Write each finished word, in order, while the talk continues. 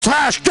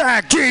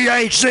Hashtag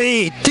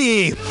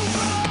THCD.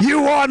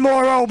 You want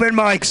more open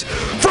mics?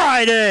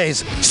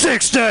 Fridays,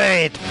 6 to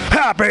 8.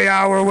 Happy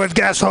hour with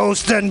guest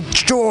host and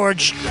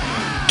George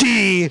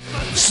D.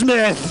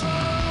 Smith.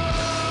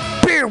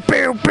 Pew,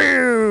 pew,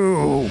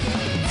 pew.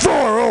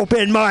 4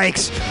 open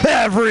mics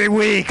every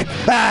week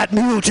at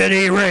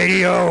Mutiny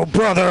Radio,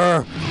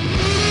 brother.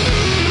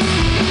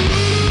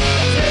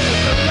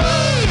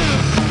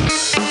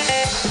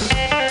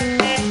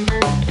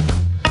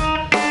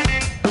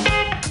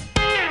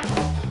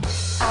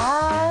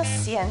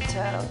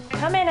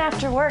 Come in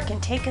after work and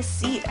take a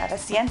seat at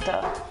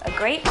Asiento, a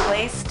great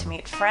place to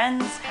meet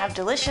friends, have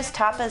delicious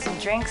tapas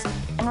and drinks,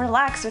 and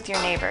relax with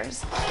your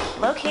neighbors.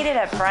 Located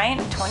at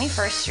Bryant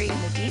 21st Street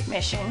in the Deep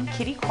Mission,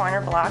 Kitty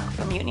Corner block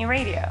from Mutiny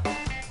Radio.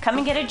 Come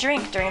and get a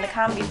drink during the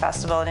comedy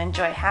festival and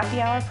enjoy happy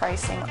hour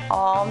pricing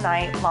all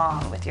night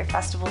long with your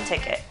festival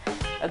ticket.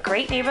 A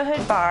great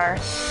neighborhood bar.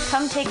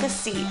 Come take a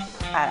seat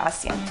at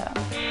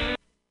Asiento.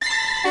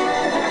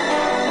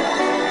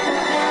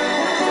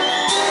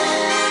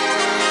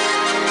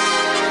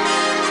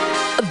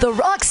 The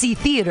Roxy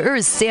Theater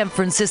is San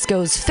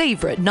Francisco's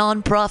favorite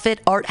nonprofit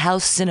art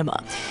house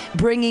cinema,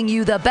 bringing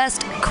you the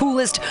best,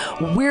 coolest,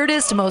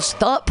 weirdest, most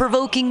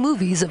thought-provoking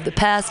movies of the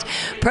past,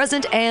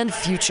 present, and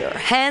future.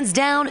 Hands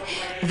down,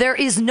 there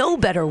is no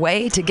better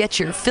way to get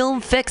your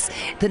film fix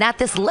than at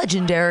this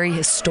legendary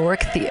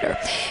historic theater.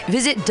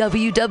 Visit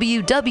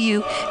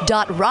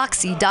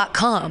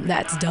www.roxy.com.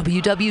 That's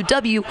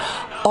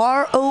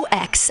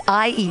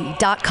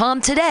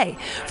www.roxie.com today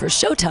for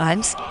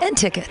showtimes and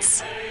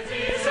tickets.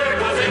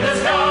 Circles in the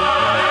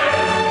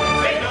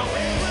sky. They know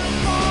it.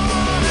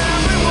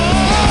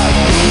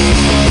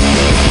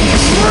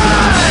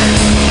 Run!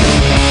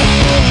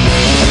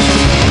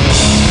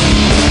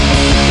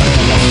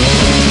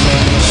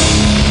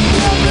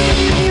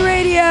 Welcome to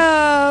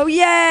Radio!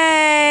 Yay!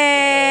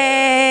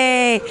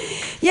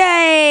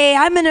 Yay!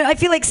 I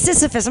feel like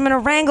Sisyphus. I'm gonna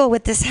wrangle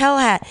with this hell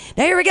hat.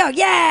 Now here we go.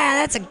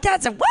 Yeah, that's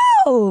a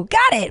whoa!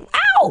 Got it.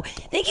 Ow!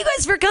 Thank you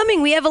guys for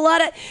coming. We have a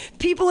lot of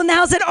people in the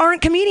house that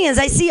aren't comedians.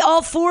 I see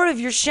all 4 of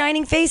your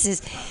shining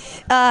faces.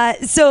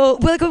 So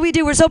look what we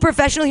do. We're so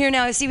professional here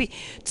now. I see we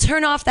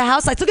turn off the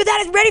house lights. Look at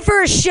that. It's ready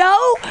for a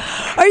show?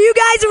 Are you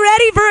guys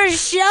ready for a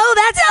show?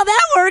 That's how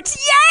that works.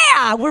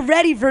 Yeah! We're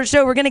ready for a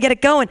show. We're going to get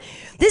it going.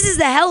 This is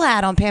the Hell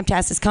Hat on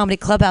Pamtastic's Comedy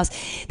Clubhouse.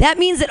 That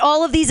means that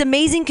all of these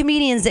amazing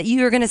comedians that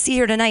you are going to see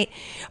here tonight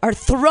are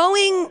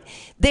throwing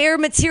their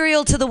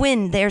material to the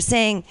wind. They're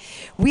saying,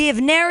 we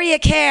have nary a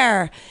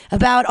care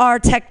about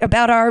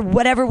our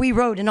whatever we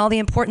wrote and all the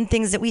important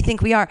things that we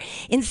think we are.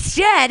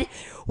 Instead,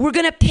 we're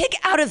going to pick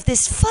out of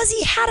this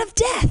fuzzy hat of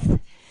death.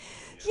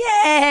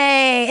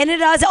 Yay! And it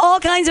has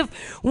all kinds of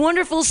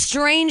wonderful,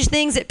 strange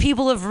things that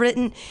people have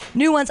written,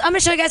 new ones. I'm going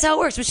to show you guys how it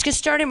works. We're just going to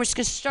start in. We're just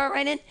going to start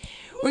right in.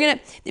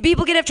 The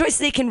people can have choices.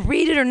 They can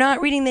read it or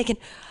not reading.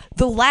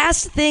 The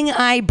last thing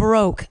I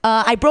broke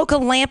a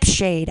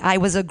lampshade. I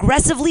was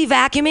aggressively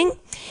vacuuming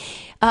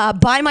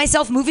by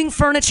myself, moving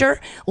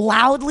furniture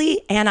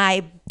loudly,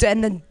 it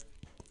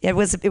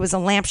was a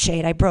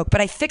lampshade I broke, but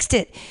I fixed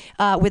it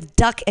with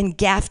duct and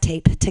gaff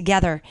tape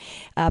together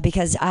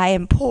because I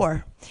am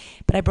poor.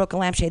 But I broke a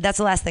lampshade. That's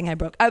the last thing I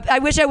broke. I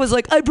wish I was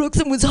like, I broke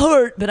someone's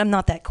heart, but I'm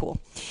not that cool.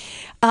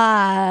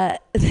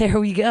 There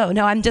we go.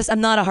 No, I'm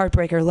not a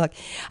heartbreaker. Look,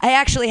 I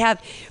actually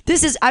have,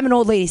 I'm an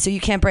old lady, so you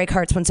can't break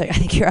hearts I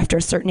think you're after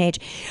a certain age.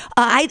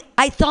 I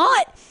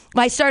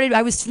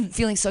was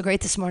feeling so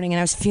great this morning and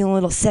I was feeling a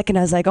little sick and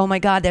I was like, oh my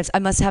God, I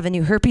must have a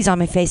new herpes on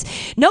my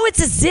face. No, it's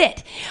a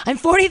zit. I'm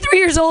 43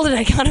 years old and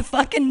I got a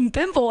fucking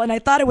pimple and I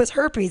thought it was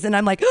herpes and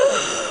I'm like,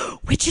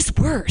 which is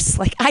worse?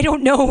 Like, I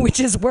don't know which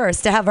is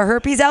worse, to have a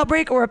herpes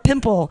outbreak or a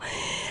pimple.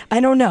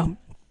 I don't know.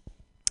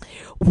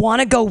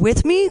 Want to go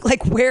with me?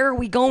 Like, where are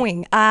we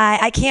going?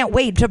 I can't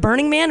wait. To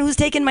Burning Man? Who's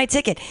taking my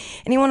ticket?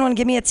 Anyone want to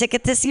give me a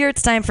ticket this year?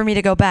 It's time for me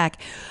to go back.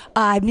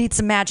 I need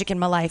some magic in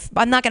my life.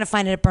 I'm not going to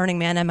find it at Burning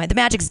Man, am I? The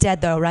magic's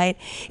dead, though, right?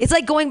 It's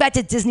like going back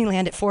to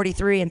Disneyland at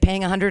 43 and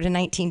paying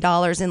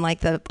 $119 in,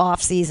 like, the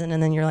off-season,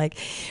 and then you're like,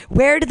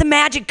 where did the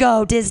magic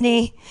go,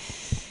 Disney?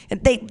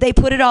 They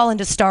put it all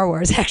into Star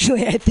Wars,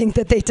 actually. I think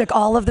that they took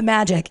all of the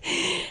magic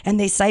and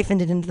they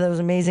siphoned it into those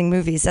amazing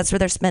movies. That's where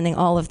they're spending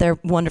all of their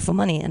wonderful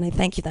money, and I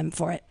thank you them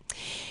for it.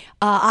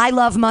 I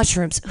love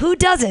mushrooms. Who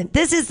doesn't?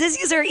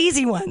 These are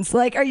easy ones.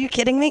 Like, are you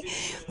kidding me?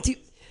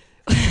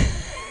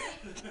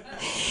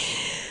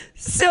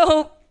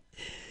 So,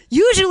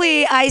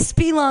 usually I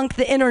spelunk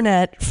the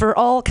internet for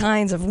all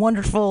kinds of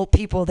wonderful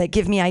people that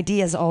give me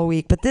ideas all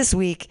week, but this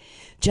week,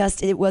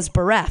 it was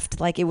bereft.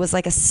 Like, it was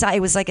like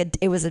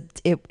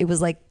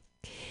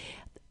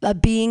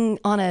being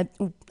on I'm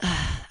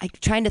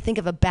trying to think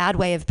of a bad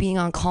way of being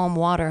on calm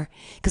water,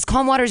 because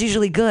calm water is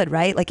usually good,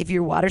 right? Like, if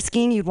you're water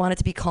skiing, you'd want it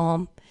to be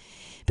calm,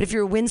 but if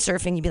you're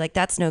windsurfing, you'd be like,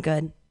 that's no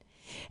good.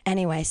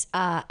 Anyways,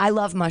 I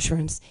love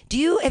mushrooms.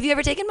 Have you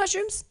ever taken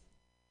mushrooms?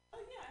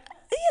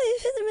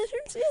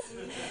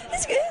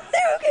 It's good.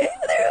 They're okay.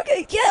 They're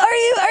okay. Yeah.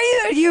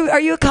 Are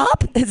you a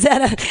cop? Is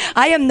that a?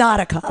 I am not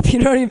a cop. You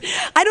know what I mean?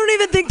 I don't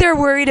even think they're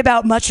worried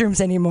about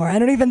mushrooms anymore. I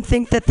don't even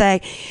think that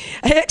they.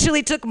 I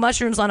actually took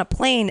mushrooms on a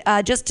plane.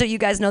 Just so you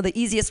guys know, the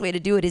easiest way to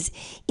do it is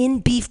in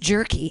beef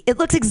jerky. It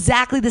looks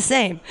exactly the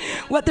same.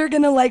 What they're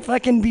gonna like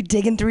fucking be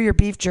digging through your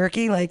beef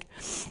jerky? Like,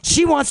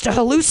 she wants to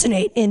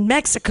hallucinate in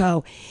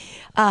Mexico.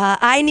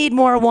 I need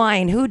more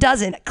wine. Who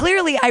doesn't?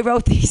 Clearly, I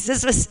wrote these.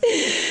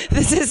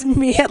 This is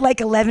me at like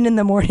 11 in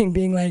the morning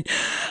being like,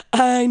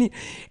 and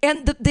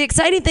the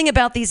exciting thing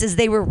about these is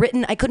they were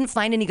written. I couldn't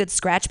find any good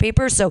scratch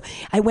paper, so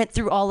I went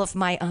through all of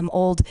my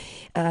old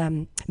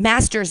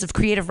masters of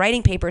creative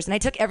writing papers, and I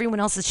took everyone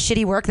else's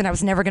shitty work that I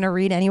was never going to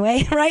read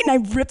anyway, right? And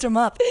I ripped them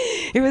up.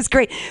 It was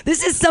great.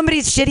 This is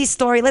somebody's shitty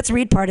story. Let's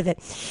read part of it.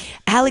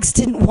 Alex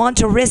didn't want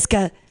to risk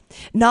a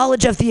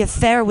knowledge of the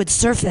affair would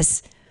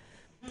surface.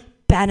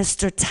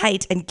 Banister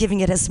tight and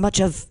giving it as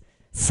much of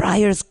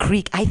Friars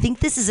Creek. I think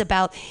this is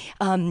about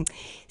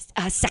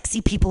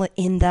sexy people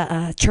in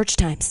the church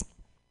times.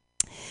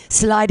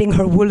 Sliding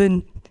her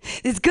woolen.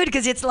 It's good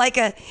because it's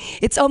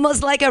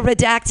almost like a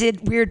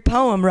redacted weird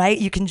poem, right?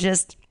 You can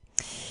just,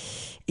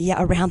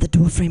 around the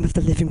doorframe of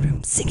the living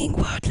room, singing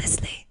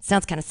wordlessly.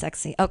 Sounds kind of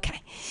sexy.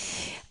 Okay.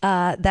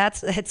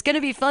 It's going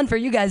to be fun for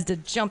you guys to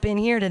jump in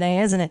here today,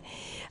 isn't it?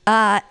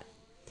 Come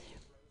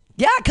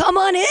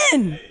on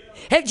in.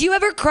 Do you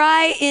ever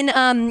cry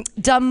in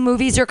dumb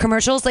movies or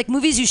commercials? Like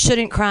movies you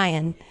shouldn't cry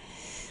in.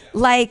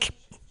 I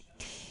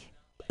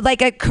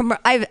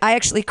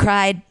actually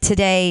cried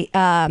today.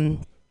 I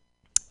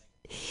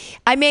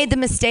made the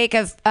mistake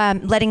of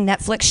letting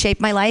Netflix shape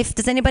my life.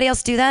 Does anybody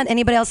else do that?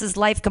 Anybody else's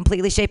life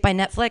completely shaped by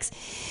Netflix?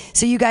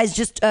 So you guys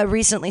just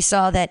recently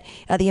saw that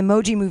the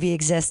Emoji Movie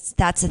exists.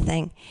 That's a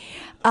thing.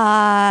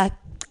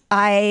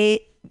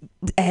 I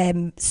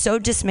am so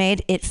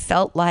dismayed. It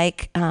felt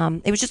like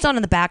it was just on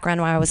in the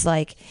background while I was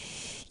like,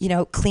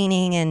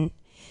 cleaning and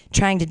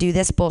trying to do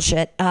this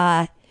bullshit.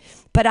 But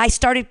I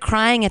started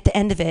crying at the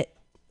end of it.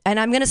 And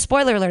I'm going to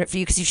spoiler alert it for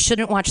you because you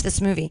shouldn't watch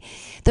this movie.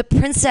 The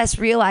princess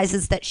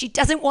realizes that she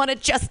doesn't want to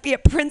just be a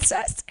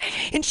princess.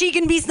 And she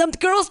can be some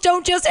girls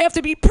don't just have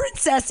to be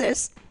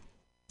princesses.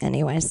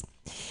 Anyways,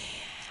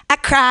 I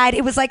cried.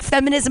 It was like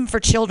feminism for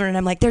children.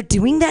 I'm like, they're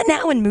doing that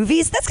now in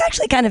movies? That's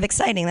actually kind of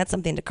exciting. That's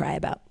something to cry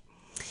about.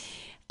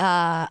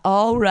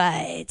 All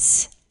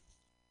right.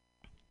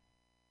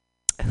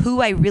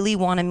 Who I really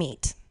want to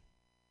meet.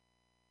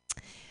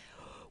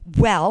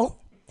 Well,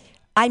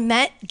 I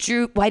met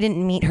Drew. Well, I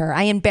didn't meet her.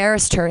 I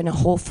embarrassed her in a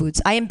Whole Foods.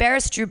 I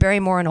embarrassed Drew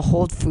Barrymore in a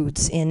Whole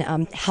Foods in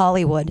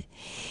Hollywood.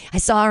 I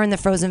saw her in the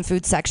frozen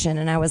food section,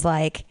 and I was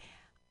like,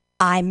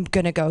 I'm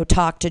going to go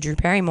talk to Drew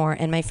Barrymore.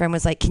 And my friend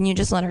was like, can you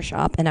just let her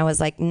shop? And I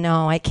was like,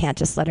 no, I can't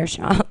just let her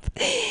shop.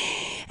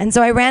 And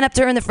so I ran up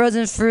to her in the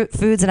frozen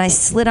foods, and I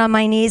slid on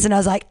my knees, and I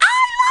was like, oh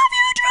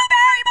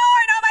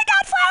my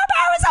God, Flower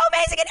Power is so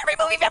amazing in every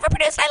movie you've ever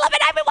produced. I love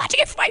it. I've been watching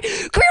it for my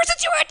career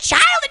since you were a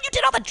child and you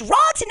did all the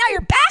drugs and now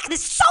you're back and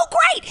it's so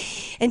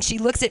great. And she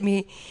looks at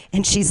me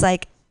and she's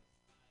like,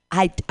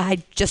 I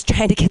just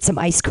trying to get some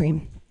ice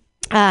cream.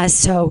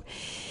 So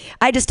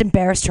I just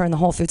embarrassed her in the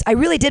Whole Foods. I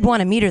really did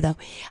want to meet her though.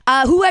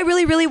 Who I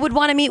really, really would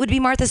want to meet would be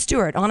Martha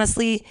Stewart.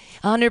 Honestly,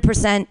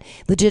 100%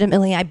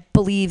 legitimately, I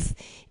believe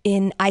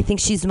I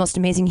think she's the most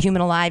amazing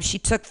human alive. She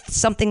took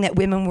something that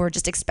women were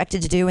just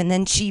expected to do, and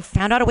then she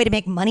found out a way to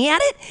make money at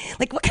it.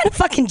 Like, what kind of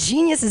fucking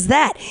genius is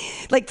that?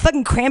 Like,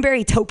 fucking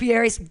cranberry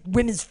topiaries,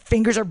 women's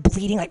fingers are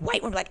bleeding. Like,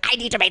 white women are like, I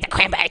need to make the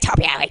cranberry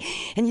topiary.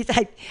 And you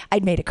thought,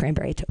 I'd made a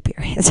cranberry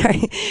topiary.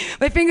 Sorry.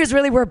 My fingers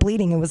really were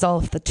bleeding. It was all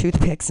of the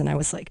toothpicks, and I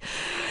was like,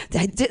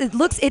 it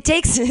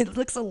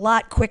looks a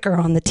lot quicker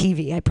on the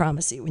TV, I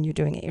promise you, when you're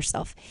doing it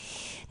yourself.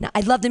 Now,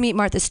 I'd love to meet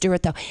Martha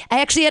Stewart, though. I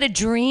actually had a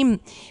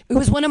dream. It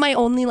was one of my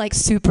only, like,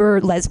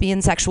 super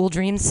lesbian sexual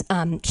dreams.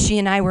 She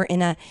and I were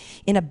in a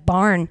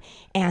barn,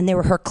 and they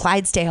were her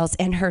Clydesdales,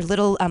 and her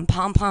little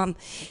pom-pom,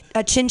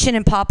 Chin Chin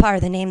and Pawpaw are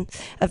the name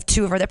of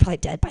two of her. They're probably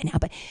dead by now,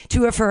 but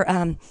two of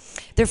her,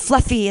 they're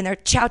Fluffy, and they're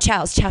Chow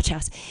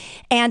Chows.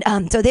 And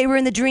so they were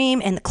in the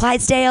dream, and the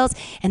Clydesdales,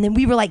 and then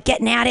we were, like,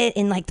 getting at it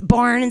in, like, the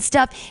barn and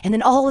stuff, and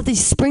then all of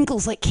these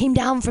sprinkles, like, came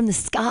down from the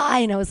sky,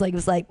 and it was like,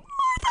 Martha!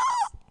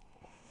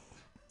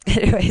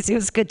 Anyways, it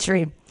was a good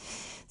dream.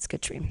 It's a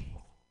good dream.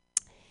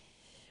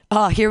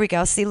 Oh, here we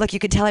go. See, look, you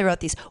could tell I wrote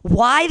these.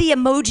 Why the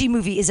Emoji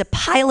Movie is a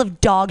pile of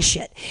dog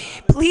shit.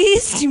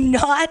 Please do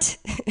not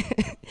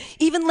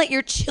even let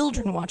your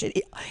children watch it.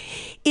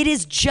 It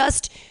is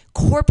just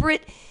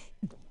corporate,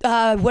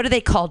 what are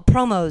they called?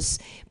 Promos.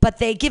 But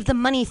they give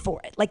them money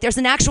for it. Like, there's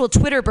an actual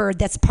Twitter bird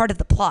that's part of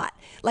the plot.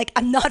 Like,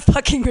 I'm not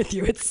fucking with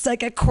you. It's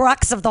like a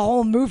crux of the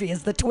whole movie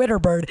is the Twitter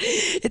bird.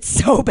 It's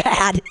so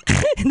bad.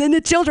 And then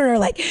the children are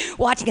like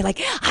watching it like,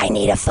 I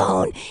need a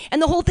phone.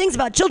 And the whole thing's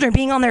about children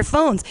being on their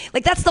phones.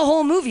 Like, that's the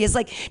whole movie. It's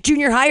like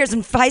junior hires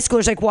and high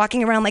schoolers like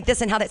walking around like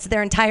this and how that's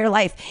their entire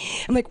life.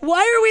 I'm like, why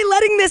are we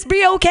letting this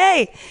be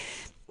okay?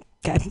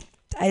 Okay.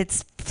 Okay,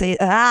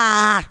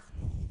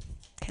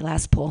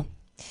 last pull.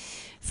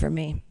 For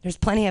me. There's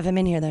plenty of them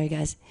in here though, you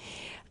guys.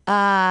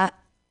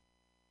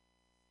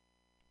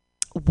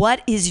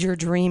 what is your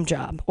dream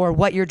job, or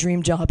what your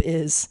dream job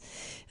is.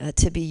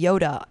 To be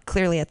Yoda,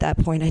 clearly at that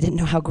point I didn't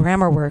know how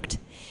grammar worked.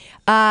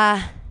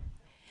 What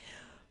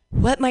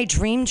my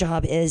dream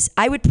job is,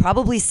 I would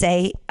probably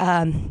say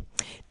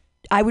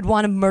I would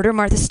want to murder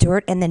Martha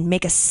Stewart and then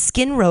make a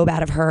skin robe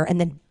out of her and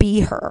then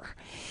be her.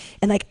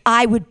 And like,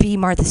 I would be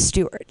Martha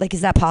Stewart. Like,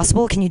 is that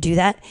possible? Can you do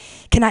that?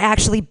 Can I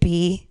actually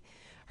be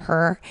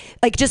her?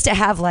 Like, just to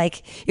have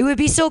like, it would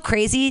be so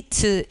crazy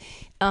to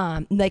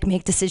like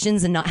make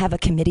decisions and not have a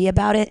committee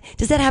about it.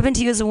 Does that happen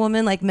to you as a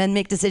woman? Like, men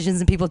make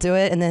decisions and people do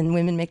it, and then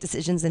women make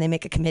decisions and they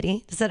make a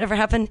committee. Does that ever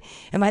happen?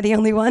 Am I the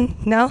only one?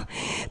 No?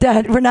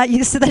 Dad, we're not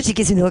used to that. She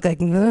gives me the look like,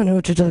 I don't know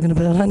what you're talking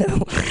about. I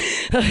know.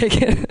 Like,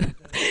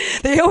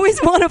 they always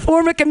want to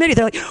form a committee.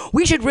 They're like,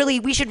 we should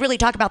really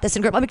talk about this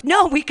in group. I'm like,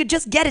 no, we could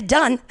just get it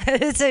done.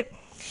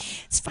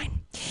 It's fine.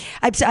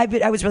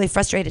 I was really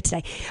frustrated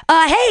today.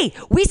 Hey,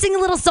 we sing a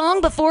little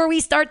song before we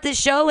start this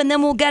show, and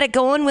then we'll get it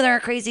going with our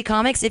crazy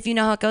comics. If you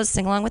know how it goes,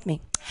 sing along with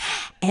me.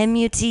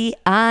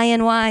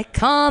 MUTINY,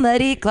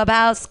 Comedy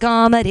Clubhouse,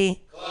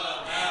 comedy.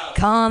 Clubhouse.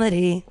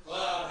 Comedy.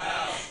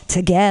 Clubhouse.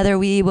 Together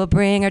we will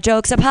bring our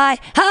jokes up high,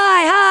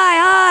 high, high,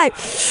 high.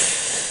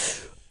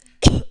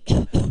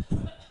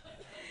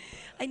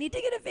 I need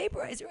to get a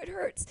vaporizer. It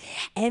hurts.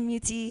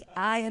 MUTINY,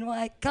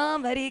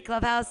 Comedy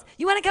Clubhouse.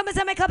 You want to come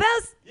inside my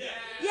clubhouse? Yeah.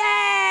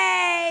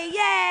 Yay!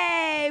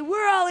 Yay!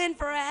 We're all in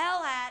for a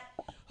hell hat.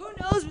 Who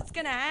knows what's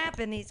going to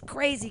happen? These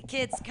crazy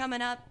kids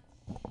coming up.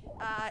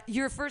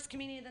 Your first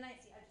comedian of the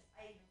night.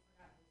 I even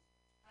forgot.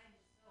 I'm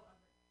so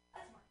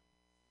hungry.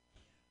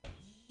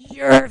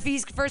 If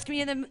he's first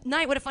comedian of the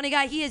night, what a funny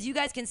guy he is. You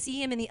guys can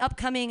see him in the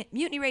upcoming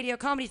Mutiny Radio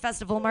Comedy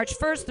Festival, March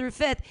 1st through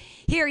 5th.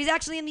 Here, he's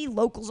actually in the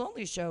Locals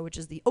Only show, which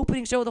is the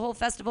opening show of the whole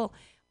festival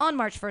on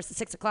March 1st at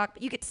 6 o'clock.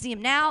 But you get to see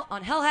him now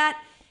on Hell Hat.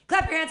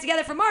 Clap your hands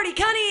together for Marty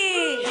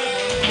Cunny!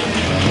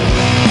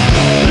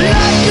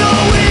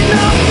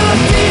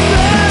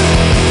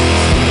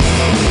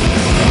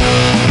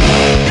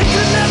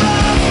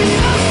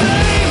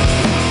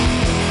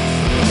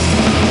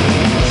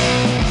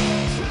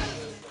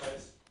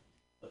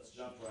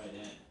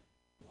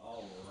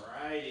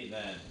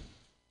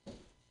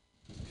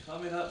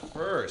 Coming up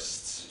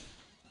first,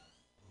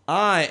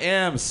 I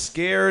am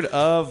scared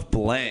of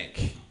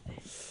blank.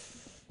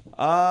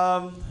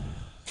 I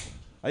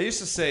used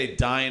to say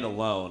dying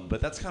alone, but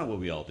that's kind of what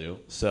we all do.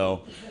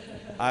 So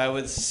I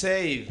would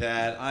say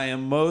that I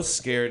am most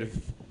scared of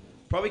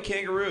probably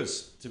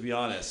kangaroos, to be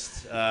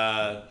honest.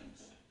 I'm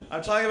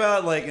talking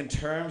about like in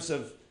terms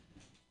of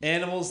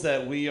animals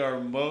that we are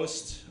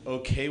most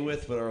okay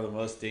with but are the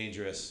most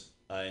dangerous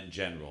in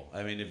general.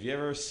 I mean, have you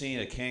ever seen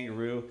a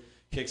kangaroo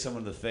kick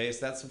someone in the face?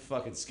 That's some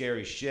fucking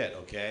scary shit,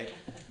 okay?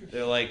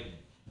 They're like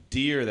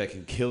deer that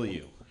can kill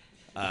you.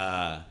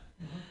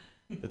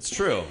 It's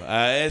true.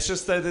 It's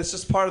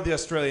just part of the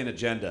Australian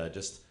agenda.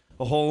 Just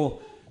a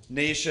whole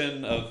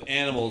nation of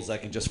animals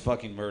that can just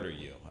fucking murder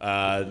you.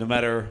 No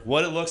matter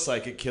what it looks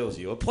like, it kills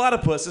you. A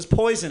platypus is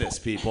poisonous,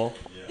 people.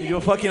 Yeah.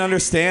 You fucking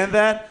understand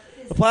that?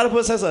 A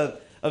platypus has a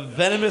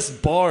venomous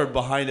barb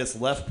behind its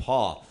left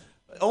paw.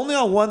 Only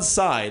on one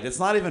side. It's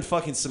not even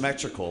fucking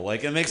symmetrical.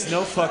 Like, it makes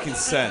no fucking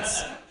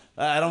sense.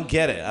 I don't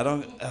get it.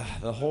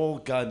 The whole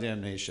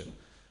goddamn nation.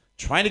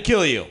 Trying to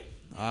kill you.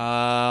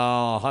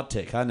 Hot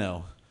take, I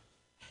know.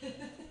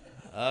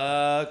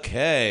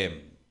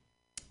 Okay.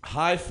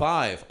 High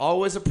five.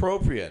 Always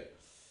appropriate.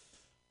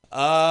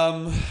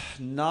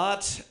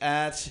 Not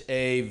at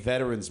a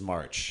veterans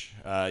march.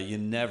 You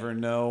never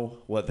know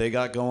what they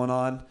got going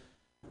on.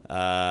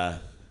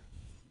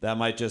 That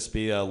might just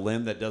be a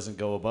limb that doesn't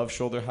go above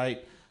shoulder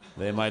height.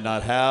 They might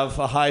not have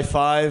a high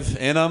five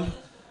in them.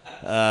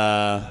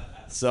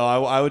 So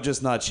I would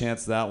just not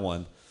chance that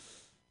one.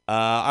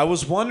 I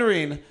was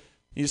wondering,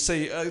 you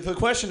say, the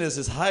question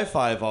is high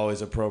five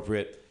always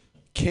appropriate?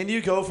 Can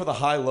you go for the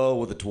high-low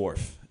with a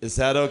dwarf? Is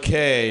that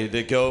okay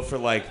to go for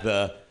like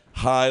the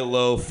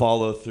high-low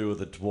follow-through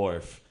with a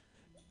dwarf?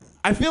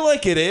 I feel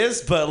like it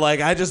is, but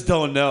like I just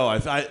don't know.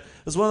 It's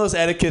one of those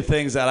etiquette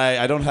things that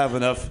I don't have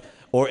enough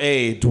or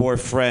a dwarf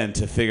friend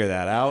to figure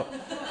that out.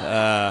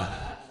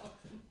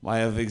 I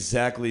have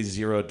exactly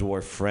 0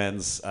 dwarf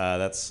friends.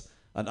 That's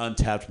an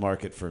untapped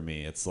market for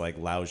me. It's like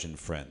Laotian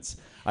friends.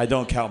 I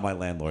don't count my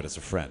landlord as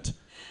a friend.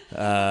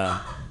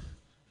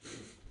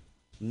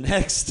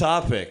 Next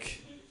topic.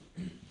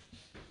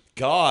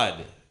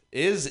 God,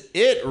 is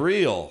it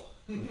real?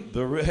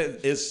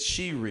 Is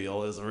she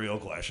real is the real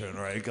question,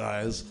 right,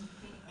 guys?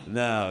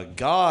 No,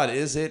 God,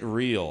 is it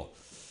real?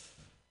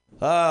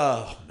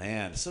 Oh,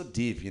 man, so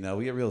deep, you know.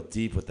 We get real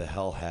deep with the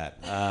hell hat.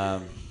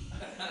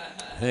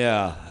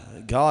 Yeah,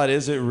 God,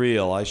 is it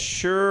real? I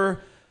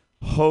sure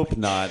hope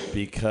not,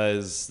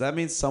 because that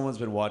means someone's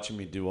been watching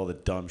me do all the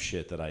dumb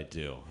shit that I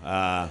do.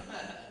 I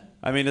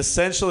mean,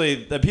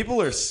 essentially, the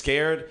people are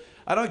scared.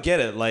 I don't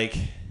get it. Like,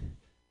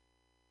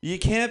 you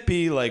can't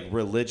be, like,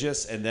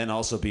 religious and then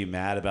also be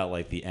mad about,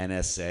 like, the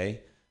NSA.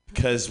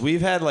 Because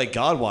we've had, like,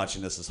 God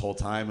watching us this whole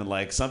time, and,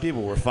 like, some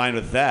people were fine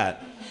with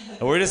that.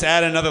 And we're just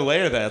adding another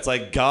layer to that. It's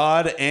like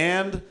God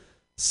and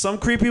some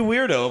creepy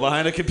weirdo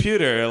behind a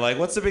computer. Like,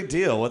 what's the big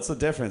deal? What's the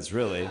difference,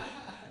 really?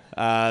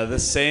 The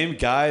same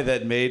guy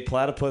that made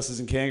platypuses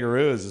and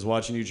kangaroos is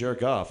watching you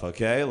jerk off,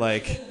 okay?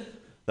 Like,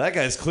 that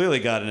guy's clearly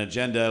got an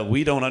agenda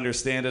we don't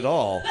understand at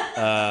all,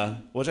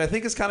 which I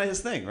think is kind of his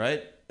thing,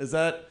 right?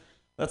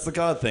 That's the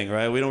God thing,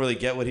 right? We don't really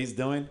get what he's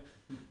doing.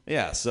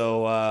 Yeah,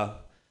 so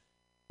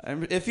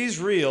if he's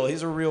real,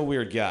 he's a real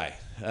weird guy.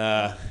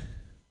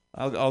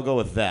 I'll go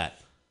with that.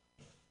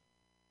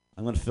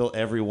 I'm going to fill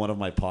every one of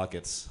my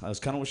pockets. I was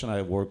kind of wishing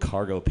I wore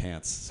cargo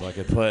pants so I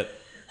could put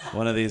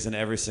one of these in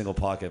every single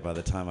pocket by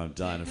the time I'm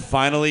done. And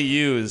finally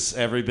use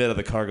every bit of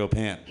the cargo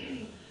pant.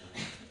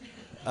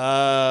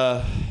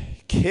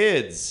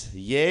 Kids,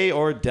 yay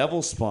or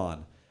devil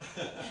spawn?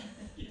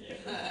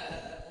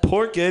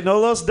 Porque no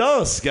los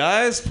dos,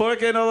 guys.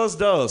 Porque no los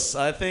dos.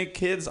 I think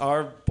kids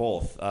are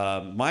both.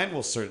 Mine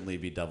will certainly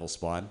be devil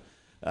spawn.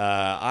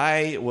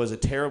 I was a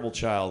terrible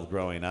child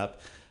growing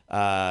up.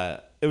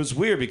 It was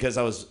weird because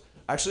I was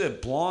actually a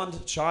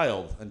blonde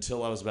child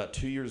until I was about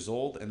 2 years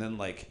old, and then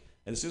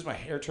as soon as my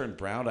hair turned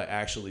brown, I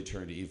actually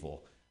turned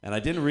evil, and I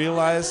didn't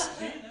realize.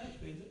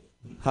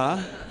 Huh?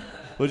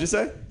 What'd you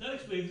say? That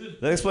explains it.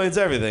 That explains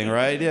everything,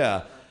 right?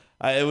 Yeah.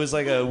 It was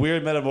like a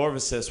weird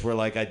metamorphosis where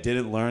I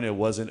didn't learn it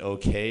wasn't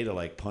okay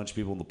to punch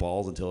people in the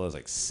balls until I was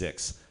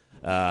 6.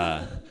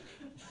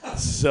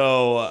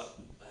 So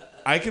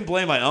I can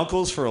blame my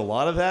uncles for a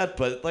lot of that,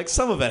 but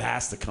some of it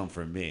has to come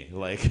from me.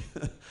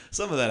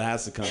 Some of that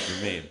has to come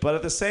from me. But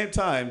at the same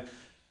time,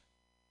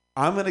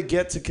 I'm gonna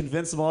get to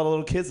convince a lot of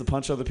little kids to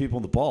punch other people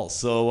in the balls.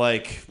 So I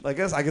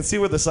guess I can see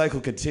where the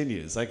cycle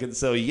continues.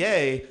 So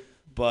yay,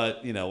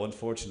 but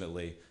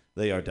unfortunately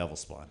they are devil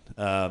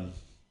spawn.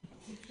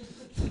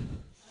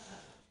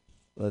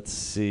 Let's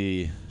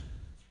see.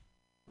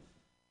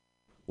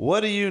 What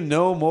do you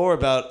know more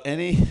about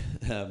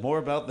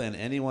than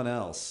anyone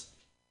else?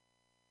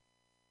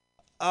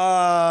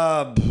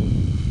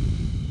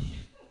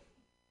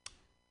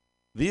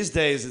 These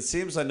days, it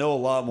seems I know a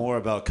lot more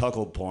about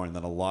cuckold porn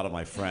than a lot of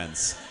my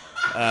friends.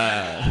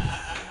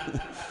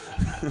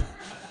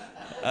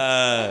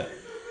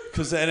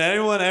 Because when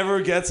anyone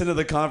ever gets into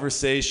the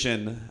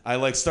conversation,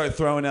 I start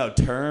throwing out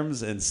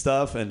terms and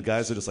stuff, and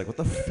guys are just like, "What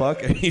the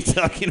fuck are you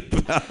talking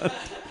about?"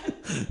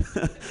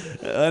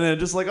 And then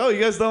just oh, you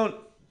guys don't.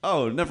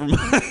 Oh, never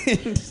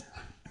mind.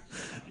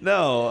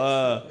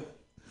 No,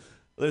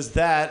 there's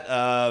that.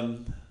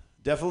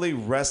 Definitely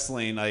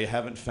wrestling. I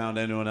haven't found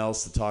anyone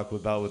else to talk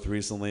about with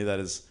recently that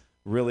is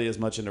really as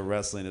much into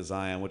wrestling as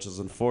I am, which is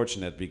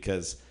unfortunate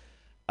because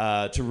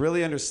to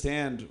really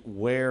understand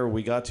where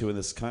we got to in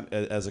this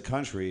as a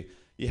country,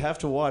 you have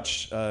to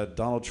watch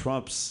Donald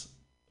Trump's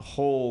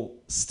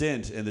whole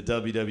stint in the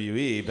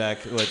WWE back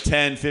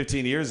 10,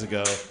 15 years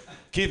ago.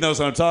 Keith knows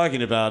what I'm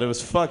talking about. It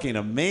was fucking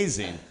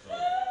amazing.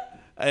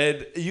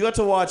 And you got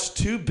to watch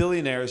two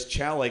billionaires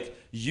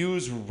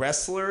use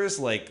wrestlers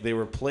like they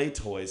were play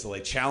toys to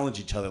challenge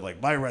each other.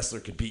 My wrestler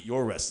could beat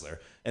your wrestler.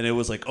 And it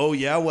was oh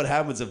yeah, what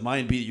happens if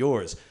mine beat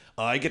yours?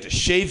 I get to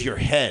shave your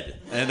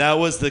head. And that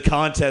was the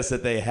contest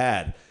that they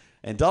had.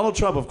 And Donald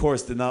Trump, of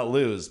course, did not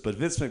lose, but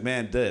Vince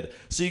McMahon did.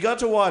 So you got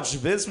to watch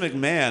Vince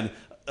McMahon,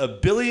 a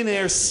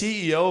billionaire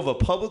CEO of a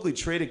publicly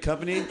traded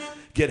company,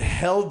 get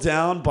held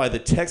down by the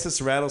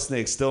Texas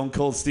Rattlesnake, Stone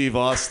Cold Steve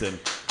Austin,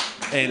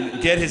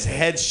 and get his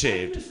head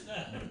shaved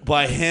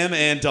by him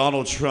and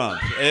Donald Trump.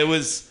 It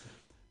was...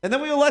 And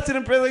then we elected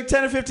him,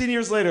 10 or 15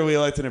 years later, we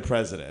elected him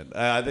president.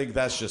 I think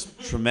that's just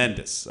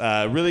tremendous.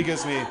 Really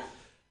gives me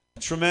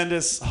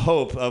tremendous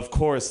hope, of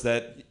course,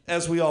 that,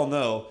 as we all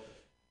know,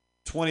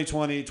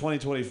 2020,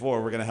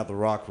 2024, we're going to have The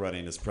Rock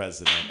running as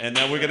president. And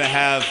then we're going to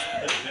have...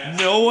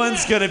 No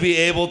one's going to be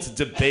able to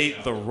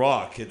debate The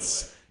Rock.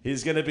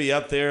 He's going to be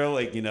up there,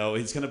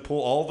 he's going to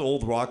pull all the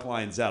old Rock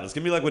lines out. It's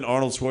going to be like when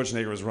Arnold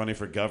Schwarzenegger was running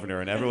for governor,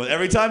 and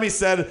every time he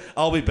said,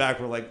 "I'll be back,"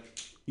 we're like,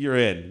 "You're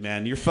in,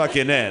 man. You're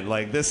fucking in.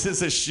 This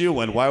is a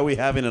shoo-in. Why are we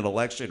having an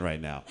election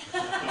right now?"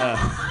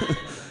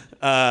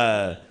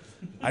 I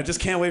just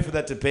can't wait for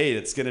that debate.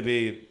 It's going to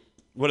be,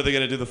 what are they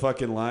going to do the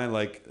fucking line?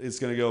 It's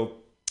going to go,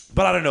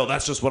 "But I don't know.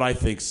 That's just what I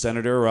think,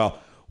 Senator.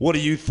 What do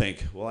you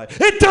think?" Well,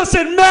 it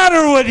doesn't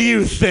matter what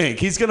you think.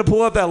 He's going to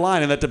pull out that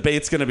line, and that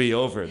debate's going to be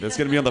over. That's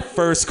going to be on the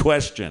first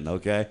question,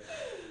 okay?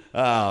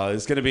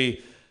 It's going to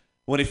be,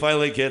 when he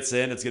finally gets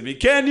in, it's going to be,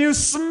 "Can you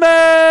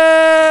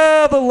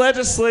smell the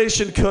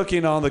legislation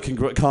cooking on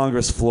the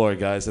Congress floor,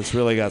 guys?" It's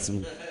really got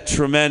some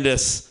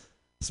tremendous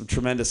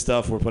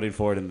stuff we're putting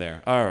forward in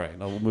there. All right,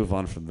 we'll move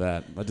on from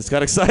that. I just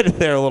got excited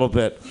there a little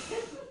bit.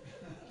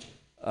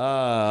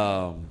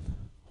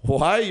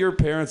 Why your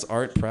parents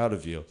aren't proud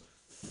of you?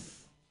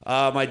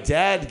 My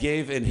dad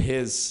gave in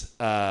his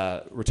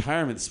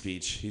retirement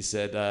speech, he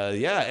said,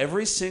 "Yeah,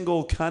 every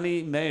single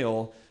cunny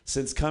male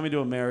since coming to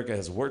America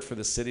has worked for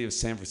the city of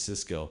San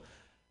Francisco,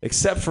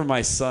 except for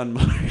my son,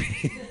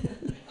 Marty."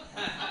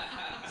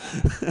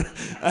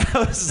 I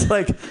was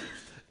like,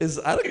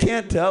 I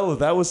can't tell if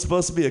that was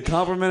supposed to be a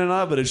compliment or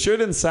not, but it sure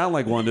didn't sound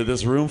like one to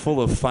this room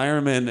full of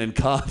firemen and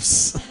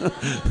cops.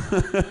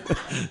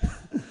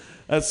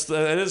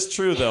 It is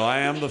true, though. I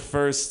am the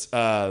first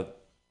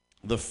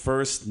the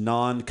first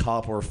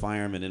non-cop or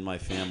fireman in my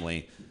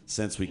family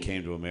since we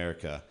came to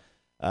America,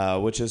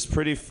 which is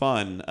pretty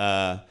fun.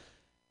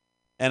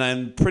 And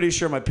I'm pretty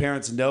sure my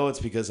parents know it's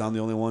because I'm the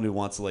only one who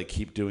wants to like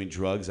keep doing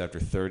drugs after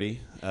 30.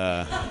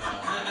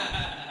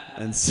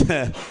 And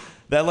so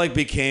that like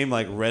became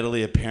like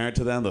readily apparent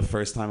to them the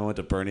first time I went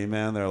to Burning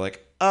Man. They're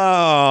like,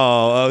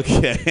 "Oh,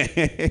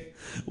 okay,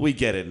 we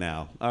get it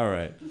now. All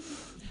right."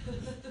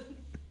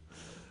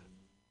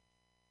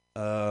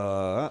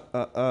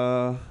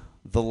 The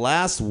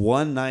last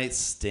one night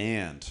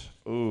stand.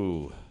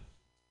 Ooh.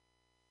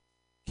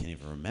 Can't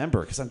even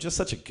remember because I'm just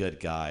such a good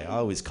guy. I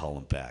always call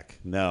him back.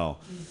 No.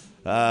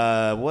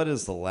 What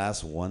is the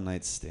last one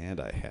night stand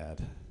I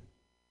had?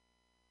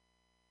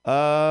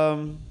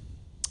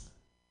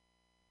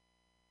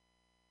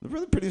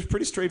 Really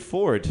pretty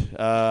straightforward.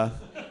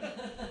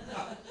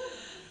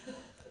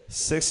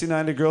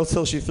 69 a girl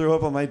till she threw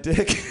up on my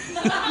dick.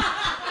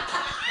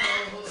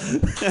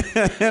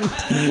 And,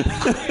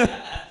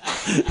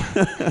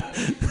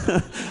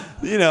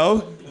 you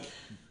know,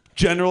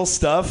 general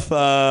stuff,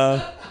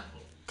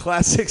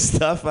 classic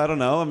stuff. I don't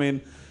know. I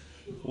mean,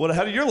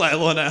 how did your life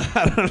one?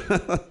 I don't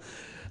know.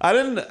 I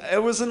didn't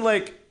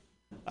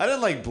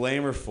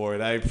blame her for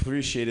it. I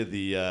appreciated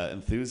the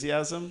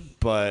enthusiasm,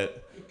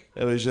 but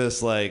it was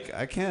just like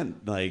I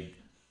can't like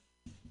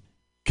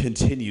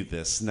continue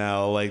this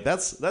now. Like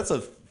that's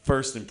a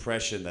first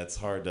impression that's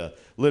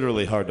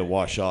literally hard to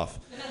wash off.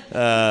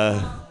 All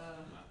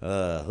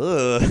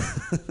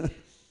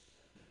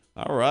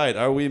right.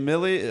 Are we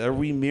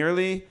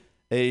merely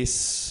a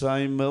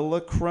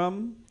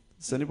simulacrum?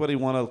 Does anybody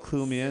want to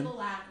clue me in?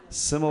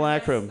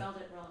 Simulacrum. I spelled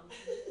it wrong.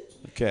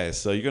 Okay,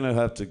 so you're gonna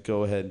have to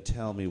go ahead and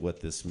tell me what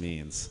this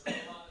means.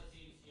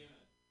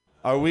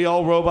 Are we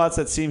all robots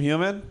that seem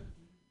human?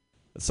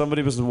 Has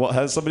somebody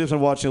been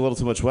watching a little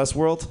too much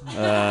Westworld?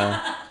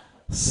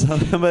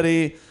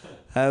 Somebody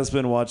has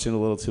been watching a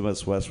little too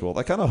much Westworld.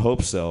 I kind of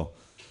hope so,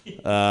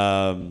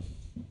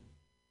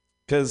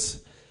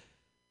 because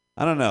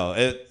I don't know.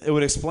 It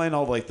would explain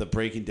all like the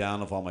breaking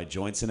down of all my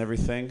joints and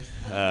everything.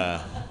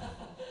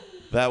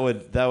 That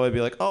would be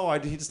like, oh,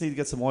 you just need to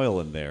get some oil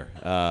in there,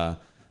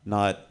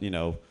 not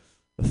a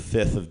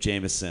fifth of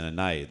Jameson a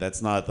night.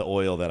 That's not the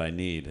oil that I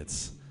need.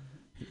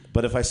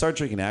 But if I start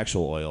drinking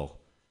actual oil,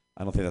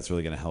 I don't think that's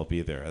really going to help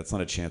either. That's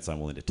not a chance I'm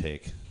willing to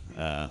take.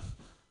 Yeah.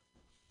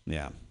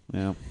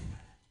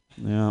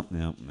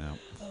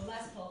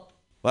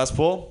 Last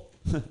poll?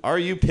 Are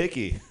you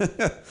picky?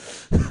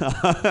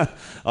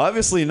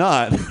 Obviously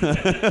not.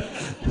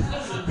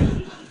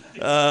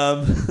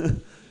 I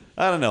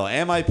don't know.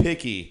 Am I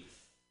picky?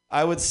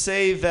 I would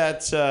say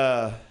that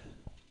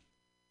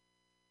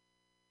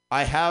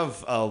I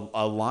have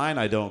a line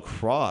I don't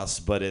cross,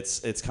 but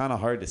it's kind of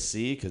hard to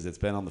see because it's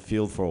been on the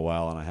field for a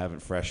while and I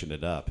haven't freshened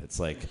it up. It's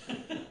like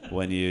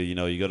when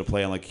you go to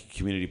play on like a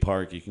community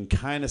park, you can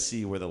kind of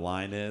see where the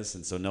line is,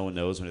 and so no one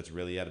knows when it's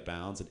really out of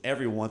bounds. And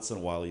every once in a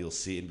while you'll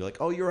see it and be like,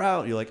 "Oh, you're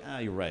out." And you're like,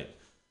 "You're right."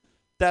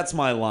 That's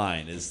my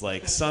line. Is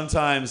like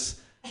sometimes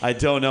I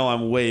don't know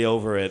I'm way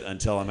over it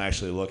until I'm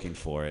actually looking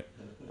for it,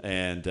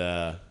 and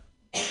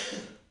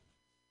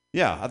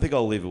yeah, I think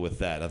I'll leave it with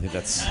that. I think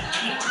that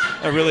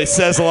really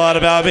says a lot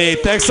about me.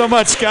 Thanks so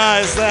much,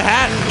 guys. The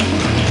hat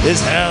is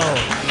hell.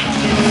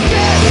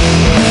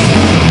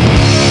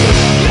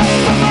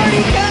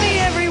 Marty County,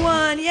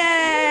 everyone!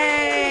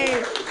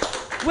 Yay!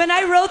 When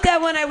I wrote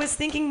that one, I was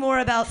thinking more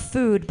about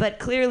food, but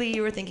clearly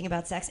you were thinking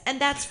about sex, and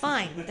that's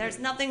fine. There's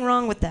nothing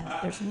wrong with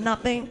that. There's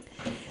nothing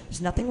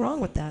wrong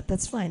with that.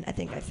 That's fine. I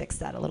think I fixed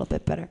that a little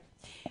bit better.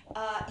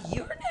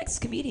 Your next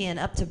comedian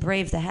up to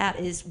brave the hat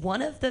is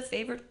one of the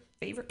favorite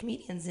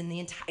comedians in the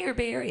entire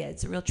Bay Area.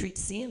 It's a real treat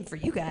to see him for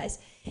you guys.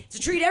 It's a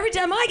treat every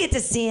time I get to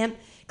see him.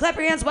 Clap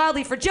your hands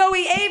wildly for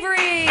Joey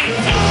Avery.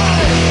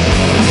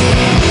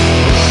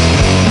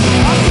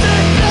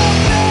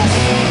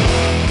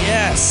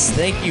 Yes,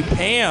 thank you,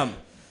 Pam.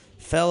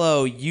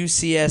 Fellow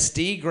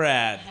UCSD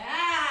grad.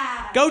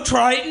 Yeah. Go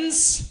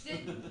Tritons!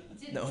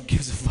 No one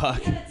gives a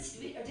fuck. Did we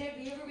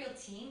have a real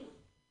team?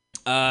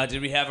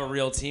 Did we have a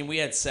real team? We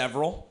had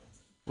several.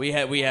 We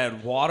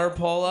had water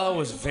polo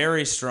was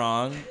very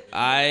strong. We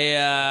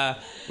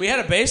had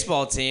a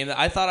baseball team.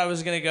 I thought I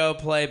was gonna go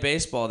play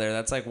baseball there.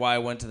 That's like why I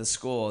went to the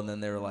school. And then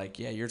they were like,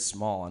 "Yeah, you're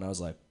small," and I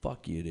was like,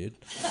 "Fuck you, dude."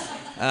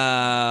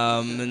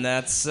 And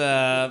that's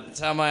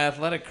how my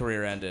athletic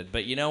career ended.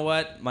 But you know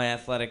what? My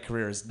athletic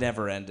career has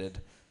never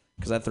ended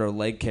because I throw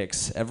leg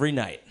kicks every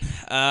night.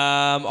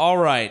 All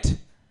right.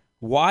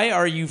 Why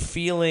are you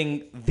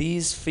feeling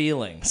these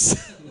feelings?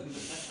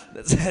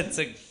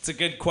 It's a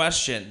good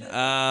question.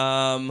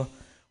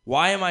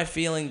 Why am I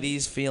feeling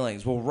these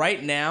feelings? Well,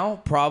 right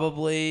now,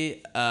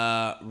 probably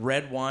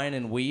red wine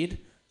and weed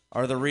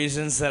are the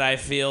reasons that I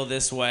feel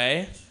this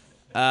way.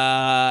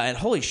 And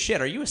holy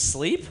shit, are you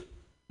asleep?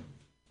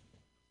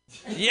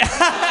 Yeah.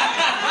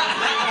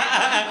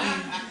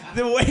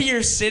 The way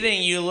you're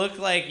sitting, you look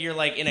like you're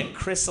like in a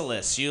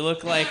chrysalis. You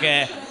look like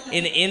an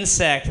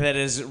insect that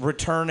is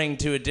returning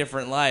to a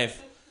different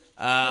life.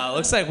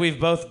 Looks like we've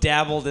both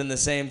dabbled in the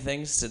same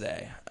things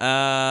today.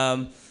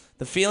 The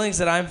The feelings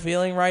that I'm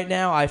feeling right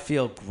now, I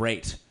feel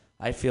great.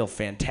 I feel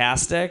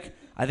fantastic.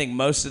 I think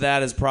most of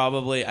that is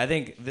probably, I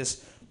think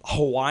this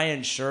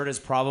Hawaiian shirt is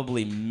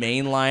probably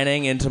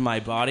mainlining into my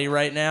body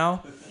right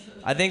now.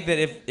 I think that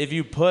if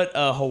you put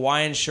a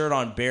Hawaiian shirt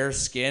on bare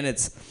skin,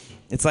 it's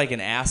like an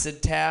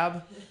acid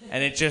tab,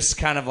 and it just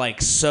kind of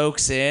like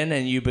soaks in,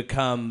 and you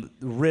become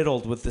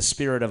riddled with the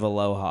spirit of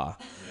aloha.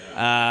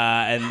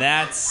 And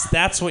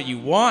that's what you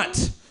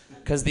want,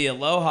 because the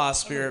aloha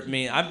spirit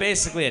I'm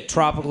basically a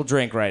tropical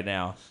drink right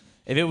now.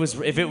 If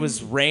it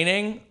was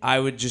raining, I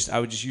would just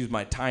use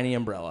my tiny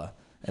umbrella,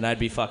 and I'd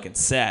be fucking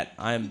set.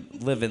 I'm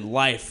living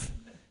life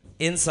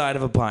inside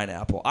of a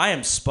pineapple. I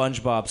am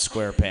SpongeBob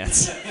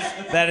SquarePants.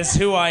 That is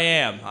who I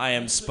am. I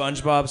am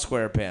SpongeBob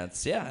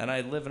SquarePants. Yeah, and I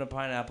live in a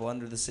pineapple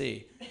under the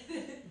sea.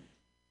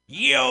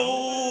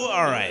 Yo!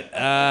 All right.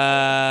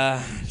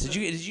 Did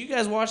you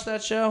guys watch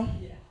that show?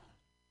 Yeah.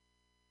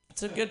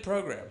 It's a good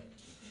program.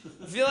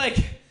 I feel like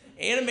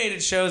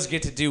animated shows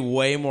get to do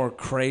way more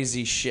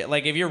crazy shit.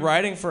 Like, if you're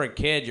writing for a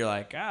kid, you're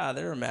like,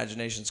 their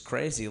imagination's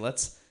crazy.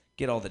 Let's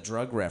get all the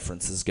drug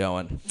references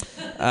going.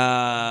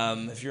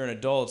 If you're an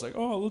adult, it's like,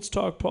 let's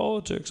talk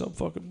politics. I'm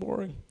fucking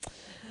boring.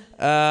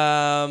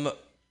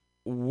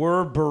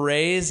 Were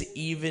berets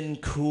even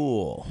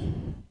cool?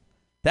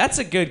 That's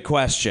a good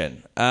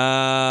question.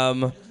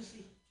 I'm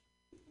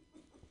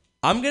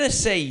going to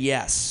say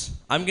yes.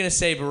 I'm going to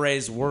say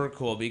berets were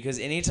cool, because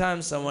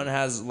anytime someone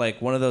has like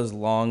one of those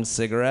long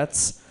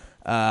cigarettes,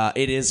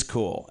 it is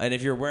cool. And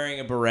if you're wearing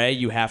a beret,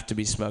 you have to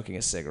be smoking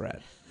a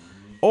cigarette.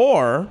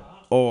 Or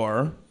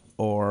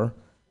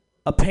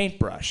a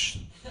paintbrush.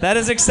 That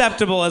is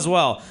acceptable as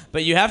well.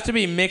 But you have to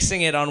be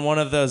mixing it on one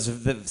of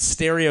those the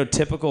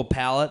stereotypical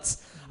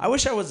palettes. I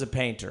wish I was a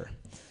painter.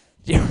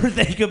 Do you ever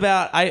think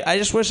about... I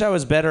just wish I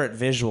was better at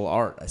visual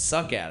art. I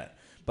suck at it.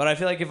 But I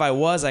feel like if I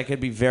was, I could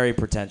be very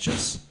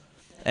pretentious.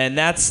 And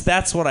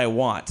that's what I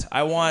want.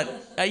 I want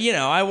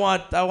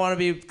to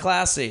be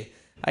classy.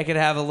 I could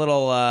have a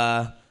little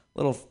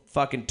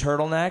fucking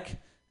turtleneck,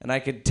 and I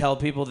could tell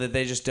people that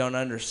they just don't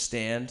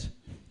understand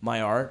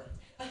my art.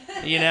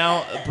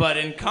 But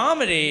in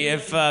comedy,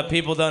 if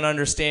people don't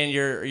understand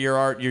your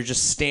art, you're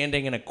just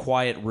standing in a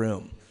quiet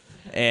room,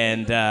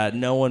 and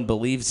no one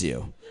believes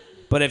you.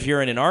 But if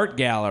you're in an art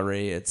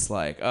gallery, it's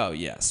like, oh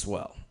yes,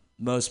 well,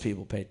 most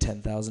people pay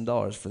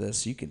 $10,000 for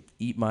this. You can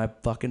eat my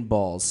fucking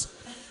balls.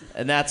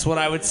 And that's what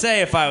I would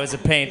say if I was a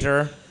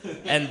painter,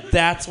 and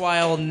that's why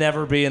I'll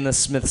never be in the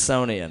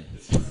Smithsonian.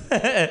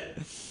 I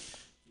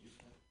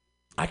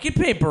could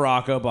paint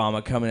Barack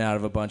Obama coming out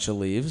of a bunch of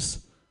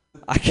leaves.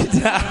 I could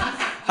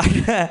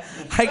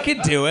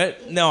do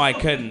it. No, I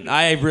couldn't.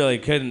 I really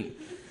couldn't.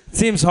 It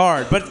seems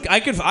hard, but I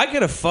could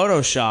have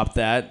photoshopped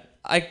that.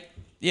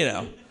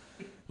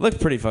 Looked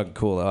pretty fucking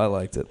cool though. I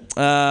liked it.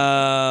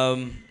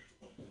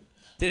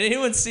 Did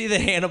anyone see the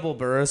Hannibal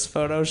Buress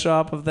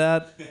Photoshop of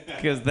that?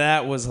 Because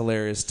that was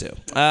hilarious too.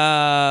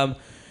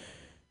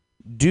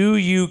 Do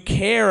you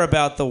care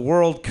about the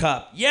World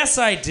Cup? Yes,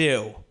 I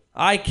do.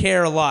 I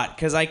care a lot,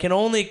 because I can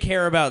only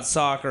care about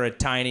soccer a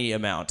tiny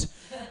amount.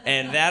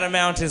 And that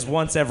amount is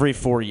once every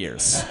 4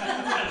 years.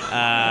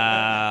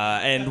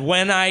 And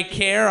when I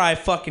care, I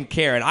fucking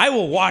care. And I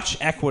will watch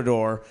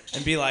Ecuador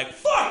and be like,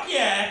 fuck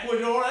yeah,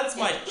 Ecuador, that's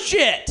my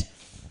shit.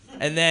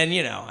 And then,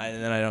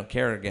 I don't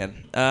care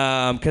again.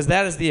 Because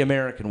that is the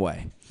American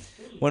way.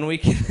 When we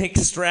can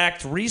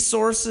extract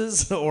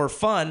resources or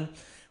fun,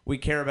 we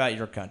care about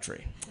your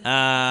country.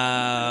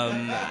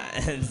 And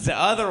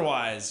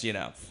otherwise,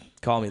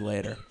 call me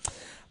later.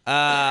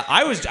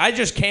 I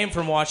just came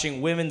from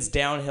watching women's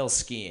downhill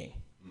skiing.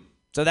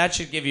 So that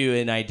should give you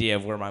an idea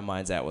of where my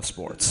mind's at with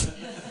sports.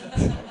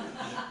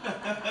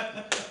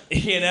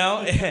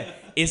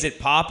 Is it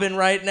popping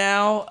right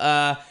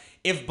now?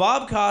 If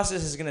Bob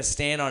Costas is going to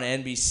stand on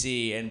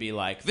NBC and be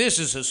like, this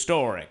is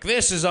historic,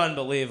 this is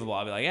unbelievable,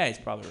 I'll be like, yeah, he's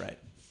probably right.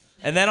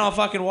 And then I'll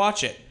fucking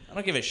watch it. I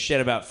don't give a shit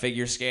about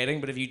figure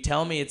skating, but if you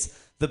tell me it's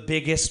the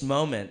biggest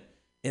moment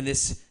in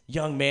this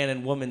young man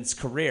and woman's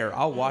career,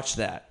 I'll watch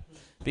that.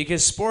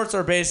 Because sports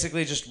are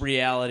basically just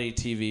reality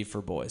TV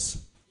for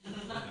boys.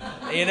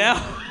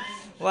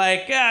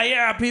 Like,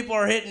 yeah, people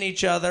are hitting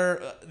each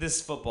other. This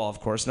is football, of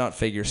course, not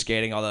figure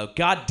skating. Although,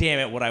 god damn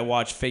it, would I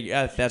watch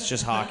figure... that's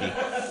just hockey.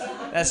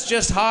 That's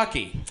just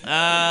hockey.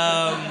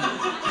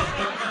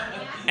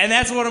 And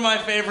that's one of my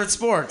favorite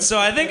sports. So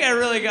I think I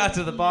really got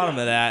to the bottom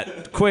of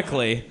that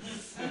quickly.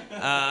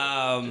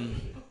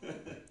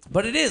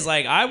 But it is,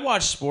 like, I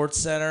watch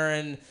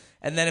SportsCenter,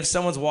 and then if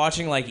someone's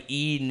watching, like,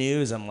 E!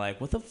 News, I'm like,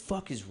 what the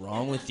fuck is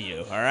wrong with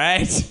you, all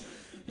right?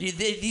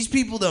 These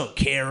people don't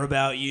care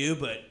about you,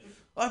 but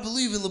I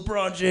believe in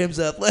LeBron James'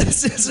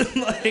 athleticism.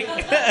 Like,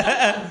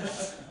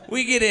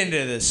 we get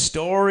into the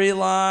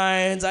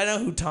storylines. I know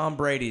who Tom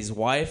Brady's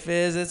wife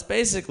is. It's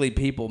basically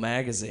People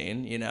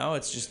magazine,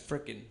 It's just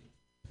freaking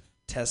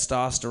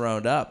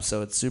testosterone up,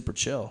 so it's super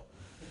chill.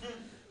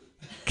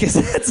 Because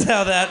that's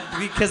how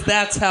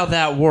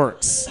that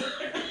works.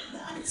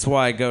 That's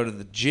why I go to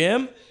the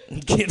gym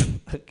and get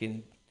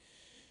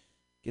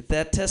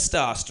that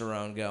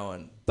testosterone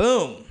going.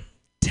 Boom.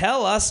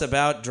 tell us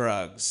about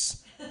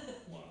drugs.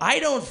 I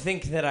don't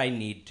think that I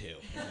need to.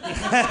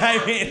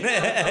 I mean,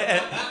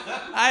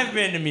 I've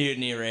been to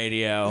Mutiny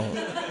Radio.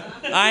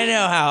 I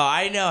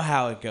know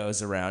how it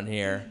goes around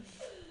here.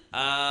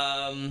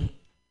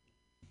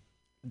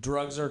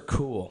 Drugs are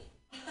cool.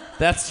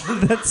 That's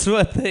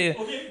what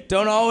they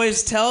don't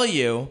always tell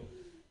you,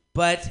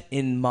 but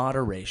in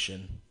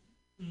moderation.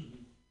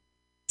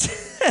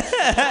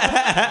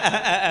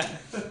 I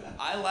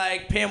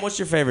like, Pam, what's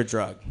your favorite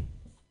drug?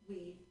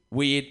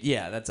 Weed.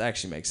 Yeah, that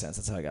actually makes sense.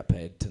 That's how I got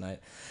paid tonight.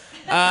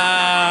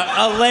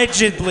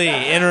 Allegedly,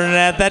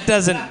 internet. That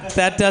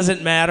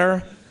doesn't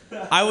matter.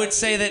 I would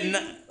say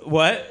that.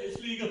 What?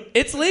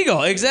 It's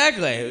legal.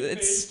 Exactly.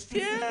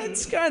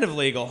 It's kind of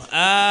legal.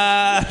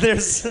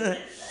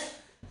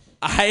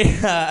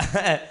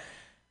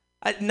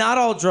 Not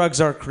all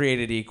drugs are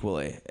created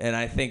equally, and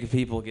I think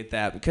people get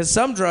that because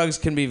some drugs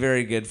can be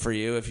very good for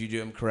you if you do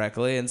them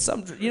correctly, and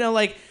some,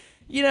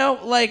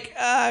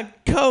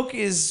 Coke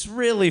is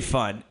really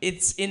fun.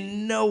 It's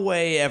in no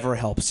way ever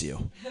helps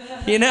you,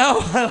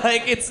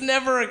 it's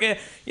never you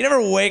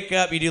never wake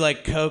up, you do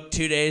like Coke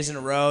 2 days in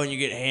a row, and you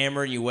get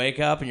hammered, and you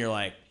wake up, and you're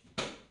like,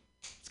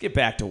 let's get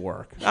back to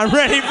work. I'm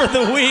ready for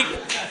the week.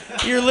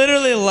 You're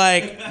literally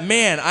like,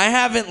 man, I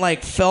haven't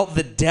felt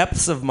the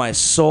depths of my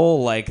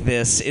soul like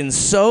this in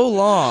so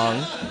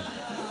long.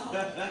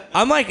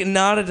 I'm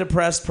not a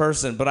depressed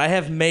person, but I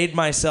have made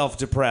myself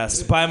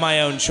depressed by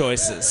my own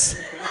choices.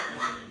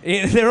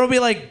 There will be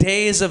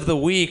days of the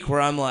week where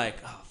I'm like,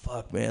 oh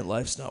fuck, man,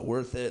 life's not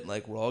worth it.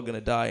 We're all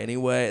gonna die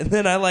anyway. And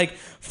then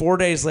 4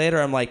 days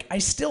later, I'm like, I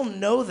still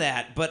know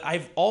that, but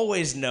I've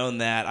always known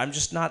that. I'm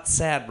just not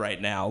sad right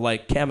now,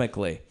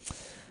 chemically.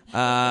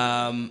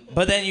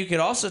 But then you could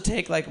also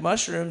take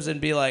mushrooms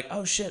and be like,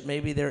 oh shit,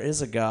 maybe there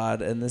is a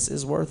God and this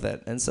is worth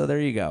it. And so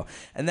there you go.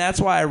 And that's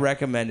why I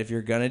recommend if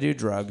you're gonna do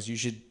drugs, you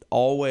should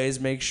always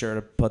make sure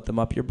to put them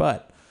up your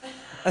butt.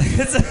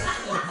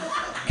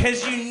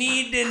 Because you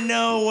need to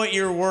know what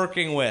you're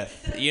working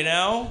with, You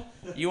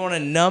want to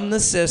numb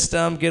the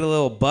system, get a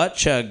little butt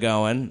chug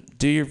going,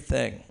 do your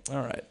thing.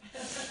 All right.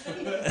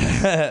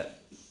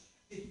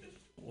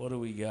 What do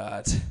we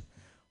got?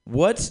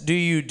 What do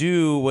you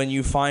do when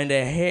you find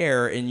a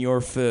hair in your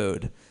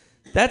food?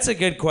 That's a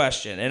good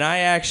question, and I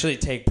actually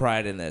take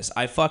pride in this.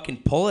 I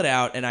fucking pull it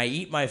out, and I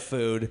eat my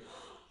food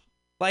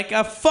like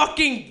a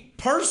fucking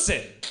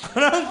person. I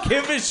don't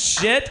give a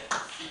shit.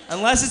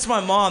 Unless it's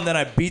my mom, then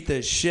I beat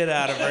the shit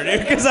out of her,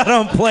 dude, because I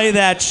don't play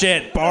that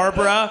shit.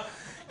 Barbara,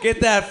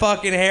 get that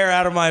fucking hair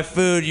out of my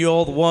food, you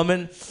old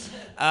woman.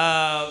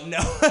 No.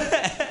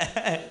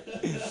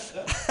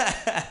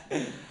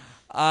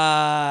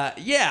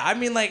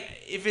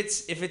 If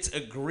it's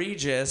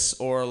egregious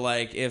or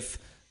if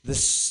the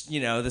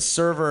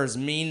server is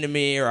mean to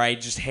me or I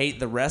just hate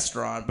the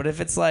restaurant, but if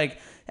it's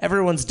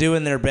everyone's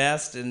doing their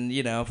best and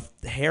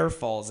hair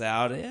falls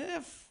out,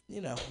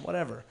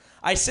 whatever.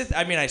 I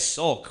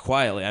sulk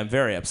quietly. I'm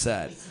very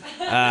upset.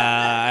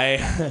 I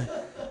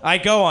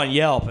go on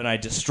Yelp and I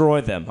destroy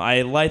them.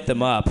 I light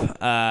them up.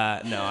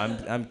 No,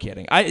 I'm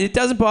kidding. It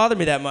doesn't bother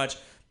me that much,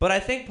 but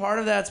I think part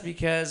of that's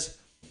because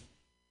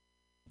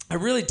I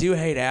really do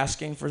hate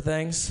asking for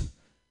things.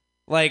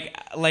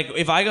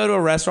 If I go to a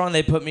restaurant and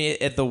they put me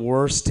at the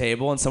worst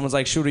table and someone's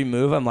like, should we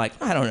move? I'm like,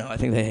 I don't know. I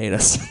think they hate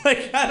us.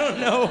 I don't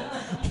know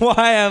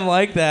why I'm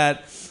like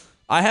that.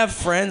 I have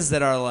friends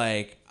that are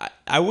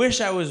I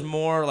wish I was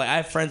more I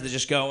have friends that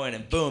just go in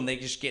and boom, they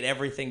just get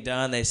everything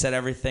done. They set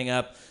everything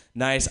up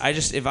nice.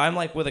 If I'm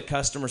with a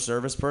customer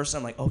service person,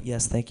 I'm like, oh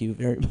yes, thank you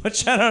very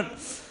much.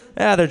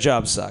 Their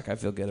jobs suck. I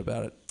feel good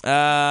about it.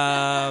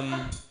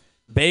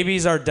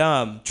 Babies are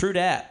dumb. True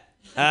dat.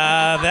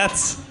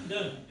 That's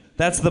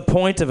the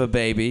point of a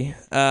baby,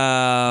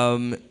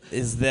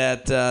 is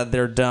that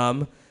they're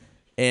dumb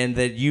and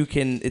that you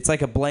can, it's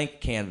like a blank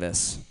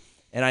canvas.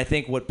 And I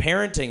think what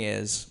parenting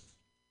is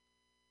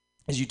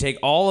you take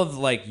all of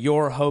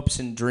your hopes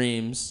and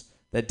dreams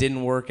that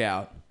didn't work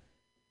out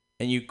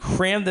and you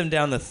cram them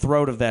down the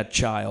throat of that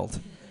child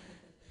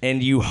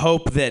and you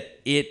hope that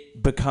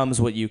it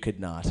becomes what you could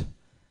not.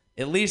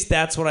 At least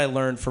that's what I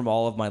learned from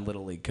all of my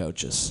Little League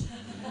coaches.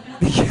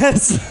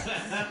 Because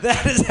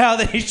that is how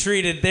they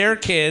treated their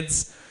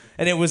kids,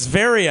 and it was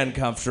very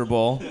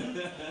uncomfortable,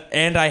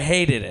 and I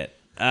hated it.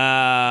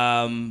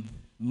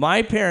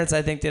 My parents,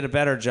 I think, did a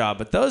better job,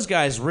 but those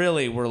guys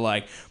really were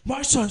like,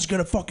 my son's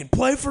going to fucking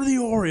play for the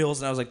Orioles.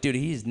 And I was like, dude,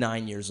 he's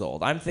 9 years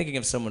old. I'm thinking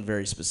of someone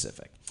very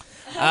specific.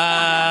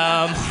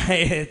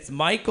 It's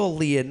Michael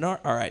Leonard.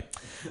 All right.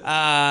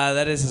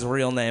 That is his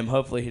real name.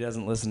 Hopefully he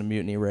doesn't listen to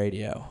Mutiny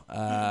Radio.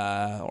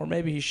 Or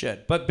maybe he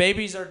should. But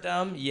babies are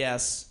dumb,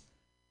 yes.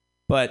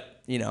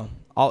 But,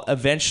 I'll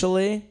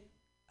eventually,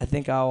 I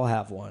think I will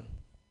have one.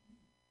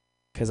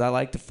 Because I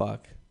like to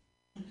fuck.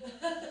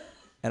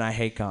 And I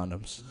hate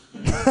condoms.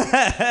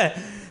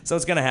 So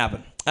it's going to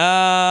happen.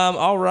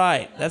 All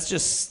right. That's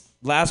just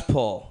last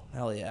pull.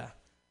 Hell yeah.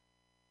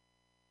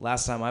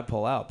 Last time I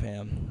pull out,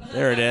 Pam.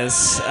 There it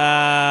is.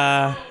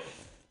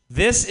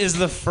 This is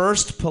the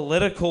first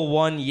political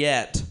one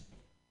yet. ...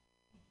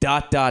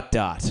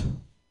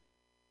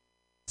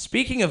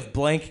 Speaking of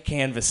blank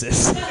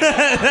canvases,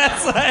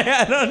 that's like,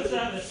 I don't.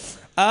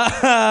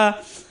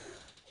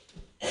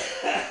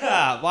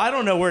 Well, I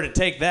don't know where to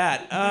take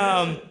that.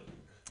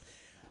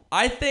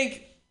 I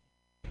think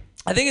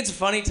it's a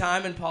funny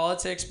time in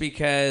politics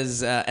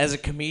because as a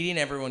comedian,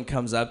 everyone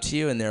comes up to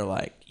you and they're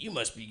like, "You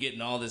must be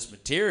getting all this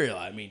material.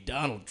 I mean,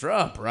 Donald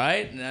Trump,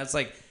 right?" And that's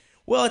like,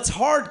 well, it's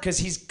hard because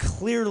he's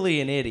clearly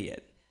an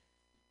idiot.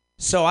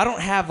 So I don't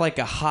have like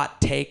a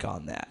hot take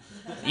on that.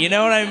 You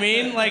know what I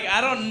mean? Like,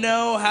 I don't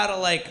know how to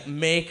like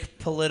make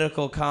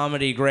political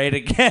comedy great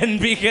again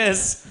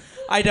because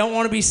I don't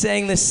want to be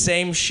saying the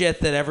same shit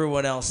that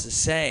everyone else is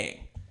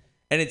saying.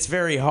 And it's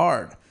very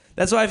hard.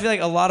 That's why I feel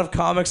like a lot of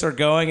comics are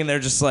going and they're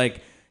just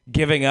like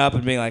giving up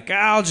and being like,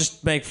 I'll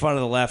just make fun of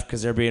the left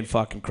because they're being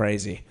fucking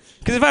crazy.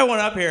 Because if I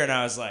went up here and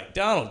I was like,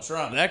 Donald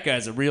Trump, that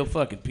guy's a real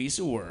fucking piece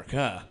of work,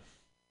 huh?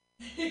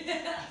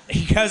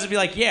 You guys would be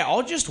like, yeah,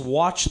 I'll just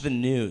watch the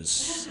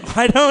news.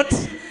 I don't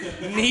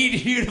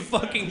need you to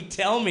fucking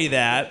tell me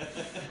that.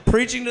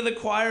 Preaching to the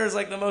choir is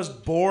like the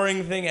most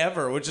boring thing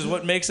ever, which is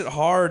what makes it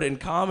hard in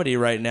comedy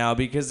right now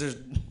because there's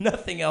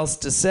nothing else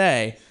to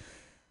say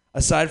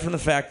aside from the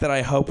fact that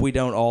I hope we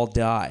don't all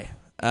die.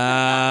 But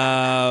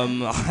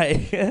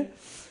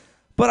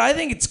I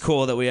think it's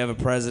cool that we have a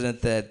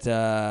president that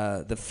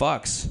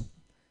fucks.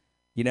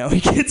 You know, he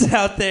gets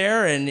out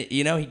there and,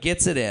 you know, he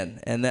gets it in.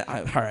 And then,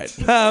 all right.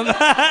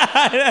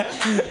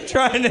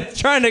 Trying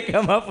to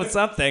come up with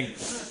something.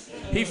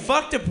 He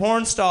fucked a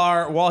porn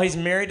star while he's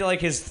married to, like,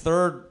 his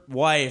third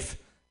wife.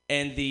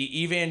 And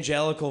the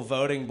evangelical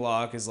voting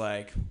bloc is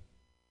like,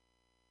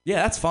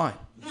 yeah, that's fine.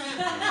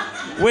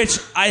 Which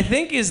I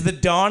think is the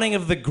dawning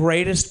of the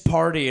greatest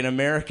party in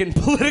American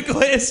political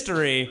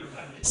history.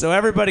 So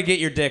everybody get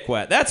your dick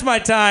wet. That's my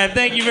time.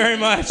 Thank you very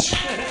much.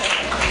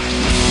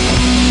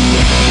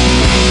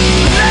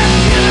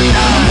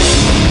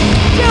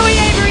 Joey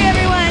Avery,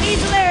 everyone.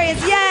 He's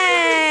hilarious.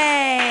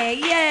 Yay!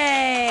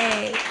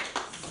 Yay!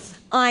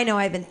 I know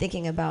I've been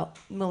thinking about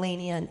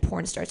Melania and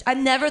porn stars. I've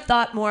never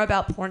thought more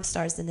about porn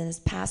stars than in this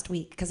past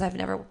week because I've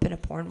never been a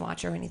porn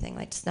watcher or anything.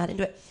 Like, just not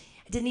into it.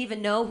 I didn't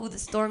even know who the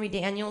Stormy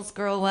Daniels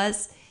girl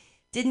was.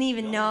 Didn't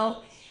even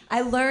know.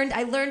 I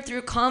learned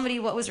through comedy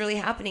what was really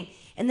happening.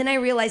 And then I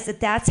realized that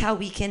that's how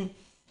we in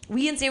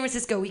San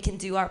Francisco, we can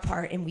do our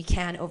part and we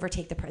can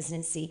overtake the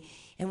presidency.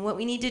 And what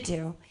we need to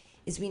do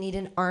is we need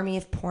an army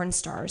of porn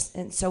stars.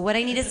 And so what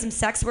I need is some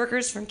sex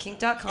workers from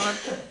kink.com.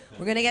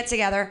 We're going to get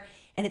together,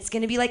 and it's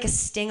going to be like a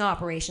sting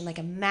operation, like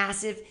a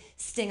massive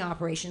sting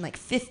operation, like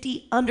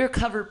 50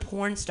 undercover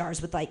porn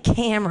stars with like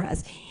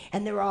cameras.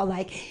 And they're all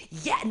like,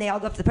 yeah, and they all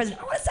go up to the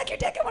president, I want to suck your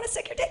dick, I want to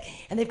suck your dick.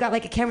 And they've got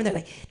like a camera, and they're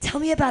like, tell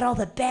me about all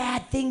the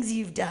bad things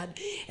you've done.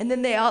 And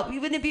then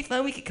wouldn't it be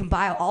fun? We could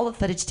compile all the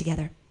footage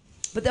together.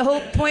 But the whole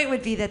point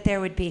would be that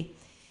there would be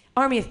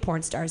army of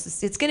porn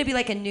stars. It's going to be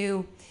like a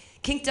new...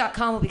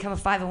 Kink.com will become a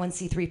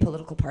 501c3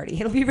 political party.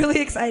 It'll be really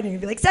exciting.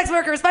 It'll be like, sex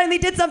workers finally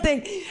did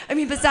something. I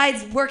mean,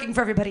 besides working for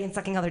everybody and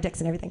sucking all their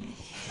dicks and everything.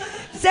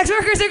 Sex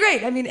workers are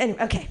great. I mean,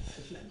 anyway, okay.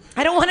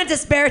 I don't want to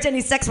disparage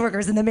any sex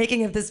workers in the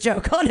making of this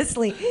joke,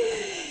 honestly.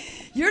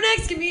 Your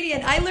next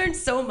comedian. I learned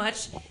so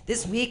much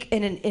this week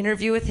in an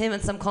interview with him,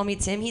 and some call me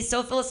Tim. He's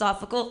so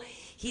philosophical.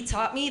 He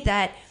taught me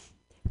that,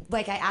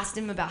 like, I asked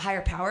him about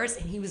higher powers,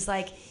 and he was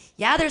like,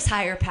 yeah, there's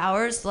higher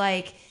powers,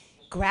 like...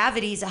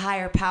 gravity's a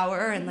higher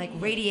power and like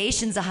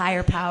radiation's a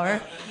higher power.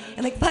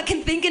 And like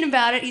fucking thinking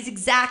about it, he's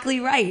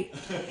exactly right.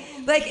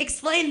 Like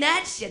explain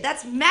that shit.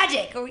 That's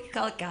magic, or we could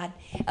call it God.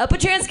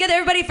 Put your hands together,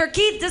 everybody, for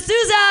Keith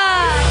D'Souza.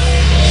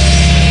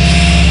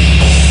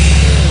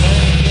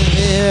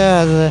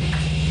 Yeah.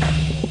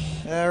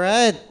 All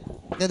right.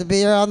 Good to be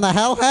here on the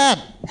Hell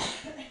Hat.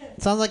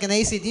 Sounds like an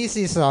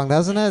AC/DC song,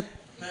 doesn't it?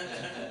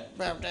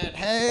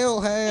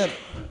 Hell Hat.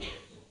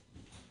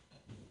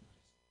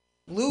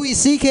 Louis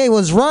C.K.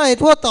 was right.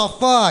 What the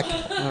fuck?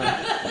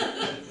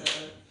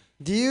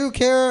 Do you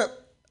care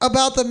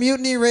about the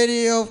Mutiny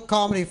Radio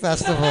Comedy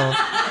Festival?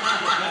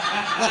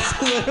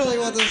 That's literally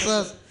what this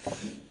says.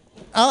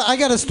 I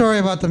got a story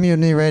about the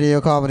Mutiny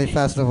Radio Comedy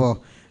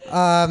Festival.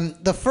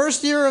 The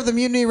first year of the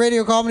Mutiny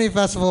Radio Comedy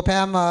Festival,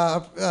 Pam,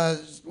 I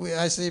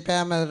see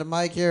Pam at the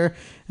mic here.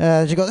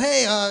 She goes,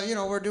 hey,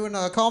 we're doing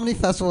a comedy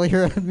festival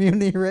here at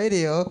Mutiny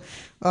Radio.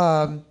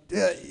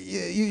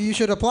 You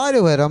should apply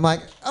to it. I'm like,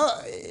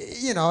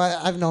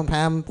 I've known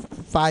Pam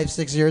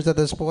 5-6 years at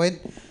this point.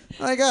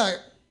 I'm like,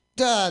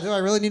 do I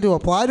really need to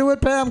apply to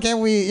it, Pam? Can't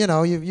we,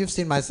 you've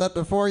seen my set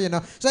before,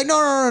 It's like,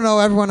 no,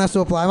 everyone has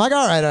to apply. I'm like,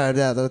 all right,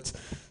 yeah, this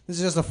is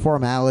just a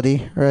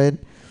formality, right?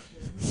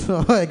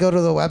 So I go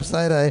to the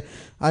website,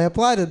 I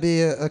apply to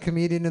be a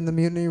comedian in the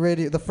Mutiny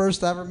Radio, the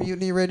first ever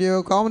Mutiny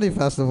Radio Comedy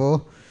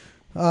Festival.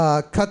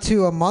 Cut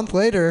to a month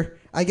later,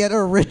 I get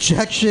a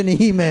rejection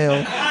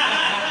email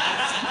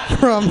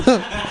from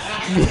the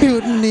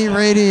Mutiny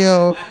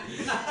Radio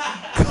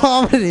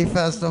Comedy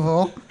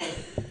Festival.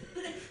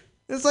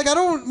 It's like,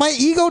 my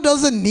ego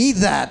doesn't need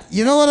that.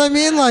 You know what I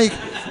mean? Like,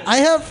 I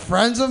have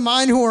friends of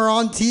mine who are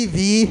on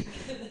TV,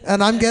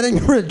 and I'm getting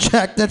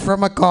rejected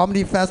from a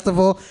comedy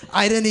festival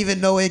I didn't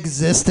even know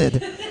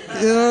existed.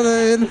 You know what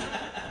I mean?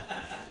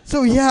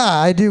 So yeah,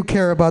 I do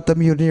care about the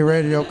Mutiny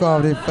Radio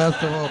Comedy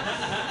Festival.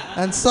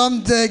 And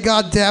someday,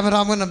 God damn it,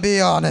 I'm gonna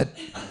be on it.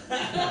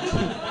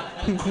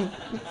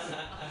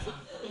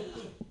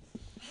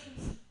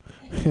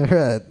 All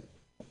right.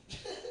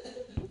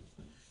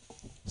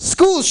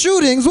 School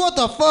shootings? What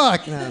the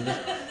fuck?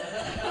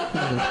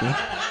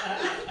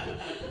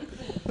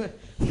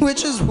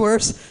 Which is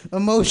worse,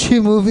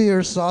 Emoji Movie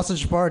or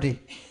Sausage Party?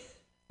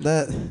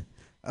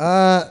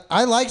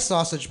 I like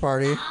Sausage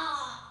Party.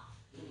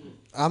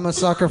 I'm a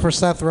sucker for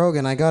Seth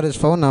Rogen. I got his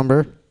phone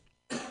number.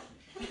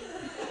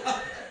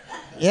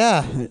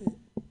 Yeah.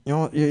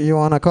 You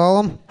want to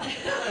call him?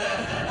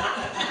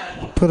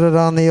 Put it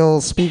on the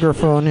old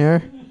speakerphone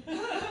here.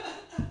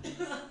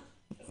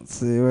 Let's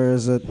see, where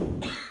is it?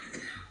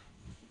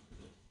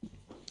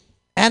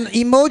 And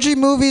Emoji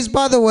Movies,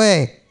 by the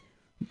way,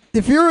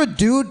 if you're a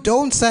dude,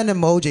 don't send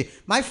emoji.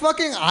 My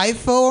fucking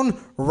iPhone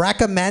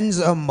recommends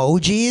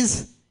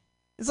emojis.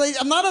 It's like,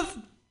 I'm not a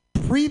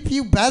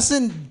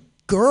prepubescent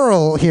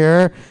girl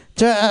here.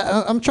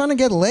 I'm trying to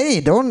get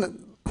laid.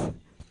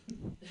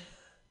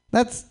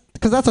 That's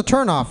because that's a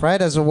turnoff,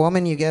 right? As a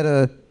woman, you get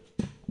a...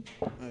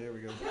 Oh, here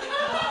we go.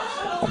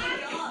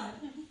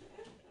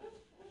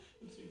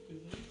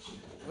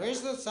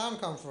 Where's the sound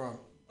come from?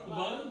 The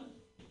bottom?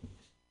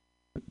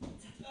 The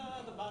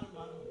bottom.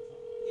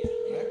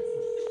 Yeah.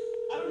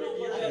 I don't know.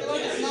 I feel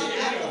like it's not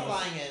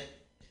amplifying it.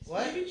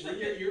 What? Maybe check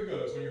your ear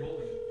goes when you're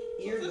holding it.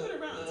 Flip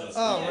it around.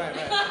 Oh, right.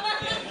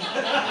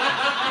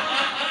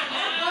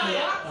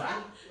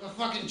 A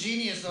fucking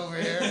genius over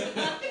here.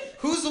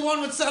 Who's the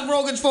one with Seth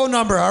Rogen's phone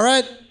number, all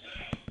right?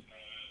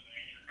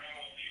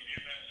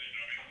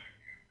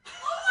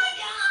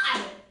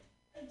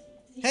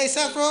 Hey,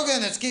 Seth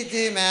Rogen, it's Keith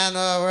D, man.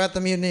 We're at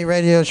the Mutiny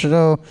Radio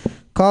show.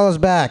 Call us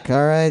back,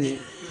 all right?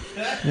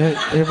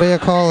 You'll be a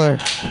caller.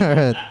 All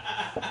right.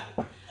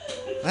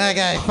 That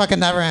guy fucking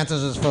never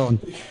answers his phone.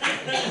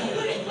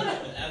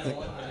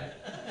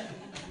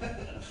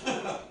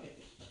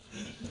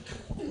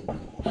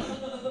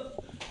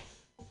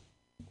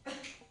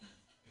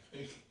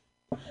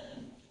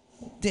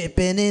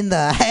 Dipping in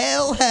the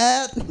hell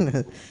hat.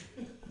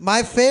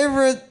 My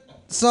favorite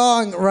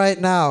song right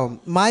now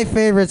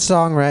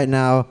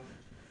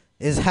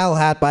is Hell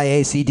Hat by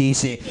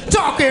AC/DC.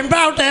 Talking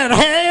about that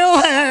hell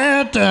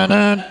hat. Da,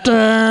 da,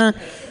 da.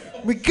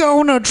 We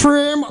gonna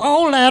trim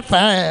all that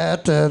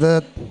fat. Da, da.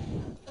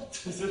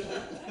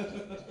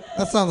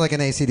 That sounds like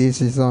an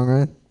AC/DC song,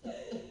 right?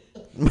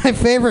 My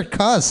favorite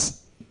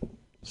cuss.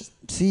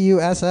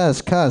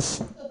 C-U-S-S,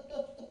 cuss.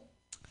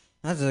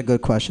 That's a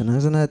good question,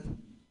 isn't it?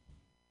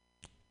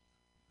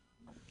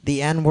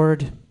 The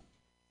N-word.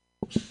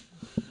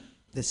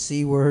 The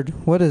C-word.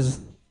 What is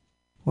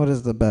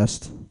the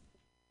best?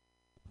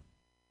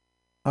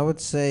 I would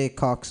say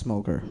cock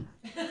smoker.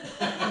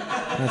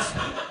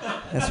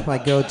 That's my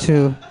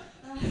go-to.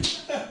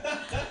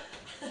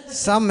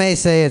 Some may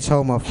say it's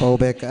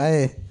homophobic.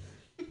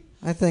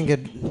 I think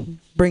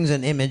it brings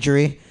an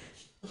imagery.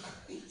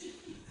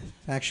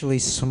 Actually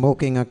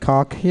smoking a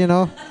cock, you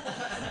know?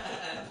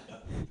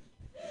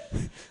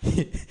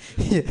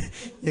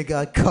 You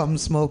got cum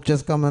smoke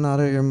just coming out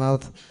of your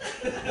mouth.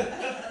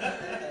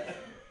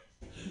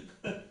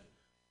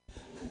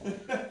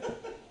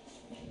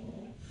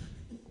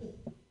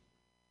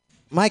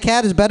 My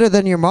cat is better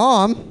than your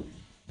mom.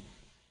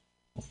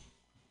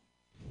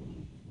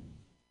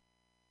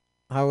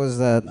 How was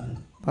that?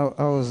 How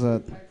was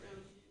that?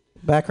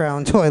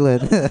 Background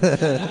toilet.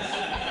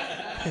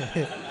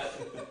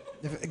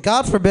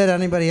 God forbid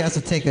anybody has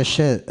to take a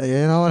shit.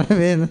 You know what I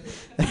mean?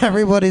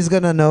 Everybody's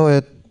gonna know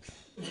it.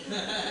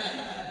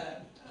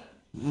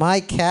 My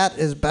cat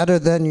is better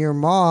than your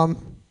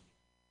mom.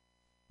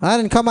 I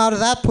didn't come out of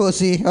that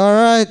pussy, all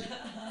right?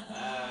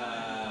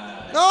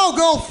 Oh,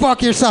 go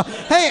fuck yourself.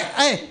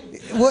 Hey,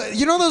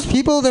 you know those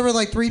people? There were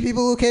like 3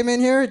 people who came in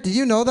here. Did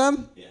you know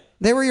them? Yeah.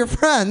 They were your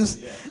friends.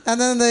 Yeah. And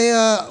then they,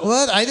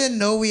 what? I didn't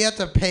know we had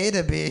to pay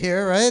to be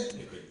here, right? They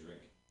couldn't drink.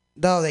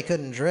 No, they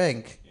couldn't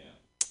drink. Yeah.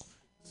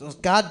 Those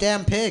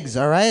goddamn pigs,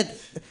 all right?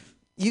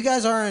 You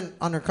guys aren't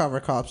undercover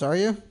cops, are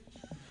you?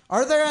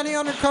 Are there any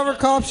undercover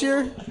cops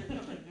here?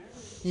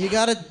 You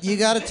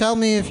gotta tell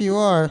me if you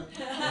are.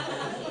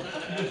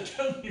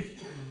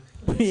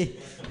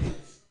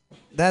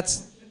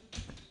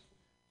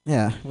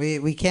 Yeah,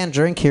 we can't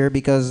drink here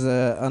because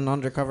an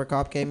undercover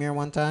cop came here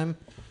one time.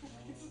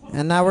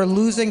 And now we're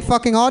losing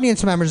fucking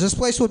audience members. This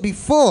place would be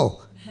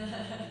full.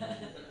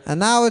 And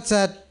now it's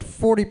at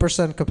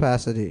 40%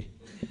 capacity.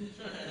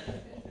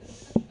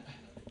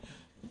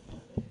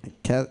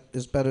 Cat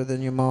is better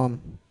than your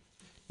mom.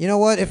 You know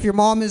what? If your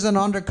mom is an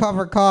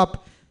undercover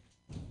cop,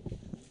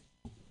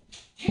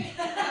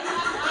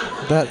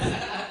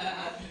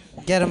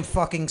 get him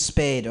fucking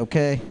spayed,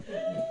 okay?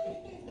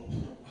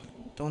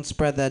 Don't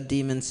spread that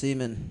demon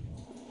semen.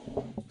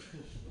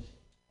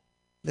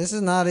 This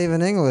is not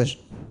even English.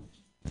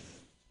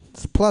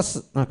 It's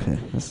plus... Okay.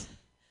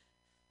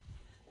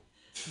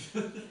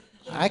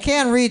 I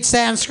can't read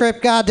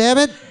Sanskrit,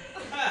 goddammit.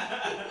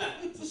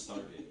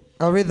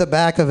 I'll read the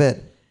back of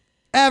it.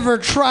 Ever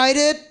tried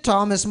it?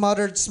 Thomas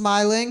muttered,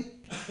 smiling.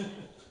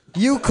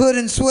 You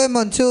couldn't swim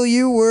until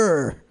you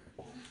were.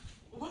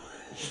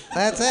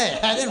 That's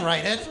it. I didn't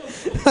write it.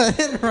 I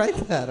didn't write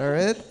that, all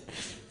right?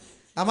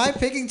 Am I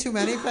picking too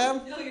many,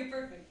 Pam? No, you're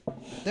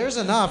perfect. There's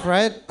enough,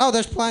 right? Oh,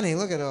 there's plenty.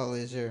 Look at all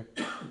these here.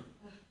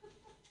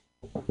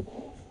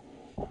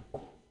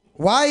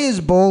 Why is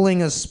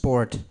bowling a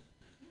sport?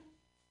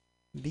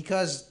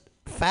 Because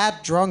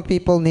fat, drunk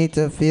people need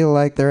to feel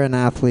like they're an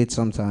athlete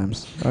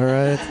sometimes, all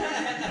right?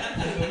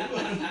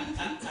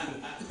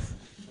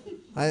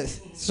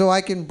 So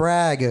I can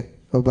brag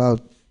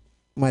about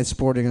my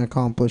sporting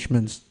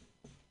accomplishments.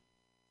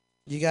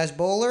 You guys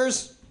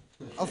bowlers?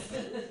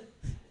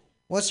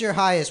 What's your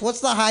highest?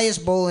 What's the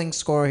highest bowling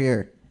score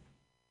here?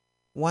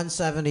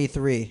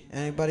 173.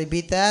 Anybody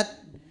beat that?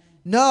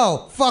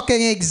 No,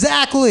 fucking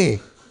exactly.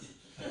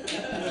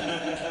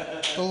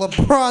 The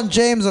LeBron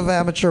James of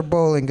amateur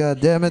bowling, god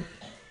damn it.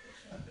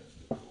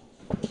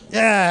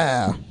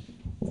 Yeah.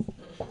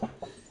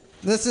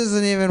 This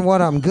isn't even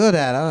what I'm good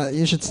at.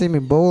 You should see me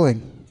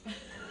bowling.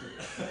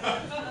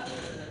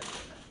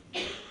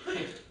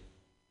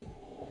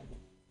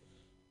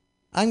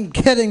 I'm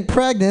getting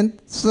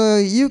pregnant, so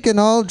you can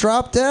all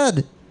drop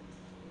dead.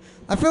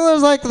 I feel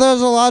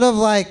there's a lot of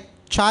like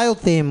child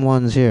theme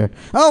ones here.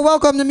 Oh,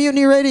 welcome to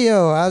Mutiny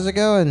Radio. How's it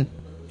going?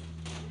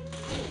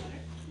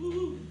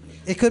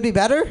 It could be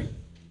better?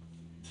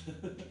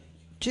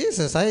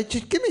 Jesus,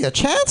 just give me a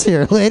chance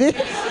here, lady.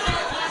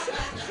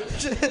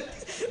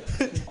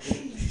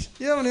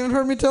 You haven't even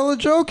heard me tell a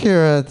joke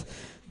here.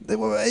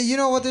 You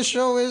know what this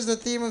show is? The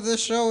theme of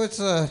this show, it's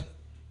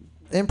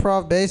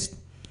improv based.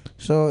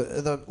 So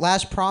the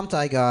last prompt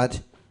I got,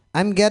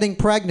 I'm getting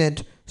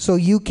pregnant, so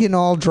you can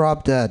all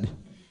drop dead.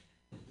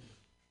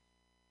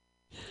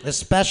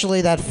 Especially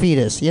that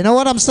fetus. You know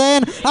what I'm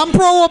saying? I'm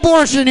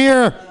pro-abortion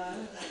here.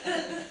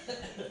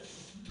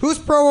 Who's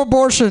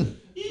pro-abortion?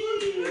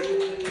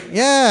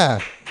 Yeah.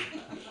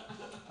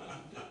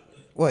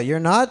 What,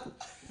 you're not?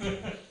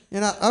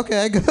 You're not?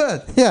 Okay,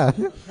 good. Yeah.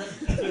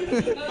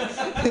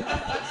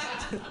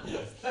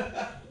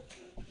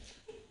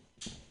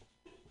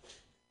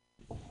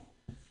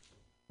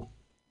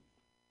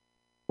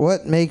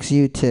 What makes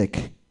you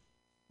tick?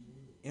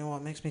 You know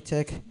what makes me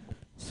tick?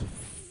 It's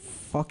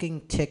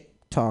fucking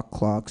TikTok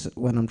clocks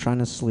when I'm trying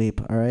to sleep,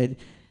 alright?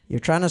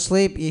 You're trying to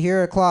sleep, you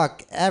hear a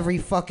clock every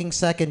fucking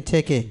second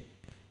ticking.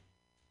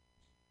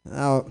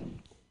 Now,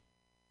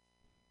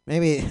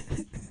 maybe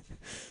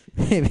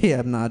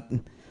I'm not.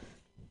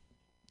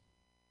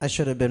 I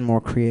should have been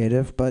more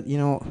creative, but you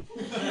know.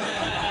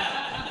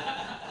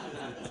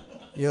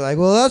 You're like,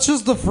 well, that's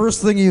just the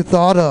first thing you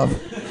thought of.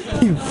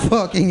 You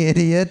fucking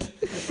idiot.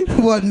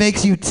 What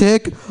makes you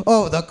tick?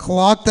 Oh, the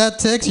clock that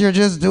ticks? You're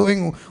just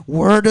doing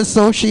word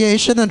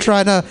association and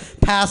trying to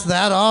pass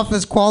that off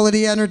as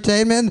quality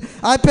entertainment?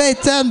 I paid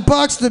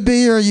 $10 to be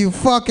here, you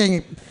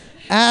fucking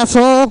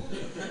asshole.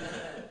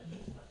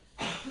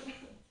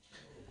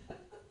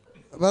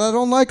 But I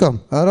don't like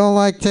them. I don't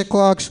like tick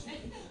clocks.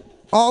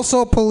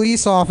 Also,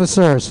 police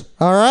officers.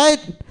 All right?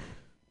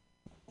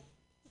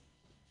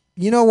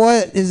 You know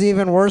what is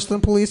even worse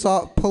than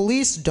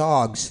police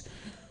dogs?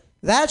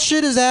 That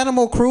shit is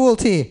animal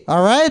cruelty,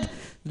 all right?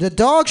 The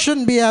dog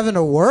shouldn't be having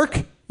to work.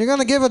 You're going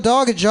to give a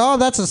dog a job?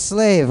 That's a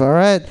slave, all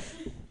right?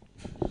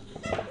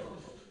 I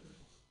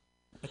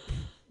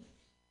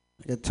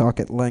could talk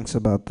at lengths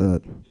about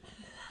that.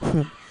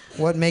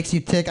 What makes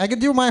you tick? I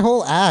could do my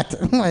whole act,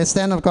 my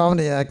stand-up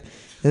comedy act.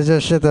 It's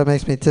just shit that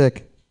makes me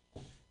tick.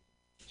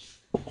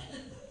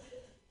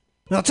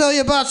 I'll tell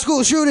you about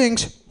school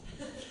shootings.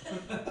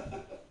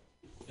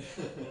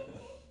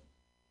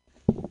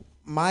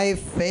 My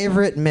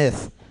favorite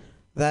myth,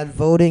 that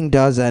voting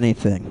does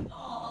anything.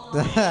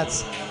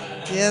 That's,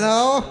 you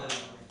know,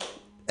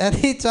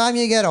 anytime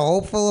you get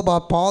hopeful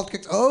about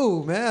politics,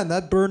 oh man,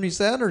 that Bernie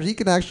Sanders, he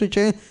can actually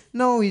change.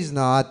 No, he's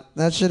not.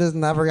 That shit is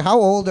never. How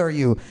old are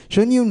you?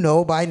 Shouldn't you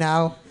know by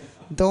now?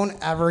 Don't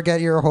ever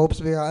get your hopes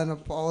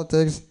behind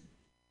politics.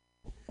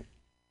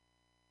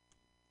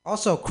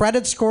 Also,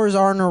 credit scores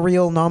aren't a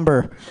real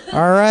number,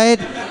 all right?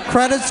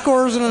 Credit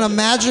scores are an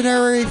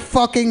imaginary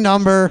fucking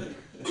number.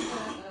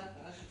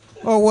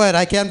 Oh, what?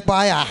 I can't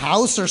buy a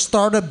house or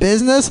start a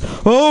business?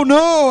 Oh,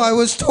 no, I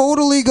was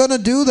totally going to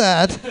do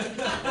that.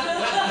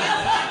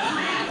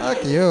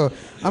 Fuck you.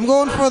 I'm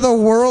going for the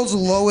world's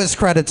lowest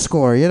credit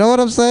score. You know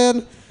what I'm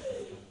saying?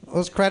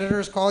 Those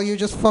creditors call you,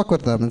 just fuck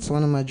with them. It's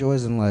one of my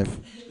joys in life.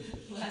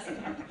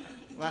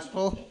 Last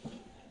pull.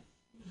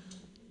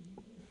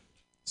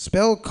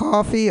 Spill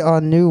coffee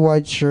on new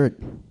white shirt.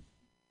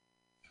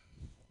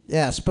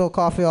 Yeah, spill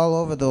coffee all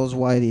over those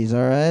whiteys,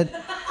 all right?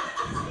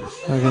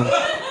 Okay.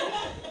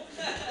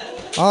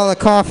 All the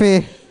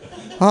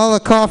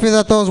coffee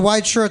that those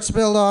white shirts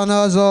spilled on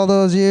us all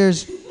those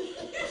years.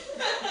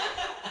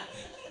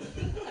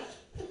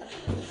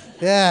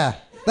 Yeah,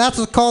 that's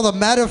what's called a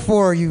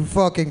metaphor, you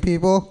fucking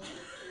people.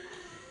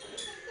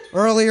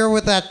 Earlier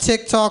with that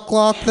TikTok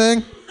clock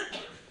thing,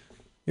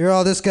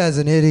 this guy's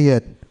an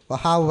idiot. Well,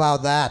 how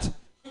about that?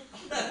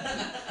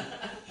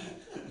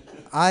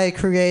 I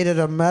created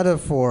a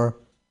metaphor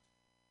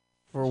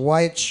for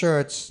white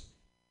shirts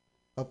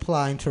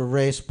applying to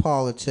race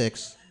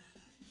politics.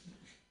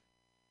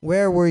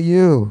 Where were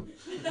you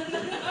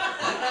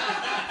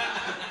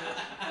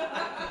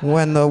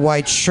when the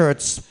white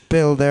shirts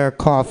spilled their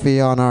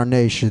coffee on our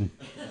nation?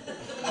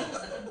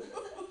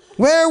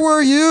 Where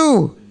were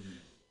you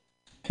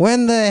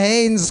when the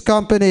Haynes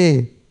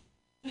Company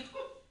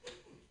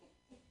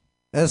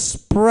okay,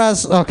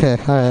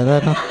 all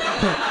right.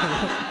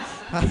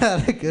 I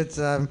had a good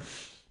time.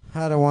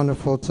 Had a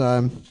wonderful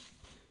time.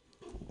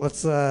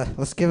 Let's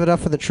give it up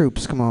for the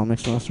troops. Come on, make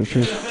some noise for the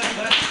troops.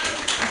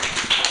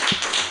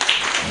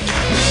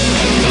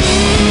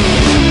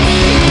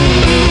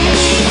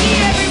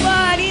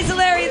 Everyone, he's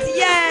hilarious!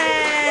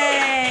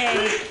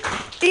 Yay!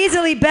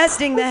 Easily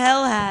besting the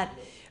hell hat.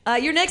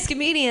 Your next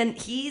comedian,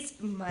 he's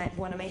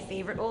one of my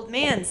favorite old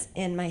mans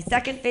and my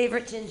second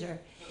favorite ginger.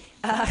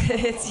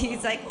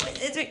 He's like,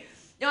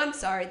 no, I'm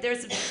sorry.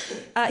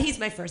 He's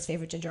my first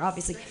favorite ginger,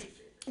 obviously.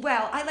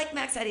 Well, I like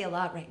Max Eddie a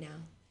lot right now.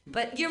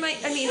 But and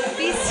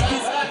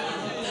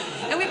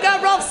we've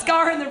got Rolf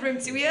Scar in the room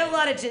too. We have a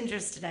lot of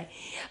gingers today.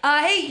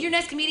 Hey, your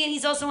next comedian,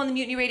 he's also on the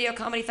Mutiny Radio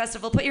Comedy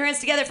Festival. Put your hands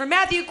together for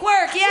Matthew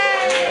Quirk. Yay!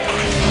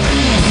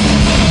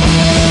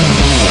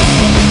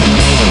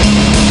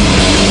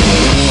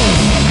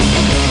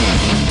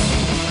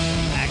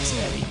 Max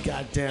Eddie,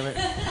 God damn it.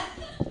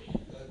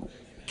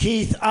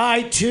 Keith,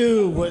 I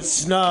too was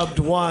snubbed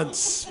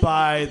once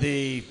by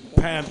the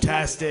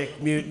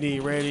fantastic Mutiny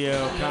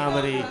Radio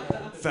Comedy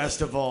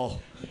Festival,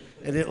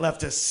 and it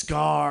left a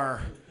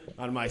scar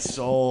on my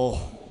soul.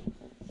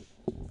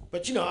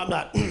 But you know, I'm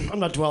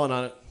not dwelling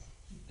on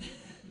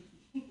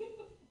it.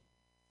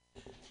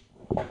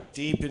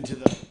 Deep into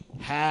the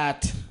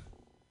hat.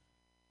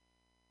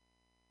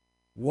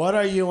 What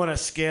are you on a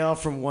scale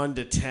from 1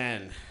 to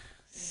 10?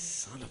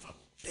 Son of a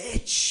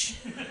bitch.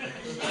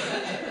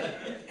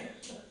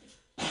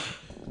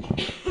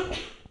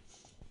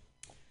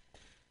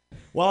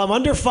 Well, I'm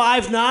under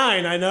 5'9",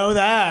 I know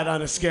that,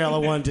 on a scale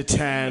of 1 to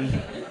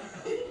 10.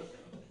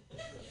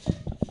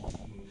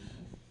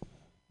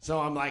 So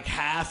I'm like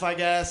half, I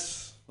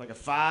guess, like a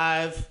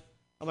 5.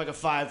 I'm like a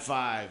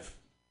 5'5".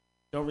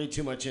 Don't read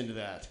too much into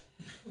that.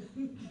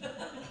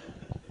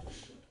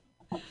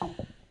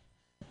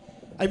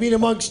 I mean,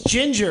 amongst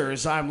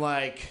gingers, I'm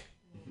like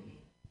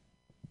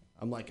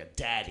a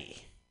daddy,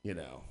 you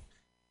know.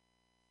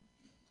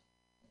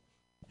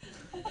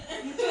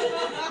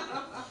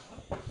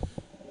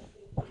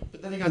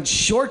 But then on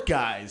short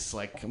guys,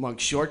 like among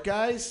short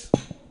guys,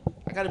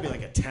 I gotta be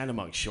like a 10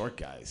 among short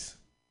guys.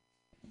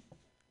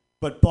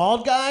 But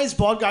bald guys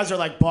are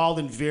like bald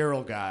and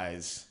virile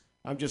guys.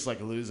 I'm just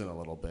like losing a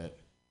little bit.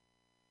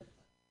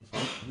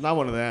 I'm not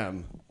one of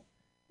them.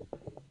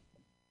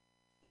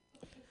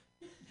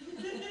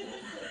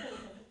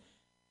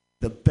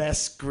 The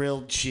best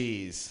grilled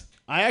cheese.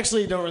 I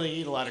actually don't really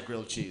eat a lot of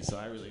grilled cheese, so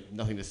I really have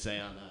nothing to say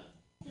on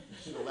that.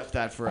 Should have left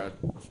that for a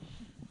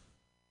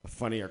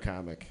funnier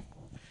comic.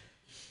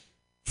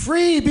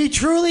 Free, be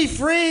truly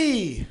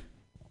free.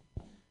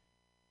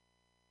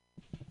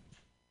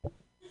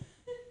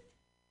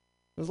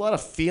 There's a lot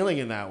of feeling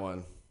in that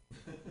one.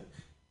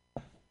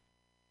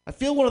 I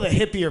feel one of the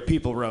hippier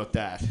people wrote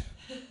that.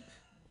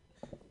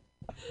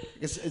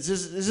 Is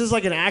this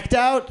like an act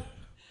out?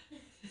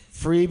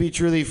 Free, be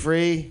truly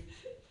free.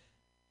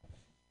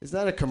 Is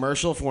that a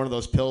commercial for one of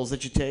those pills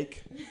that you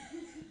take?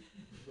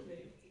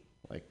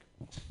 Like,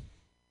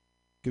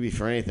 could be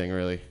for anything,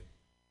 really.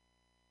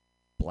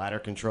 Bladder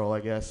control, I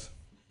guess.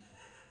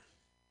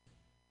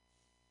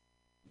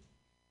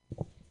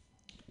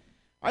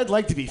 I'd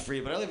like to be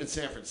free, but I live in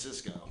San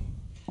Francisco.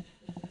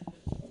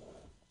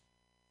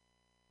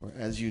 Where,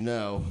 as you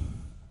know,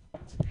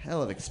 it's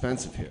hell of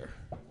expensive here.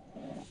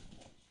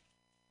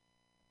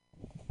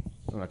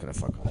 I'm not going to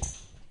fuck with it.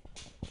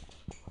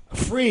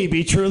 Free,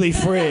 be truly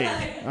free.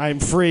 I'm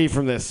free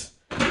from this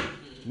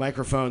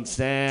microphone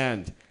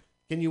stand.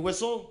 Can you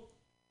whistle?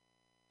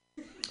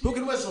 Who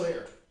can whistle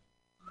here?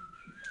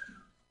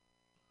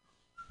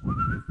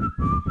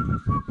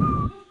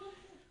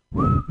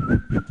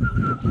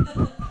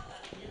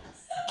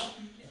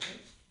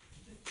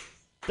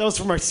 That was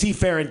from our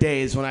seafaring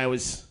days when I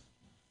used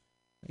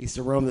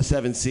to roam the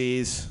 7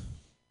 seas,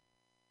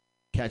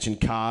 catching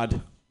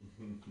cod.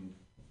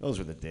 Those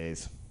were the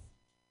days.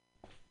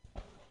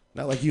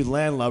 Not like you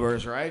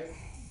landlubbers, right?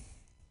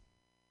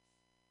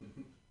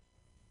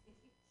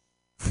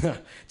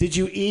 Did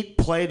you eat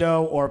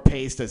Play-Doh or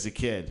paste as a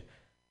kid?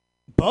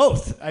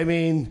 Both. I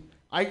mean,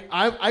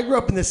 I grew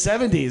up in the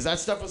 70s. That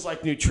stuff was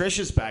like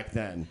nutritious back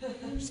then.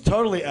 It was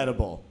totally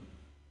edible.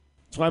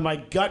 That's why my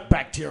gut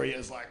bacteria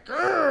is like,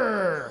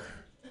 grrr,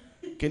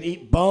 can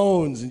eat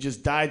bones and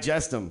just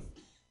digest them.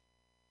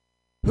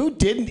 Who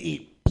didn't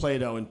eat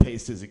Play-Doh and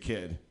paste as a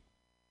kid?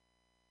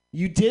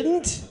 You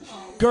didn't?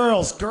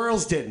 Girls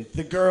didn't.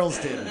 The girls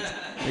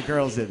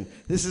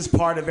didn't. This is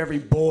part of every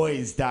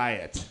boy's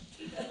diet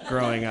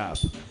growing up.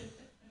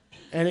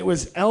 And it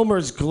was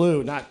Elmer's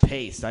glue, not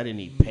paste. I didn't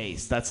eat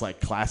paste. That's like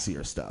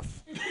classier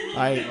stuff.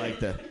 I ate like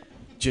the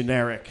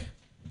generic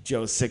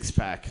Joe's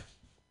six-pack.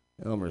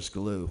 Elmer's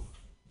glue.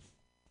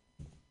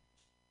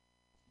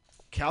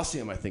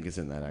 Calcium, I think, is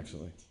in that,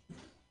 actually.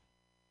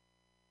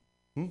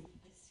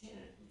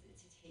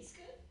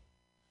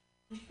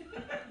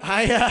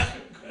 I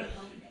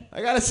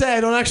gotta say,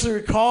 I don't actually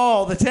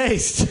recall the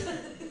taste.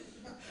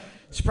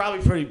 It's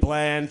probably pretty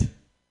bland.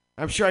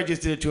 I'm sure I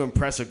just did it to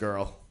impress a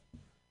girl.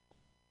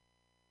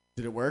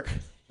 Did it work?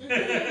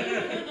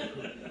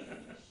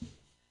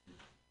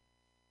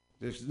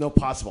 There's no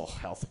possible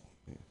health.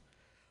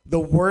 The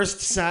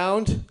worst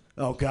sound?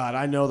 Oh, God,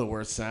 I know the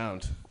worst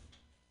sound.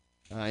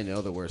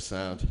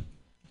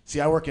 See,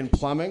 I work in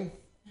plumbing.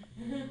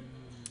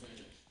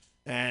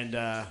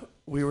 And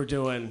we were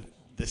doing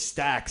the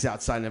stacks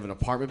outside of an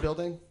apartment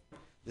building.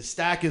 The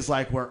stack is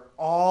like where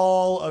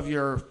all of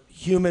your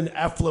human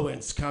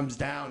effluence comes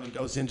down and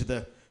goes into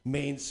the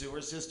main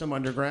sewer system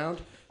underground.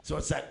 So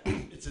it's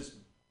this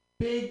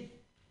big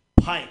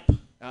pipe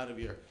out of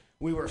your.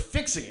 We were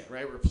fixing it,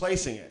 right?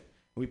 Replacing it.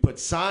 We put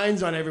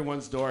signs on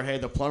everyone's door. Hey,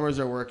 the plumbers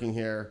are working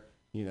here.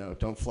 You know,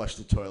 don't flush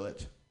the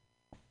toilet.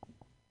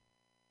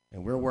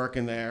 And we're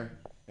working there,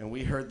 and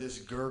we heard this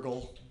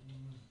gurgle.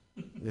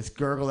 This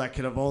gurgle that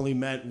could have only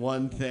meant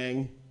one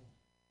thing.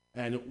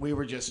 And we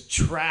were just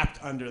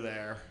trapped under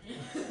there.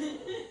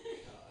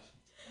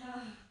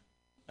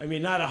 I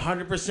mean, not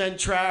 100%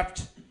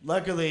 trapped.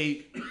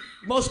 Luckily,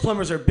 most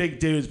plumbers are big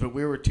dudes, but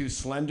we were two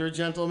slender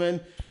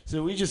gentlemen.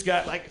 So we just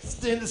got like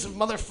thin as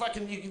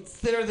motherfucking, you can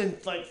thinner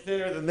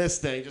than this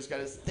thing. Just got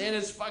as thin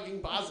as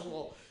fucking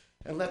possible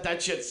and let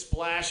that shit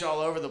splash all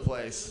over the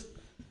place.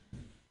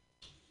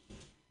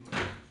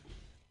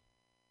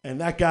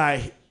 And that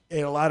guy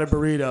ate a lot of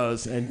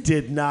burritos and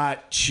did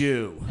not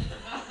chew.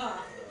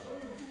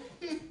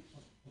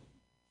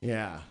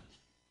 Yeah.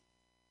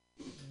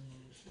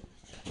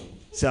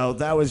 So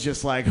that was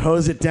just like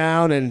hose it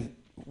down and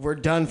we're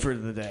done for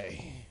the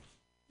day.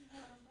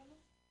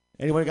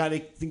 Anyone got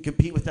anything to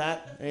compete with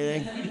that?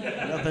 Anything?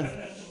 Nothing?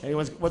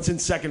 What's in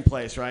second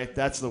place, right?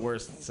 That's the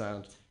worst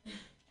sound.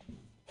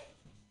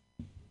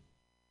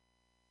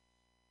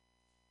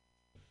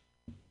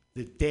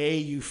 The day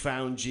you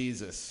found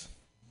Jesus.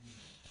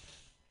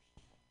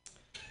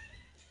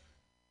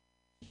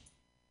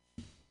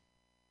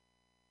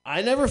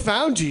 I never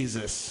found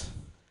Jesus.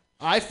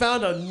 I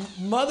found a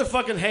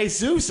motherfucking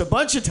Jesus a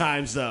bunch of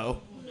times,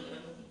 though.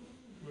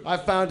 I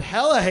found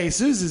hella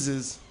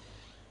Jesuses.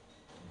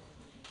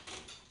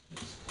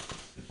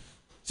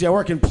 See, I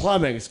work in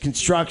plumbing. It's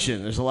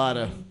construction. There's a lot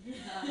of...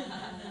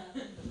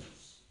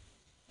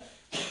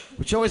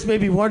 Which always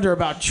made me wonder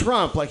about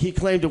Trump. Like, he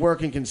claimed to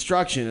work in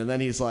construction, and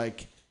then he's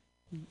like,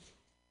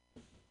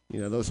 you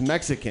know, those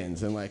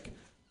Mexicans, and like,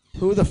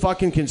 who the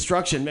fucking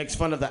construction makes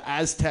fun of the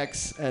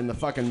Aztecs and the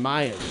fucking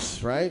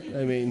Mayans, right?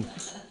 I mean,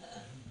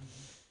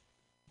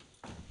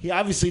 he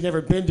obviously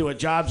never been to a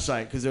job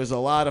site because there's a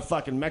lot of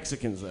fucking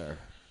Mexicans there.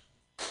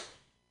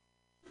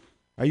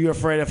 Are you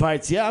afraid of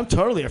heights? Yeah, I'm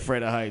totally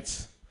afraid of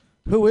heights.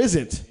 Who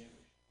isn't?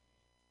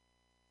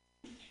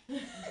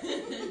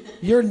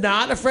 You're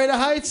not afraid of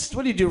heights?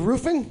 What do?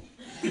 Roofing?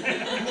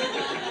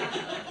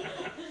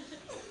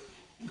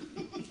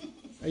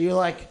 Are you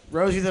like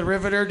Rosie the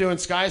Riveter doing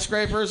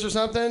skyscrapers or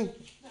something?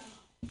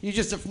 You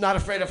just not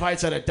afraid of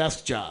heights at a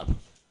desk job.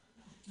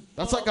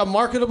 That's like a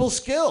marketable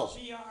skill.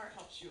 VR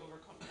helps you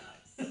overcome the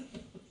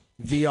heights.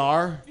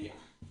 VR? You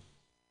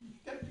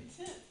gotta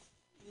pretend.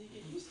 You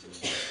get used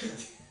to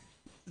it.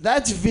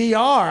 That's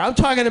VR. I'm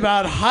talking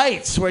about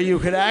heights where you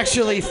could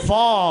actually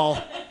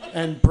fall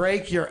and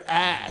break your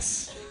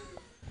ass.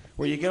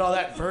 Where you get all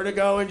that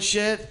vertigo and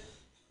shit.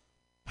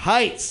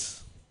 Heights.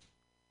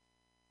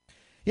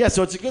 Yeah,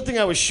 so it's a good thing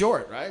I was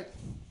short, right?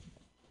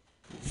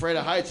 Afraid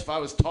of heights. If I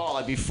was tall,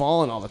 I'd be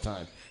falling all the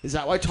time. Is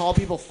that why tall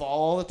people fall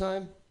all the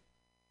time?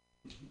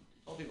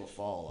 Tall people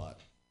fall a lot.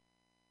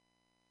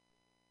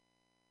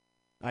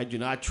 I do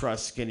not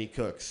trust skinny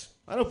cooks.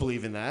 I don't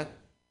believe in that.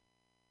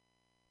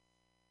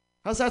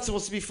 How's that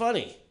supposed to be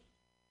funny?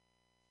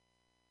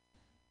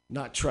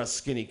 Not trust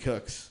skinny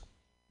cooks.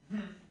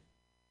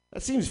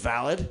 That seems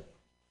valid,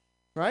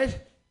 right?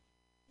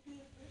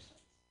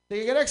 They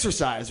can get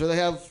exercise or they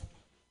have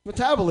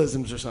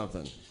metabolisms or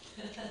something.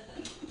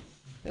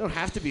 They don't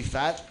have to be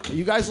fat. Are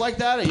you guys like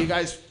that? Are you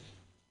guys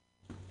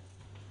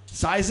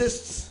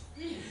sizeists?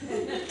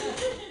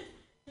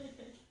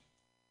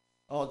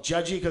 All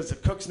judgy because the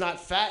cook's not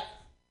fat?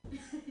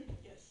 Yes.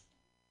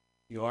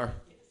 You are?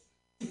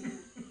 Yes.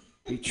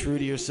 Be true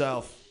to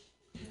yourself.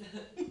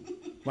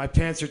 My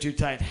pants are too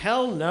tight.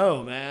 Hell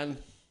no, man.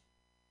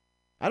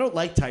 I don't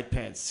like tight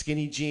pants,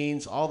 skinny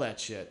jeans, all that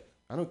shit.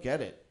 I don't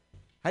get it.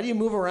 How do you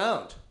move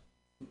around?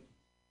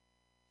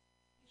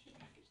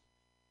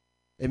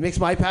 It makes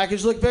my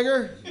package look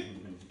bigger?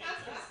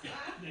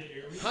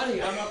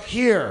 Honey, I'm up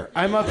here.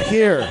 I'm up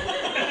here.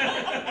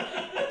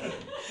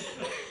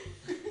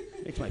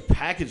 Makes my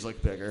package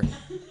look bigger.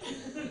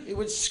 It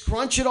would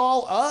scrunch it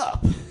all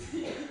up.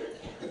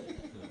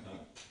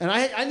 And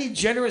I need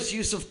generous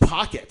use of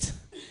pocket.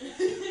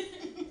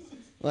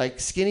 Like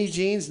skinny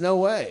jeans, no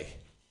way.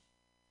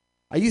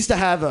 I used to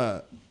have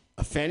a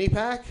fanny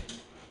pack,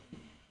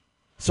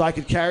 so I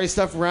could carry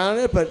stuff around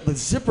in it, but the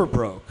zipper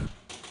broke.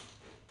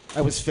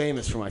 I was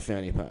famous for my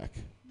fanny pack.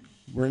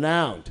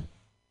 Renowned,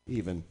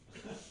 even.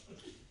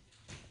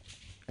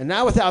 And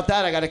now without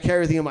that, I got to carry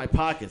everything in my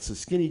pocket, so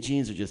skinny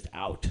jeans are just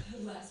out.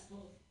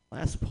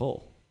 Last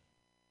pull.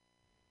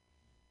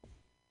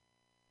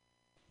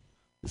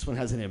 This one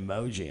has an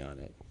emoji on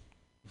it.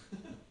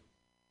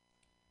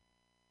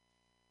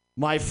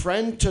 My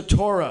friend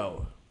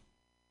Totoro.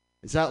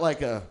 Is that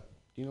like a...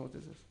 Do you know what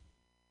this is?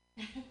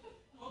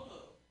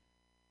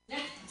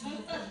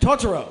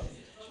 Totoro.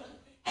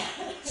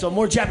 So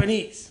more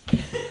Japanese.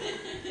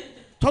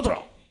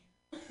 Totoro.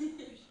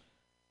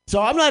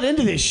 So I'm not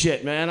into this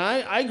shit, man.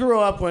 I grew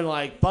up when,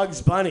 like,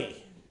 Bugs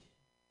Bunny.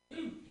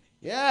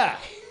 Yeah.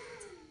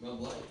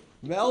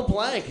 Mel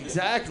Blanc,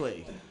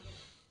 exactly.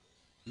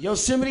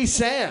 Yosemite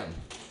Sam.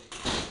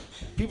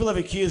 People have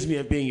accused me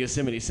of being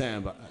Yosemite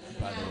Sam, by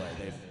the way.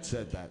 They've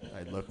said that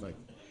I look like...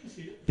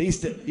 They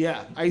used to,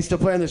 yeah, I used to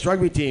play on this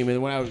rugby team,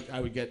 and when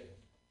I would get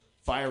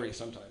fiery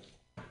sometimes.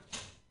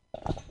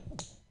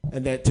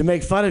 And then to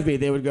make fun of me,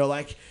 they would go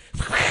like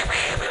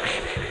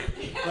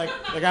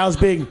I was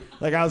being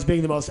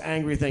the most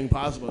angry thing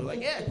possible.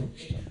 Like, yeah,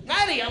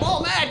 Maddie, I'm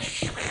all mad.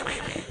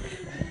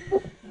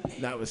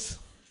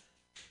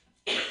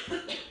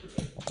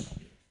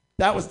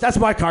 That's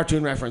my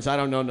cartoon reference. I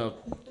don't know no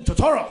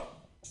Totoro.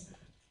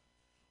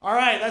 All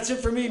right, that's it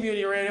for me,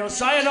 Mutiny Radio.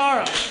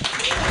 Sayonara.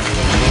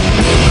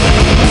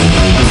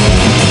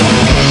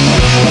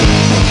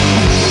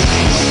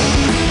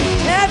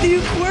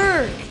 Matthew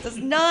Quirk does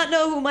not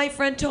know who my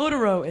friend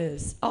Totoro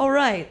is. All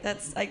right,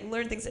 I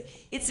learned things.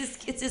 It's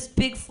this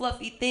big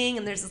fluffy thing,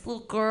 and there's this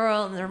little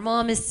girl, and their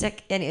mom is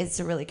sick, and it's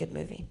a really good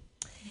movie.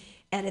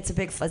 And it's a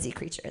big fuzzy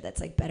creature that's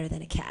like better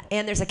than a cat.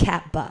 And there's a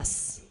cat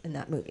bus in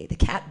that movie. The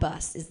cat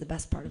bus is the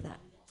best part of that.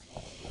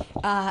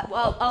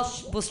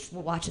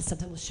 We'll watch it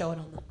sometime. We'll show it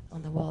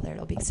on the wall there.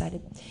 It'll be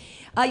excited.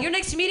 Your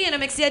next comedian,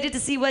 I'm excited to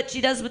see what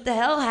she does with the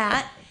hell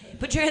hat.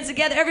 Put your hands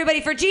together,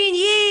 everybody, for Jean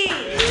Yee.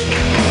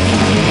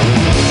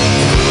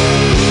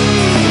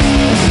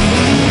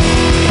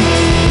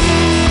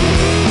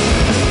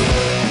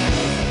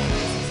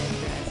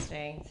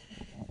 Interesting.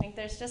 I think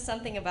there's just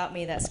something about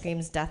me that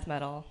screams death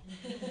metal.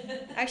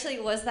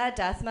 Actually, was that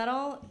death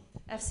metal?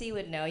 FC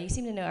would know. You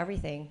seem to know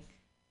everything.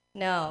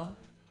 No.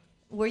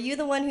 Were you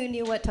the one who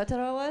knew what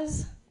Totoro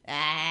was?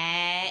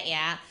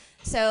 Yeah.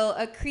 So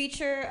a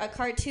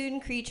cartoon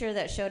creature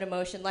that showed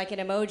emotion, like an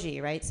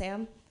emoji, right,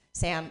 Sam?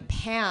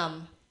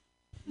 Pam.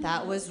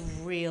 That was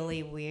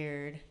really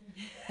weird.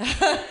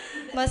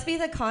 Must be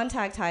the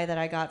contact high that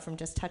I got from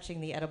just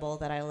touching the edible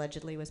that I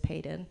allegedly was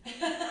paid in.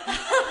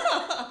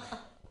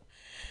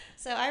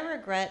 So I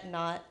regret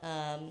not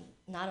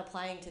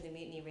applying to the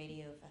Mutiny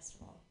Radio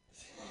Festival.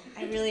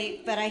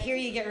 But I hear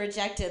you get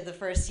rejected the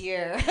first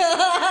year.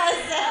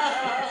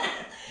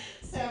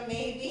 so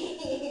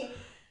maybe.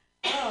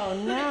 Oh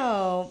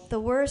no, the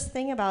worst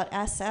thing about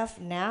SF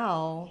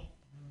now.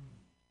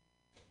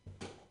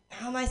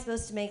 How am I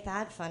supposed to make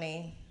that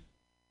funny?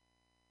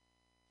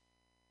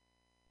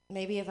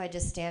 Maybe if I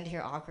just stand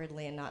here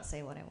awkwardly and not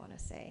say what I want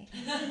to say.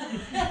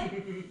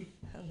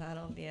 And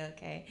that'll be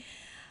okay.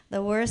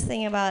 The worst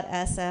thing about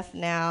SF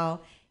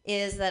now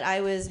is that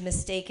I was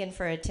mistaken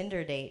for a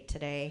Tinder date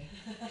today.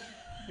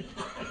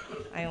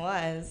 I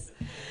was.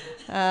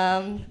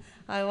 I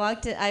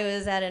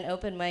was at an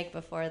open mic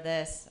before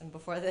this,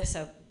 before the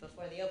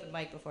open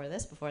mic before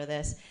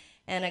this,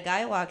 and a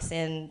guy walks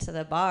into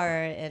the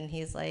bar and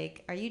he's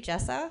like, "Are you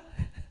Jessa?"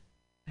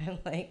 I'm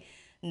like,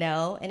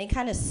 "No," and he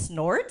kind of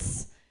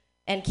snorts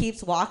and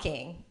keeps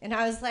walking, and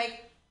I was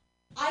like,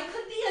 "I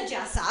could be a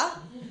Jessa."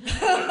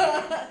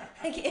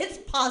 Like, it's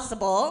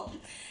possible.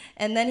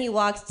 And then he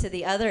walked to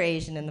the other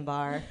Asian in the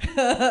bar,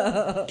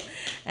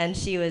 and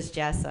she was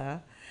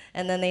Jessa.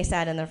 And then they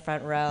sat in the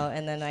front row,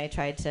 and then I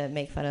tried to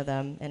make fun of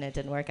them, and it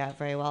didn't work out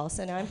very well,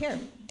 so now I'm here.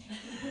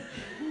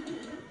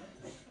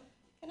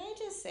 Can I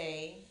just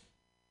say,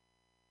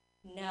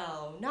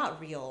 no,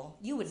 not real.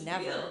 You would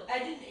never. Real.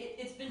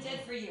 It's been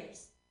dead for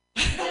years.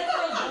 It's been dead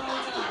for a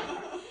long time.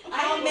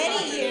 How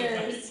many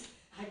years?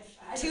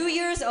 2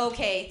 years?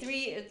 Okay.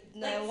 3,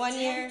 like 1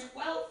 10, year?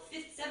 12,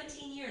 15,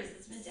 17 years.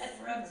 It's been dead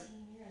forever.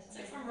 It's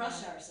like from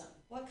Russia or something.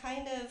 What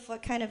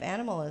kind of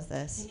animal is I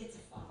this? think it's a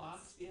fox.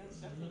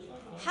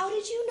 How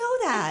did you know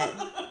that?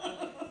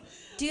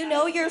 Do you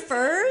know your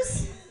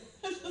furs?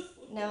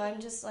 No, I'm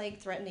just like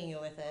threatening you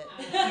with it.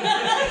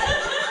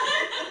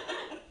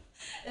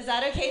 Is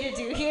that okay to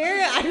do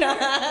here? I'm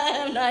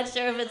not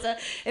sure if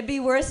it'd be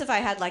worse if I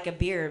had like a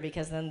beer,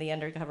 because then the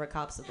undercover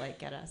cops would like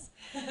get us.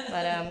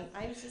 But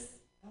I was just,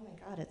 oh my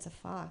God, it's a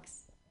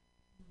fox.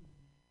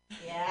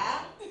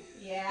 Yeah?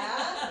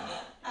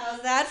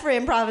 How's that for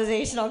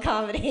improvisational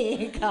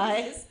comedy,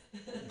 guys?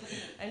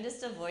 I'm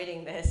just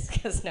avoiding this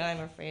because now I'm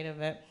afraid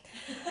of it.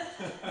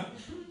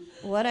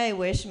 What I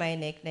wish my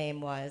nickname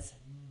was.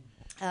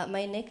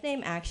 My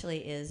nickname actually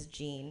is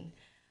Jean.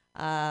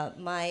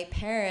 My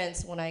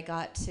parents, when I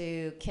got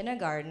to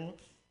kindergarten,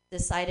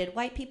 decided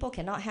white people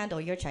cannot handle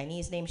your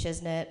Chinese name,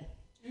 Shiznit.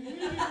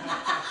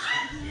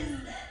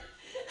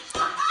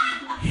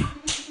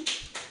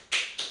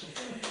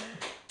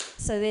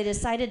 So they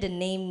decided to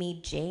name me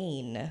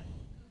Jane.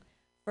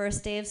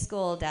 First day of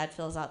school, Dad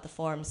fills out the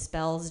form,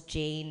 spells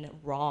Jane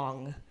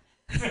wrong.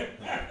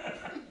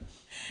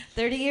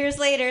 30 years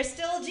later,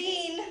 still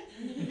Jean.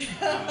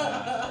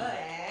 But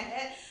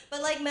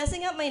like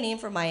messing up my name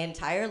for my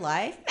entire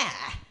life,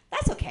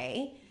 that's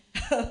okay.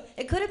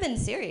 It could have been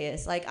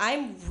serious. Like,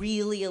 I'm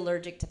really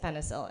allergic to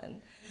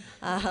penicillin.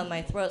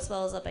 My throat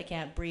swells up, I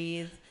can't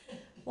breathe.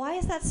 Why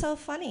is that so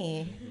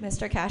funny,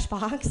 Mr.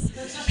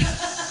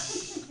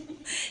 Cashbox?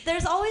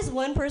 There's always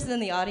one person in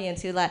the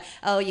audience who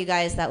oh, you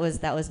guys, that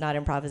was not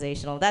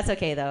improvisational. That's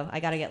okay though. I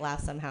gotta get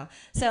laughs somehow.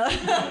 So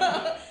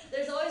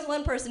there's always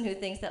one person who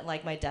thinks that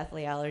like my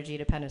deathly allergy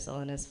to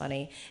penicillin is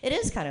funny. It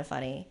is kind of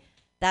funny.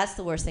 That's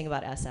the worst thing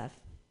about SF.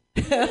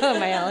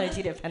 My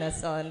allergy to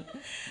penicillin.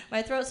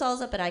 My throat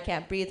swells up and I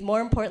can't breathe. More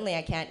importantly,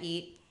 I can't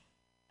eat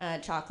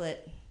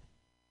chocolate,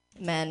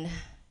 men,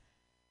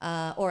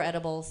 or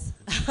edibles.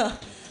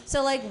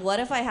 So like, what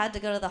if I had to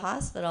go to the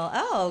hospital?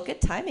 Oh,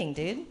 good timing,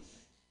 dude.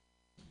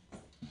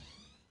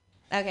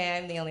 Okay,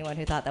 I'm the only one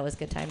who thought that was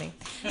good timing.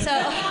 So,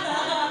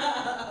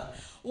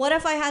 what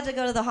if I had to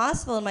go to the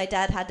hospital and my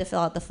dad had to fill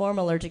out the form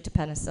allergic to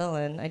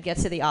penicillin? I'd get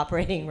to the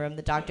operating room,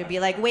 the doctor would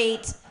be like,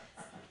 wait,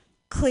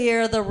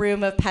 clear the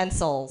room of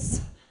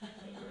pencils.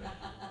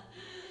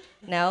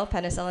 No,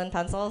 penicillin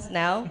pencils?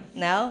 No?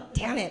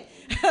 Damn it.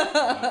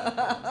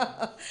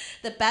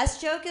 The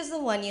best joke is the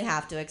one you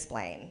have to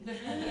explain.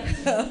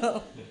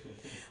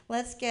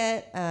 Let's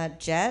get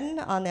Jen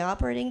on the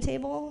operating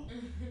table.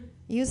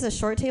 Use the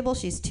short table.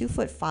 She's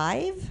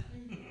 2'5".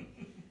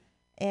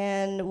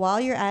 And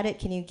while you're at it,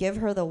 can you give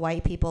her the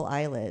white people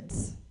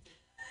eyelids?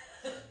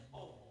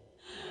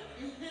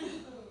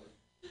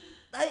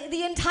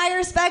 The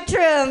entire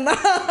spectrum.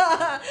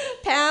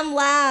 Pam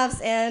laughs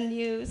and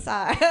you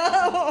sigh.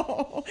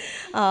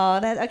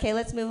 Okay,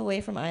 let's move away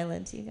from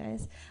eyelids, you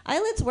guys.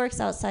 Eyelids works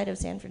outside of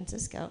San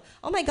Francisco.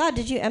 Oh my God,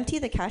 did you empty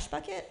the cash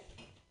bucket?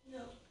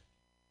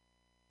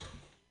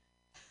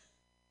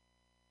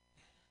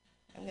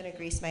 I'm gonna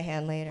grease my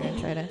hand later and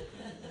try to.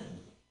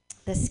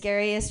 The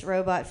scariest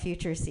robot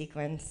future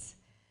sequence.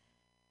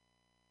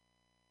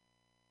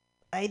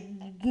 Was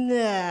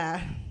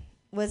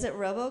it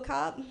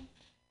RoboCop?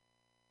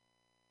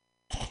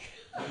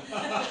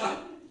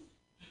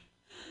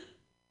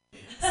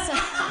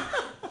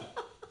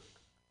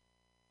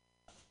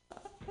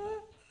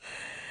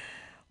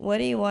 What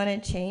do you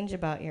want to change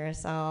about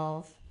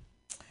yourself?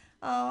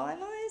 Oh,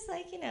 I'm always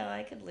like,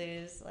 I could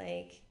lose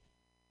like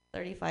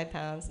 35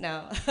 pounds.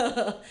 No.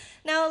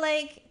 No,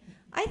 like,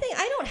 I think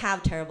I don't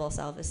have terrible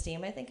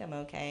self-esteem. I think I'm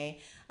okay.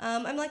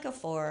 I'm like a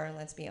 4,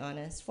 let's be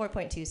honest.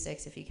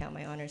 4.26 if you count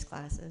my honors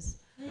classes.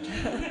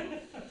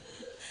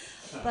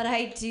 But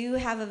I do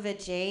have a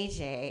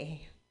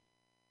vajayjay.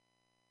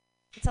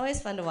 It's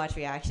always fun to watch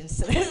reactions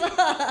to this.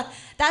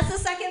 That's the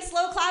second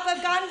slow clap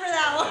I've gotten for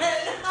that one.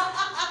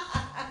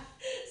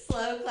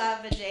 Slow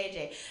clap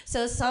vajayjay.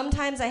 So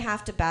sometimes I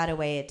have to bat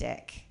away a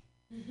dick.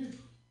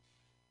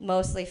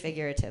 Mostly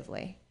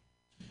figuratively.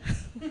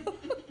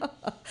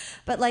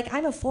 But like,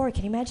 I'm a 4.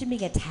 Can you imagine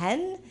being a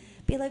 10?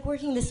 Be like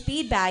working the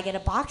speed bag at a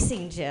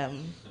boxing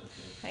gym.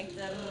 Like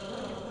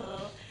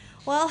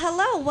well,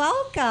 hello,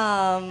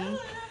 welcome.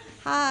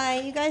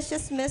 Hi, you guys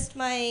just missed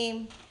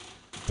my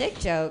dick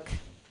joke.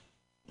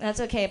 That's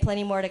okay,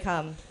 plenty more to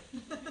come.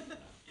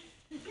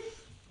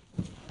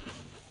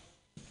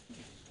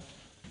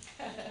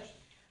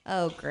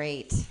 Oh,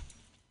 great.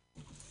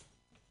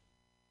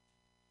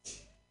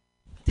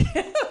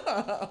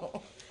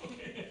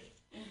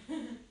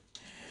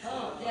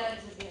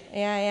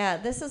 Yeah.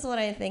 This is what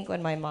I think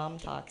when my mom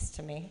talks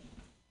to me.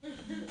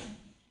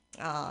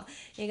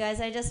 You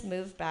guys, I just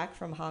moved back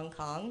from Hong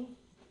Kong.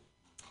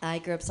 I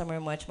grew up somewhere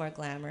much more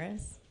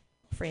glamorous,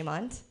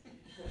 Fremont.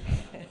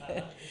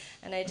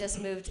 And I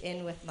just moved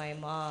in with my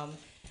mom.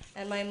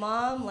 And my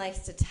mom likes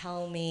to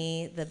tell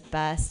me the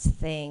best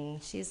thing.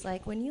 She's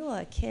like, when you were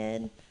a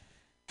kid,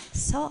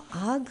 so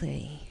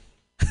ugly.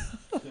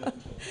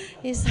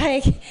 He's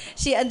like,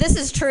 and this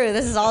is true.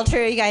 This is all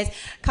true, you guys.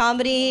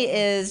 Comedy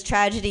is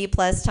tragedy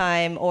plus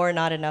time or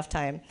not enough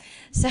time.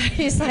 So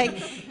he's like,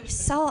 you're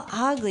so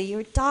ugly.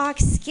 You're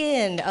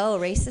dark-skinned. Oh,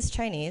 racist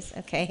Chinese.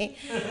 Okay.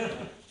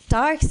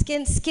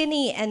 Dark-skinned,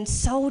 skinny, and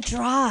so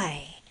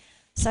dry.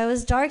 So I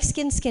was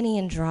dark-skinned, skinny,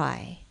 and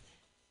dry.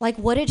 Like,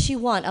 what did she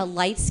want? A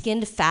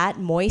light-skinned, fat,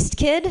 moist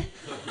kid?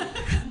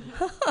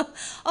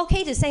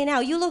 Okay to say now,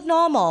 you look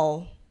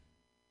normal.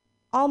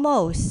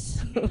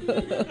 Almost.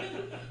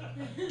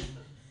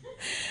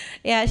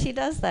 Yeah, she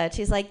does that.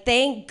 She's like,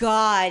 thank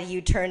God you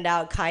turned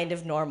out kind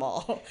of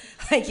normal.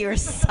 Like, you were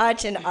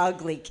such an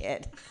ugly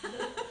kid.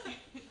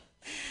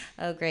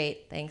 Oh,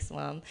 great. Thanks,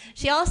 Mom.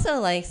 She also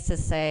likes to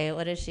say,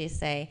 what does she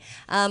say?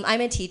 I'm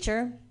a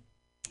teacher.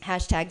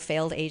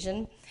 #failed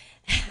Asian.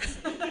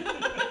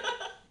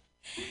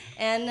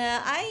 And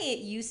I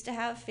used to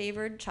have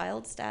favored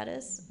child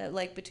status.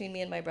 Like, between me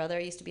and my brother,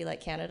 I used to be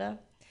like Canada.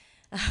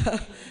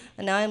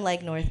 And now I'm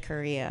like North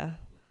Korea.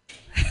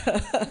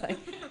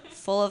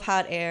 Full of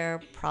hot air,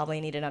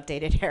 probably need an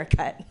updated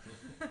haircut.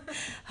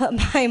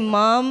 my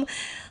mom,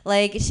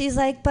 like, she's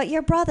like, but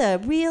your brother,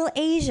 real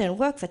Asian,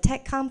 work for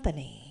tech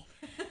company.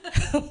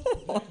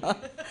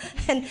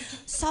 And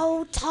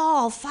so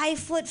tall,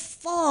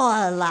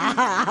 5'4".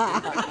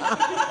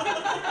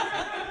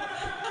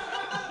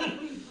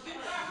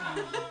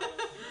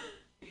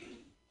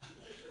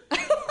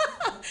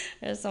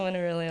 There's someone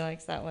who really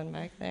likes that one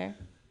back there.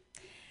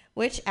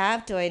 Which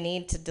app do I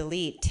need to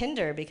delete?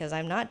 Tinder, because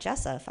I'm not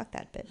Jessa. Fuck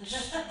that bitch.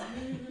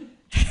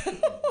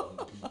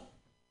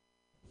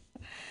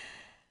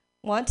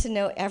 Want to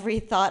know every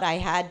thought I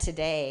had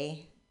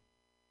today?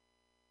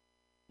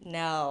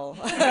 No.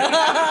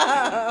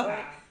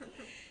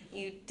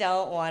 You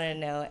don't want to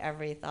know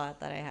every thought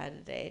that I had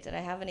today. Did I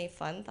have any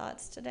fun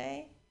thoughts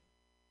today?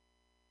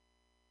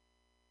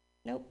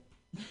 Nope.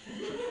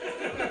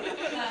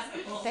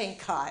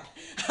 Thank God.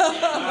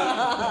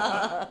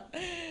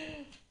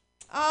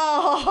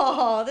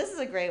 Oh, this is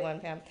a great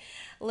one, Pam.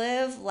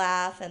 Live,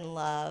 laugh, and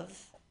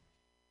love.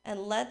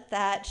 And let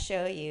that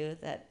show you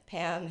that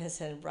Pam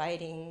is in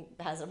writing,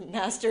 has a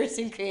master's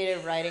in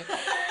creative writing.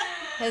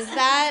 Is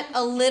that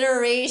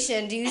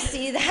alliteration? Do you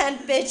see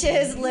that,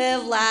 bitches?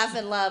 Live, laugh,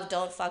 and love.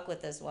 Don't fuck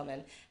with this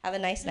woman. Have a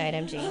nice night,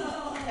 MG.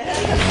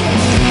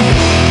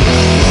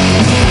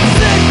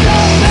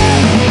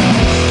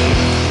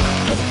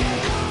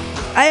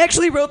 I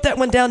actually wrote that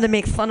one down to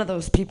make fun of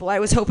those people. I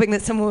was hoping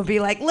that someone would be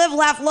like, live,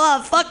 laugh,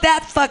 love. Fuck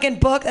that fucking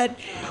book. That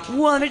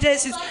woman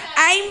just says,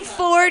 I'm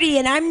 40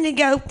 and I'm going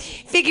to go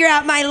figure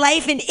out my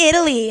life in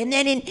Italy and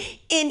then in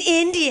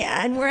India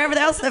and wherever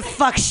else the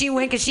fuck she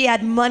went because she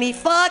had money.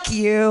 Fuck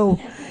you.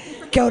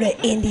 Go to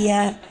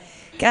India.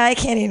 Guy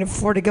can't even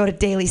afford to go to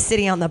Daly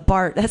City on the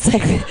BART. That's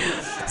like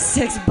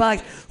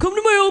 $6. Come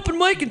to my open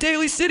mic in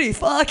Daly City.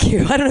 Fuck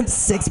you. I don't have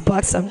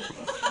 $6.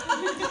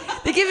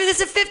 They give you this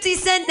a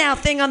 50-cent now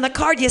thing on the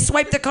card. You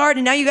swipe the card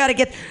and now you got to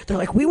get, they're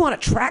like, we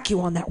want to track you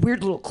on that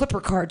weird little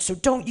clipper card, so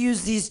don't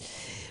use these.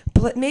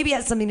 But maybe it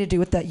has something to do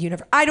with that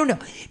universe. I don't know.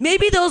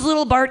 Maybe those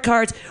little BART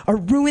cards are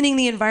ruining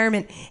the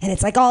environment and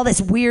it's like all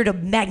this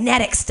weird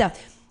magnetic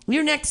stuff.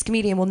 Your next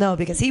comedian will know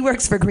because he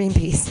works for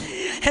Greenpeace.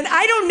 And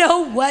I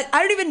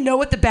don't even know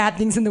what the bad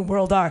things in the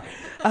world are.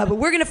 But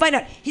we're going to find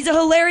out. He's a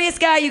hilarious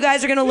guy. You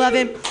guys are going to love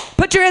him.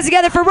 Put your hands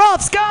together for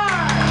Rolf Scar.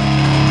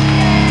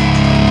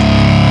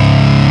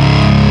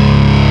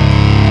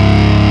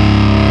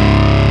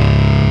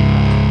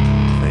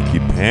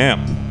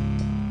 Pam.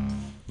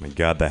 My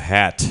God, the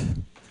hat.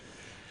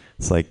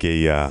 It's like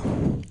a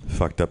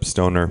fucked up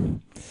stoner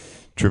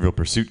Trivial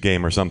Pursuit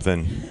game or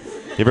something.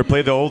 You ever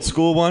played the old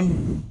school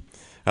one?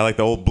 I like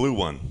the old blue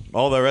one.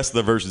 All the rest of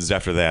the versions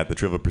after that, the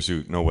Trivial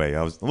Pursuit, no way.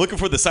 I'm looking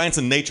for the science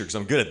and nature because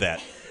I'm good at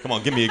that. Come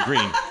on, give me a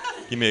green.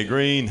 Give me a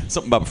green.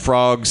 Something about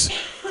frogs.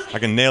 I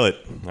can nail it.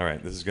 All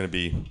right, this is going to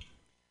be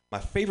my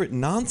favorite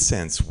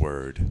nonsense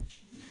word.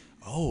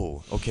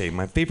 Oh, okay,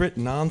 my favorite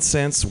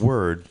nonsense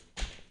word.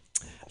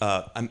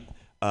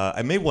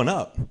 I made one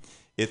up.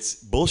 It's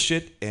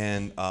bullshit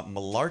and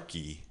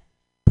malarkey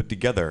put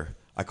together.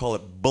 I call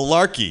it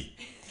balarkey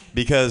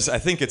because I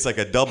think it's like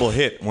a double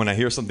hit. When I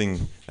hear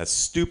something that's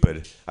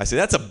stupid, I say,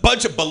 that's a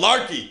bunch of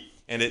balarkey.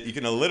 And you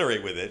can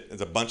alliterate with it.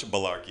 It's a bunch of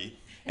balarkey.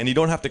 And you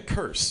don't have to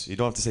curse. You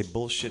don't have to say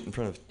bullshit in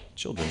front of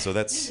children. So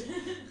that's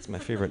my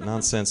favorite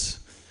nonsense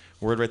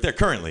word right there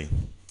currently.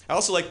 I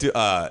also like to,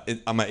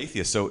 I'm an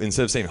atheist, so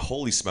instead of saying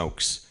holy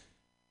smokes,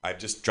 I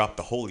just drop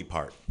the holy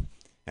part.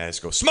 And I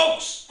just go,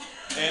 smokes!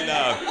 And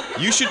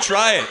you should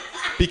try it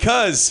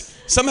because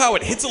somehow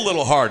it hits a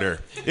little harder.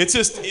 It's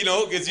just,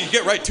 because you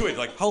get right to it,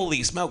 like,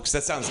 holy smokes,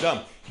 that sounds dumb.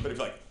 But if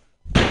you're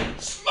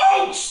like,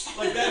 smokes!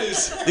 Like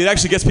it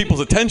actually gets people's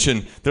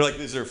attention. They're like,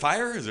 is there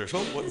fire? Is there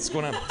smoke? What's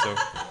going on? So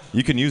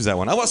you can use that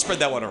one. I want to spread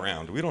that one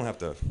around. We don't have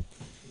to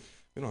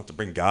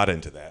bring God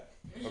into that.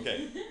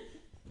 Okay.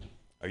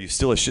 Are you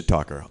still a shit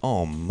talker?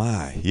 Oh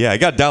my. Yeah, I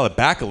got to dial it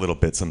back a little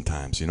bit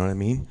sometimes, you know what I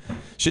mean?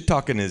 Shit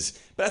talking is,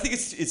 but I think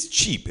it's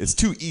cheap. It's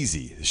too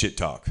easy, shit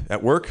talk.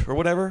 At work or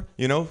whatever,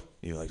 You're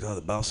like, oh,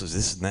 the boss is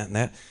this and that and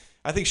that.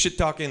 I think shit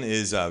talking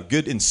is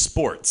good in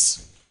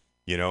sports,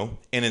 and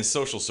in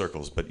social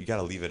circles, but you got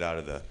to leave it out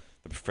of the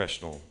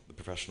professional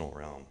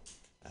realm.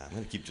 I'm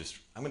going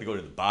to go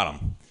to the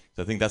bottom.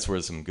 So I think that's where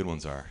some good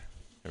ones are.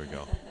 There we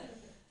go.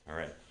 All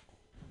right.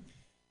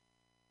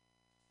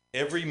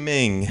 Every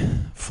Ming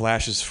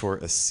flashes for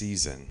a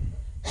season.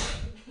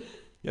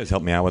 You guys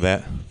help me out with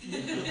that?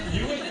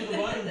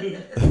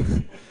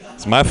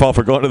 It's my fault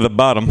for going to the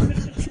bottom.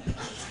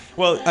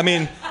 Well, I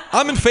mean,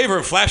 I'm in favor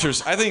of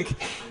flashers. I think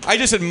I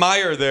just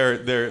admire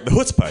the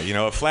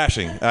chutzpah, of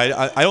flashing.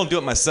 I don't do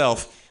it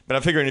myself, but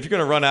I'm figuring if you're going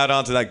to run out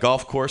onto that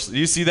golf course, do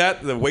you see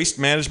that? The Waste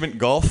Management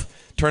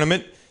Golf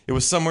Tournament? It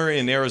was somewhere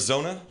in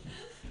Arizona.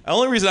 The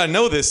only reason I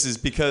know this is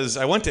because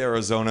I went to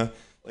Arizona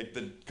like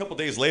a couple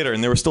days later,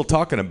 and they were still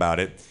talking about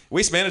it.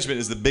 Waste Management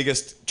is the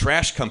biggest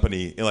trash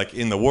company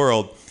in the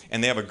world,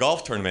 and they have a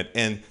golf tournament.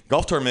 And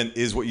golf tournament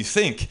is what you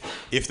think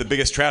if the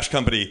biggest trash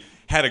company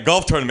had a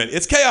golf tournament.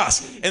 It's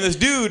chaos. And this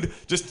dude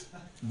just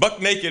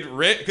buck naked,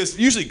 because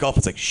usually golf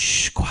it's like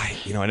shh,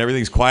 quiet, and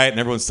everything's quiet, and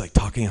everyone's like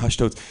talking hushed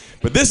tones.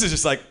 But this is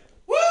just like,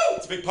 woo!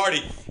 It's big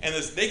party, and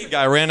this naked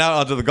guy ran out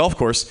onto the golf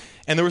course,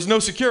 and there was no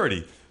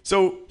security.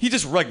 So he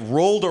just like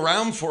rolled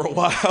around for a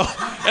while,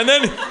 and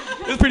then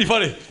it was pretty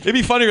funny. It'd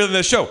be funnier than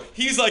the show.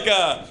 He's like,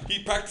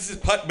 he practiced his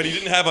putt, but he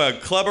didn't have a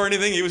club or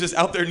anything. He was just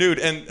out there nude,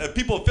 and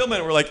people filming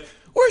it were like,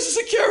 "Where's the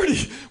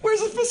security?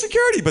 Where's the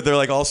security?" But they're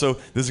like, also,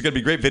 this is gonna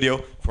be a great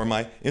video for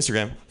my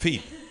Instagram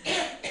feed. All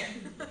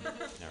right,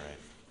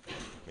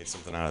 made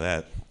something out of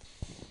that.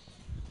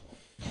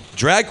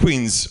 Drag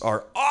queens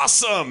are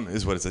awesome,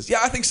 is what it says. Yeah,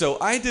 I think so.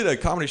 I did a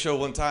comedy show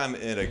one time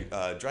at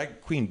a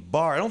drag queen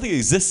bar. I don't think it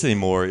exists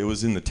anymore. It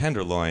was in the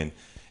Tenderloin,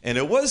 and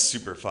it was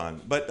super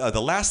fun. But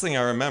the last thing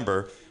I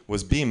remember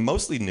was being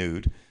mostly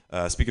nude,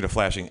 speaking of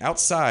flashing,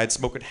 outside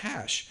smoking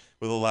hash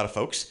with a lot of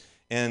folks.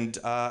 And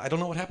I don't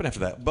know what happened after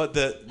that. But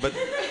the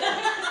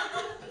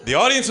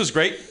audience was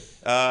great.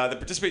 The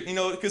participate,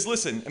 because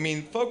listen, I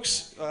mean,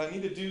 folks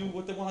need to do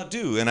what they want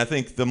to do, and I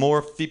think the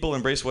more people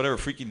embrace whatever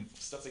freaky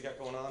stuff they got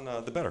going on,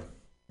 the better.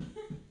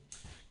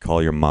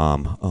 Call your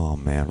mom. Oh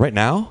man, right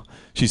now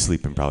she's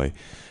sleeping probably.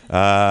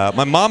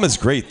 My mom is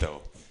great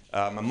though.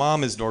 My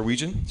mom is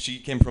Norwegian. She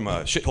came from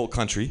a shithole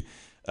country.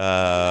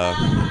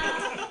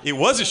 It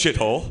was a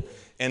shithole.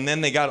 And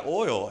then they got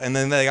oil, and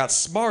then they got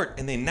smart,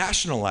 and they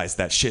nationalized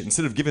that shit.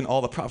 Instead of giving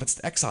all the profits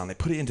to Exxon, they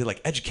put it into like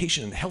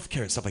education and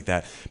healthcare and stuff like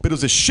that. But it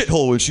was a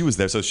shithole when she was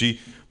there, so she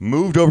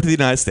moved over to the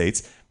United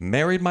States,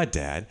 married my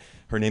dad.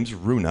 Her name's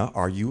Runa,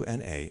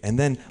 R-U-N-A. And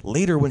then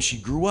later, when she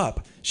grew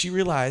up, she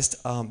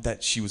realized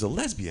that she was a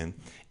lesbian,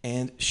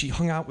 and she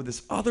hung out with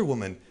this other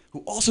woman who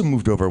also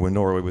moved over when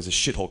Norway was a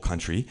shithole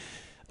country,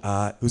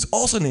 who's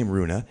also named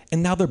Runa,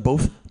 and now they're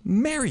both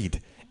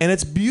married. And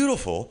it's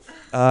beautiful,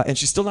 and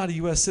she's still not a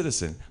U.S.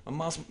 citizen. My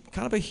mom's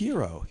kind of a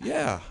hero.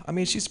 Yeah, I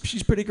mean, she's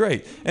pretty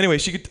great. Anyway,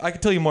 I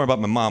could tell you more about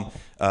my mom,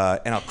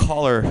 and I'll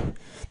call her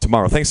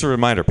tomorrow. Thanks for the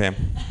reminder, Pam.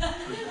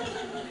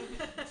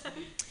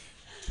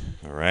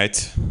 All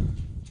right.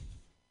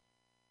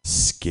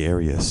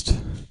 Scariest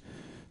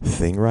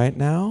thing right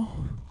now?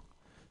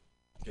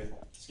 Okay.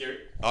 Scary.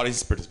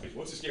 Audience participation.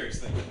 What's the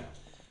scariest thing right now?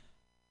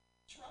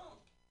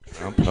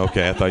 Trump.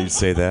 Okay, I thought you'd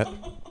say that.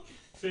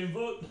 Same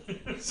vote.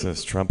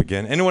 Says Trump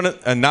again. Anyone?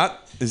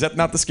 Is that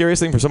not the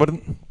scariest thing for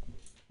somebody?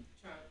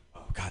 Trump.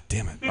 Oh God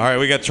damn it! All right,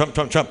 we got Trump.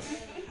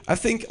 I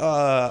think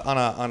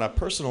on a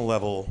personal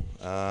level,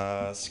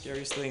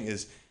 scariest thing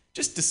is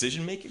just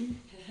decision making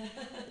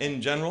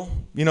in general.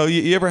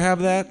 You ever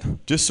have that?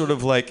 Just sort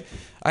of like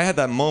I had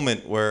that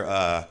moment where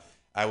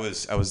I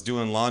was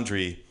doing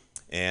laundry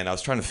and I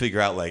was trying to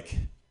figure out like,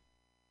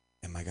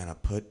 am I gonna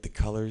put the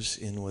colors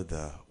in with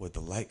the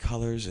light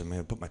colors? Am I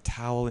gonna put my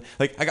towel in?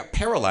 Like I got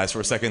paralyzed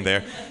for a second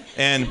there,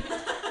 and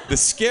the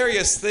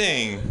scariest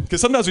thing, because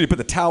sometimes when you put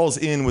the towels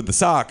in with the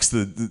socks,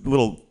 the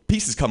little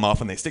pieces come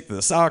off and they stick to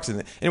the socks.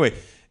 And anyway,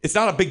 it's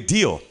not a big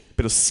deal,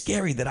 but it was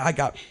scary that I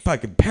got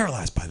fucking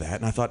paralyzed by that.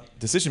 And I thought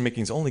decision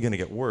making is only gonna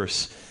get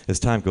worse as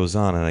time goes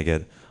on and I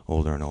get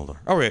older and older.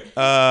 All right,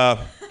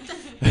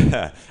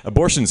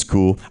 abortion's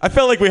cool. I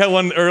felt like we had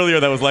one earlier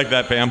that was like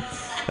that, Pam.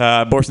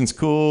 Abortion's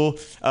cool.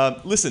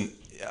 Listen,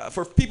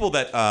 for people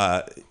that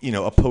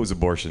oppose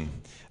abortion,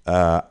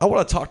 I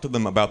want to talk to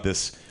them about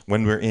this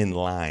when we're in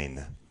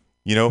line.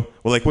 Well,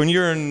 like when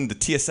you're in the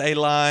TSA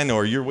line,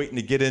 or you're waiting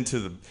to get into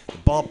the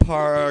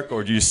ballpark,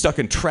 or you're stuck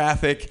in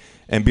traffic,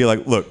 and be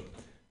like, look,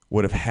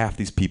 what if half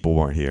these people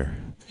weren't here?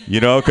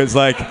 Because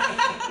like,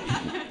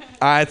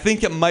 I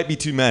think it might be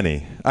too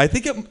many. I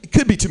think it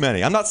could be too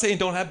many. I'm not saying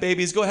don't have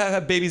babies. Go ahead,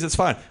 have babies. That's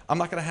fine. I'm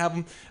not going to have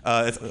them.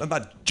 I'm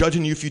not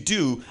judging you if you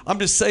do. I'm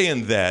just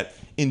saying that,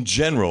 in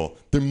general,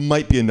 there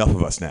might be enough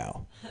of us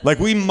now. Like,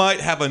 we might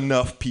have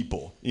enough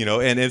people,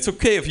 and it's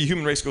okay if the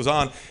human race goes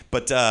on,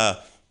 but I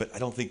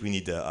don't think we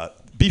need to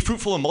be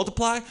fruitful and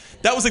multiply.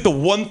 That was like the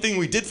one thing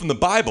we did from the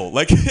Bible.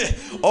 Like,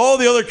 all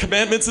the other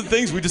commandments and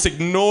things we just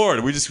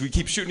ignored. We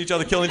keep shooting each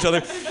other, killing each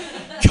other,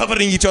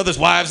 coveting each other's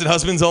wives and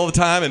husbands all the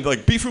time, and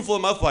like, be fruitful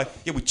and multiply.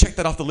 Yeah, we checked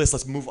that off the list.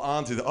 Let's move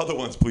on to the other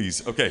ones,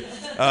 please. Okay.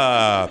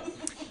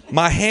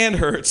 My hand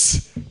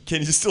hurts.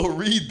 Can you still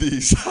read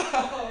these?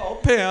 Oh,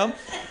 Pam,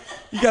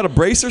 you got a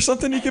brace or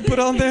something you can put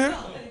on there?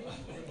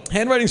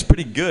 Handwriting's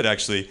pretty good,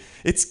 actually.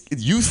 It's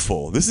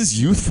youthful. This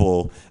is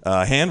youthful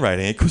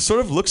handwriting. It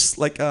sort of looks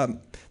like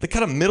the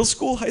kind of middle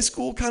school, high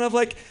school kind of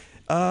like,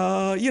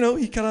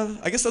 you kind of,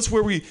 I guess that's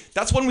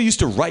when we used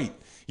to write.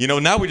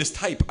 Now we just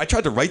type. I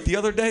tried to write the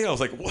other day. I was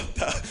like, what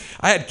the?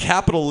 I had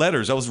capital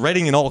letters. I was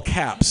writing in all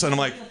caps. And I'm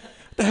like, where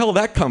the hell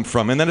did that come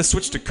from? And then it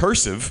switched to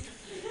cursive.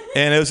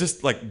 And it was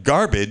just like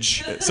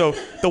garbage. So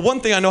the one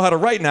thing I know how to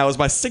write now is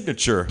my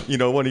signature,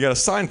 when you got to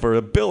sign for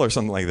a bill or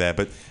something like that.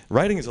 But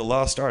writing is a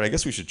lost art. I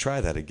guess we should try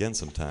that again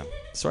sometime.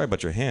 Sorry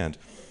about your hand.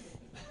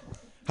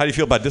 How do you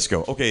feel about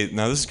disco? Okay,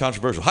 now this is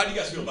controversial. How do you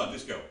guys feel about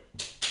disco?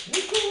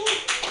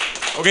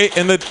 Okay,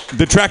 and the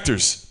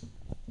detractors.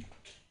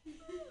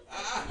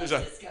 There's a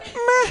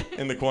meh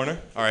in the corner.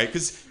 All right,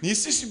 because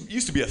this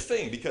used to be a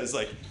thing because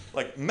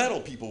like metal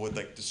people would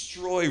like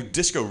destroy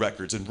disco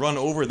records and run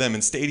over them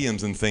in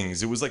stadiums and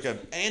things. It was like an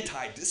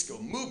anti-disco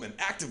movement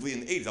actively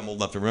in the 80s. I'm old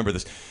enough to remember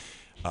this.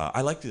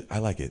 I like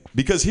it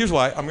because here's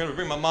why. I'm going to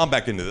bring my mom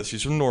back into this.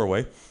 She's from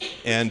Norway,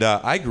 and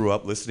I grew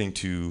up listening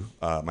to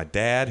my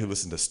dad, who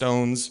listened to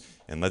Stones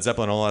and Led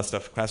Zeppelin and all that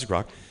stuff, classic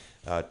rock,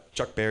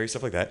 Chuck Berry,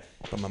 stuff like that.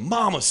 But my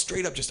mom was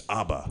straight up just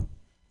ABBA,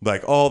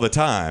 like all the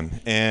time.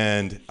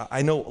 And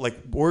I know like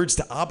words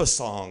to ABBA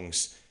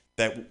songs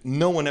that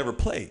no one ever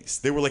plays.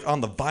 They were like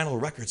on the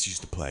vinyl records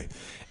used to play.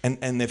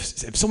 And if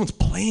someone's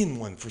playing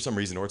one for some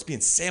reason or it's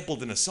being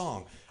sampled in a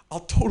song, I'll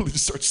totally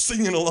just start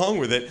singing along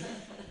with it,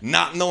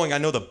 not knowing I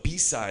know the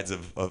B-sides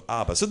of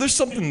ABBA. So there's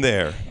something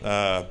there.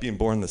 Being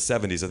born in the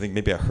 70s, I think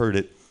maybe I heard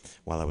it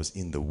while I was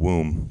in the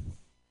womb.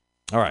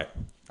 All right.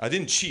 I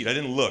didn't cheat. I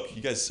didn't look.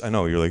 You guys, I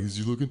know, you're like, is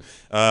he looking?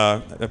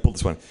 I pulled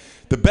this one.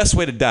 The best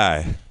way to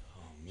die.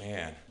 Oh,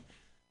 man.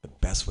 The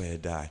best way to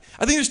die.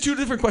 I think there's two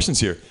different questions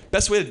here.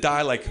 Best way to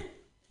die, like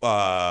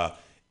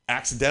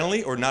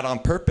accidentally or not on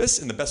purpose,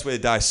 and the best way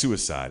to die,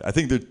 suicide. I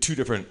think there are two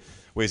different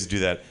ways to do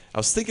that. I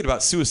was thinking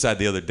about suicide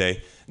the other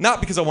day, not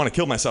because I want to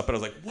kill myself, but I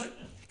was like, what?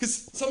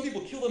 Because some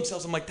people kill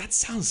themselves. I'm like, that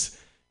sounds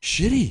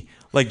shitty.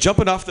 Like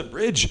jumping off the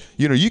bridge.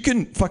 You know, you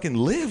can fucking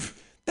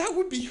live. That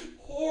would be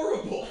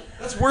horrible.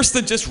 That's worse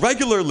than just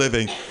regular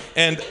living.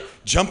 And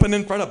jumping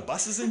in front of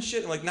buses and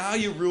shit. And like now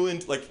you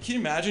ruined, like, can you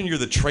imagine you're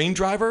the train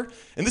driver?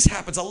 And this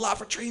happens a lot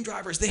for train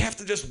drivers. They have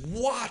to just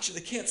watch and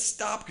they can't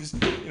stop because,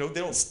 you know,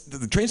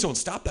 the trains don't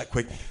stop that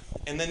quick.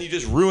 And then you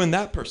just ruin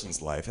that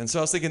person's life. And so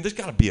I was thinking, there's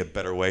got to be a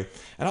better way.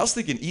 And I was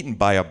thinking eaten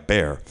by a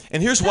bear.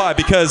 And here's why,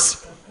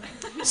 because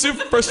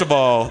first of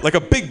all, like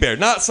a big bear,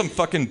 not some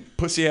fucking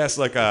pussy ass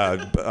like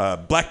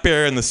a black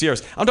bear in the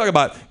Sierras. I'm talking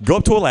about go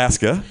up to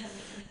Alaska,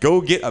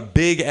 go get a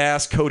big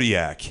ass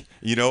Kodiak,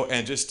 you know,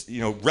 and just,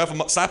 you know, rev him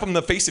up, slap him in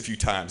the face a few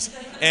times.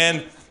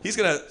 And he's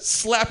going to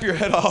slap your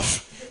head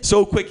off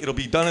so quick, it'll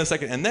be done in a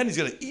second. And then he's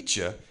going to eat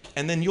you,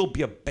 and then you'll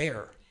be a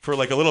bear for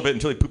like a little bit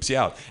until he poops you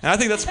out. And I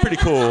think that's pretty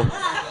cool.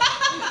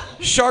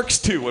 Sharks,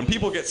 too. When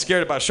people get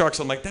scared about sharks,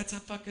 I'm like, that's a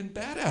fucking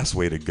badass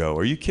way to go.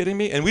 Are you kidding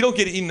me? And we don't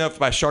get eaten up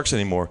by sharks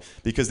anymore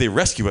because they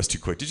rescue us too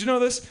quick. Did you know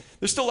this?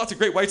 There's still lots of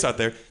great whites out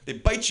there. They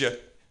bite you,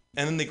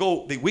 and then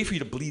they wait for you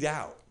to bleed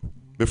out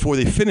before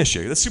they finish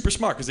you. That's super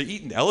smart because they're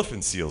eating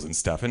elephant seals and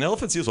stuff. And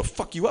elephant seals will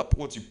fuck you up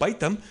once you bite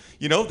them.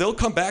 You know, they'll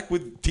come back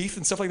with teeth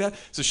and stuff like that.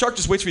 So shark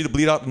just waits for you to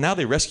bleed out, and now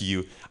they rescue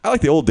you. I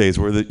like the old days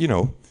where, you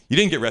know, you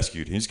didn't get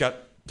rescued. You just got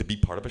to be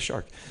part of a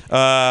shark.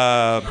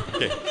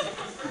 Okay.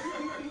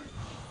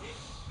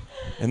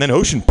 And then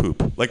ocean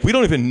poop. Like, we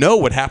don't even know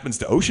what happens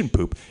to ocean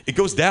poop. It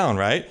goes down,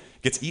 right?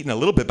 Gets eaten a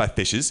little bit by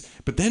fishes.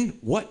 But then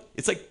what?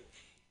 It's like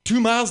 2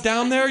 miles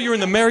down there. You're in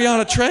the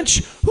Mariana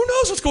Trench. Who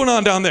knows what's going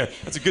on down there?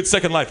 That's a good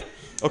second life.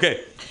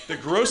 Okay, the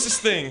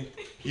grossest thing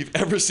you've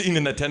ever seen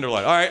in a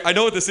tenderloin. All right, I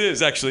know what this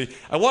is, actually.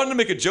 I wanted to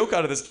make a joke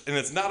out of this, and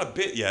it's not a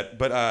bit yet.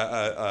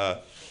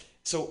 But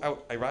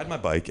so I ride my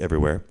bike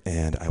everywhere,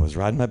 and I was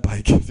riding my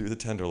bike through the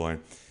tenderloin.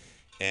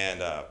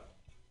 And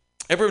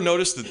ever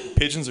notice that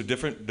pigeons are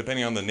different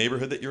depending on the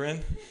neighborhood that you're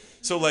in?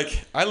 So,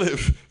 like, I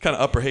live kind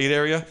of Upper Haight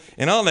area,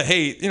 and on the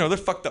Haight, you know, they're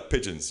fucked up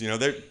pigeons. You know,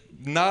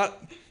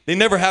 they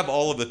never have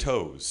all of the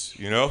toes,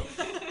 you know?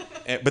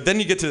 But then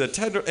you get to the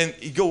tender, and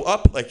you go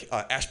up, like,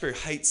 Ashbury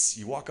Heights,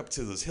 you walk up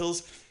to those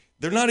hills.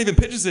 They're not even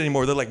pigeons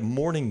anymore. They're like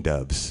mourning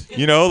doves,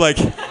 you know? Like,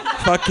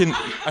 fucking,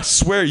 I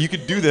swear, you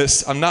could do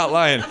this. I'm not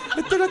lying.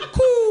 They're like,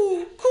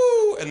 coo,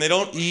 coo, and they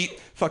don't eat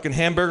fucking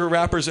hamburger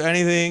wrappers or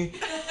anything.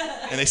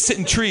 And they sit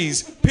in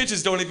trees.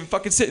 Pigeons don't even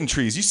fucking sit in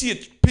trees. You see a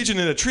pigeon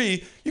in a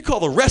tree, you call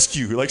the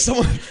rescue. Like,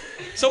 someone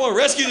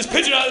rescue this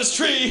pigeon out of this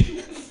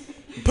tree.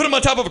 Put him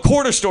on top of a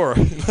corner store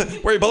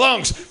where he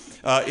belongs.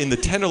 In the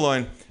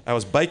Tenderloin, I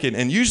was biking,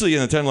 and usually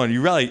in the Tenderloin,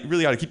 you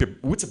really ought to keep your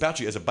wits about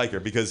you as a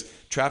biker because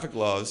traffic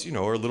laws, you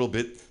know, are a little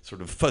bit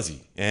sort of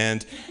fuzzy.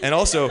 And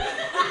also,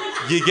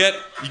 you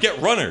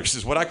get runners,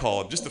 is what I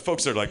call them. Just the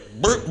folks that are like,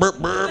 burp, burp,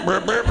 burp,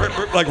 burp, burp, burp,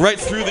 burp, like right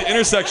through the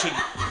intersection.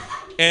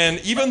 And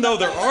even though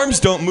their arms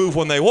don't move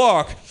when they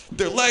walk,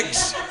 their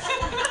legs,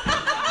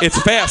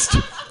 it's fast.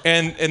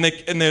 And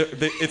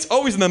it's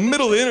always in the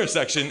middle of the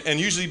intersection and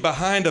usually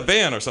behind a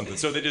van or something.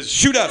 So they just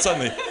shoot out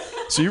suddenly.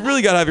 So you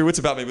really got to have your wits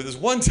about me. But this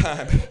one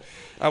time,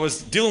 I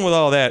was dealing with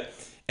all that.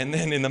 And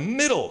then in the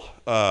middle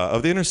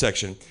of the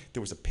intersection,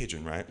 there was a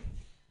pigeon, right?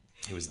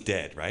 It was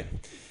dead, right?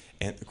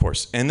 And of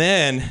course. And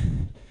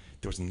then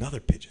there was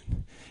another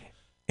pigeon.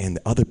 And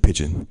the other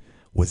pigeon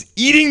was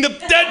eating the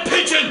dead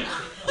pigeon.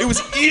 It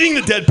was eating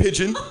the dead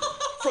pigeon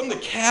from the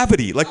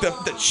cavity, like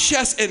the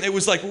chest, and it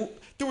was like,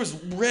 there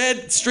was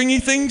red stringy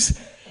things.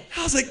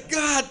 I was like,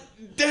 God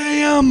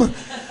damn,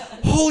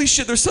 holy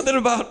shit, there's something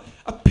about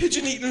a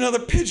pigeon eating another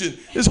pigeon.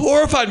 This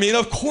horrified me, and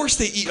of course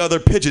they eat other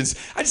pigeons.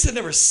 I just had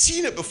never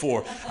seen it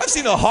before. I've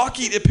seen a hawk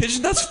eat a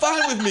pigeon, that's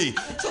fine with me.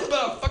 Something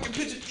about a fucking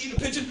pigeon eating a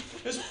pigeon.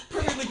 There's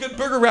perfectly good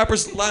burger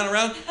wrappers lying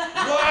around.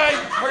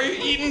 Why are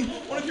you eating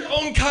one of your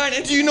own kind,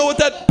 and do you know what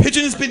that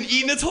pigeon has been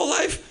eating its whole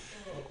life?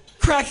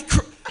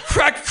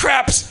 Crack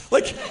craps.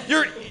 Like,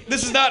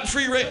 this is not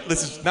free range.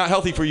 This is not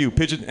healthy for you,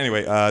 pigeon.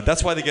 Anyway,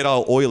 that's why they get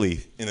all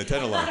oily in the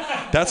Tenderloin.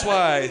 That's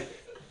why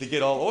they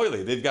get all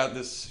oily. They've got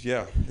this,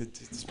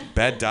 it's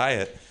bad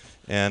diet,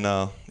 and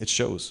it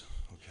shows.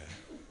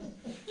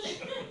 Okay.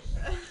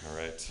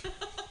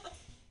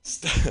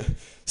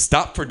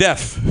 Stop for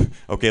death.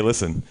 Okay,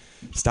 listen.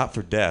 Stop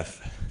for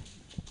death.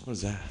 What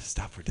is that?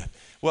 Stop for death.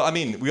 Well, I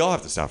mean, we all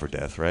have to stop for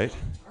death, right?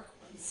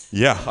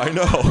 Yeah, I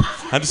know.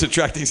 I'm just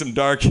attracting some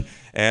dark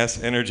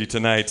ass energy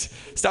tonight.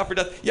 Stop for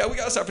death. Yeah, we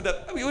gotta stop for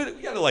death. I mean,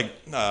 we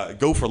gotta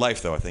go for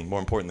life, though. I think more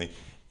importantly,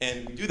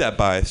 and we do that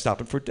by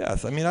stopping for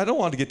death. I mean, I don't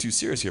want to get too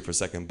serious here for a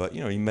second, but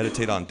you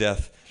meditate on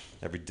death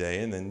every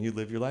day, and then you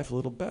live your life a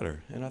little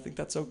better, and I think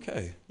that's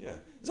okay. Yeah,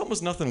 there's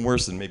almost nothing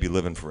worse than maybe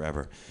living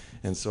forever,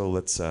 and so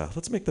let's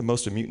make the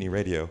most of Mutiny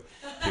Radio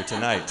here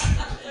tonight.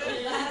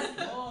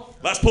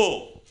 Last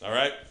pull. All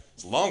right,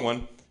 it's a long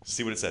one. Let's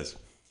see what it says.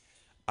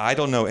 I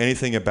don't know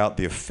anything about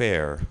the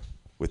affair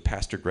with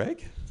Pastor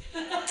Greg.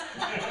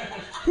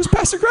 Who's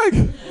Pastor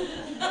Greg?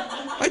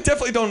 I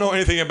definitely don't know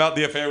anything about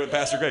the affair with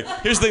Pastor Greg.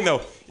 Here's the thing,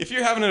 though. If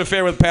you're having an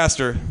affair with a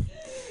pastor,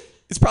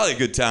 it's probably a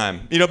good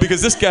time,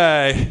 because this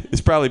guy is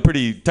probably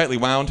pretty tightly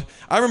wound.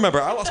 I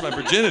remember I lost my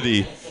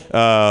virginity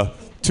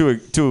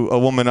to a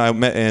woman I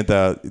met at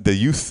the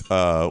youth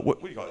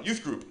what do you call it?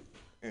 Youth group,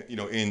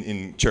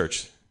 in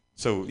church.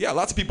 So yeah,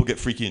 lots of people get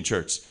freaky in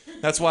church.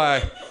 That's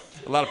why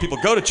a lot of people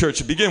go to church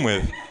to begin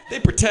with. They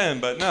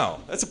pretend, but no,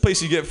 that's a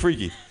place you get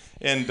freaky.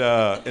 And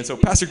so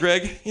Pastor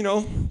Greg,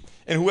 and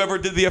whoever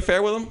did the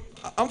affair with him,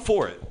 I'm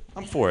for it.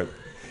 I'm for it.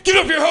 Give it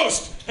up for your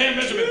host, Ham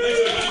Benjamin.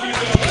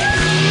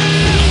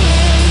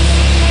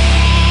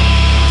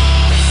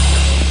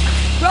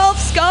 Rolf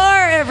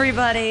Scar,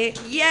 everybody.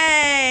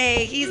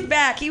 Yay, he's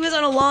back. He was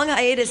on a long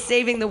hiatus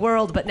saving the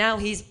world, but now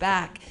he's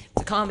back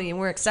to comedy, and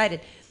we're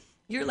excited.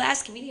 Your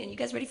last comedian, you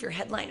guys ready for your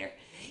headliner?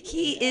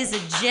 He is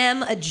a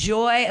gem, a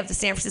joy of the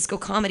San Francisco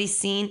comedy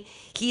scene.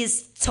 He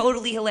is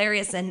totally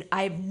hilarious, and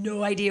I have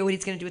no idea what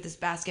he's going to do with this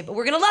basket, but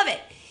we're going to love it.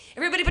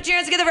 Everybody put your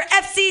hands together for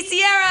FC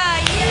Sierra.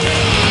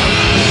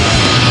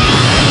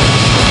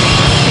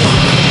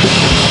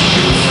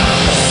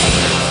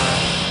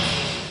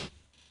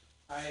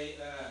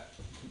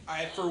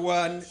 I for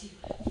one...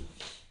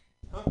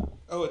 Huh?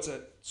 Oh, it's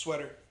a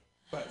sweater,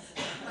 but...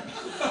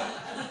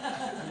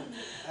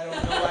 I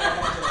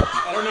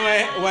don't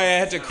know why I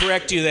had to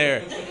correct you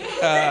there.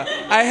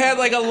 I had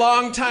a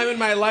long time in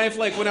my life,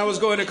 when I was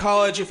going to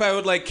college, if I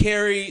would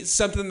carry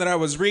something that I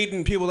was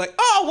reading, people were like,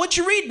 "Oh, what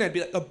you reading?" I'd be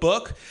like, "A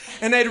book,"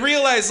 and I'd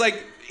realize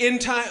in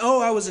time,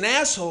 oh, I was an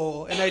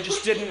asshole, and I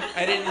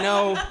didn't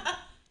know.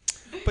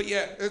 But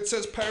yeah, it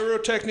says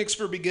Pyrotechnics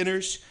for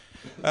Beginners.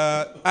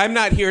 I'm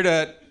not here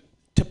to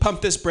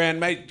pump this brand.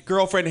 My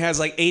girlfriend has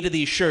 8 of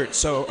these shirts,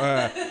 so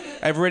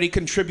I've already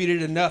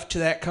contributed enough to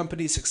that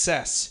company's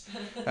success,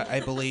 I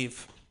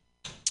believe.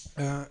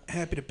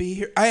 Happy to be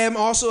here. I am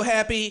also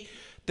happy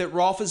that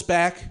Rolf is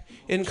back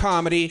in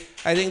comedy.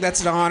 I think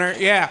that's an honor.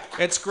 Yeah,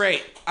 it's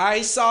great.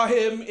 I saw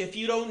him. If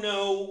you don't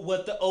know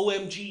what the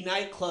OMG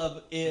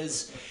nightclub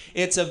is,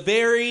 it's a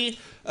very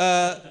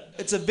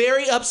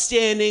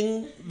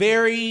upstanding,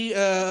 very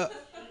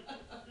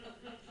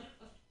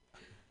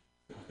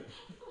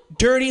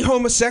dirty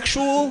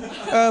homosexual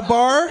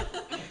bar.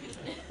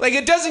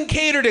 It doesn't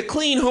cater to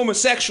clean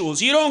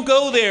homosexuals. You don't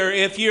go there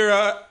if you're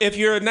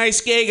a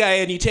nice gay guy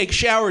and you take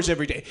showers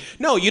every day.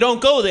 No, you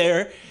don't go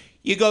there.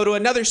 You go to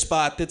another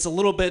spot that's a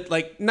little bit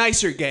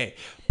nicer gay.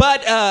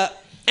 But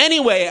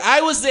anyway,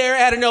 I was there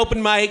at an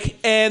open mic,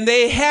 and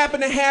they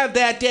happened to have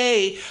that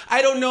day.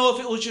 I don't know if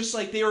it was just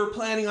they were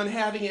planning on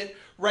having it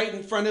right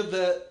in front of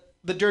the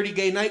dirty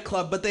gay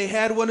nightclub, but they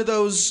had one of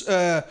those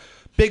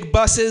big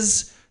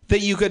buses that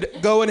you could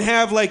go and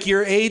have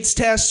your AIDS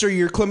test or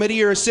your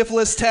chlamydia or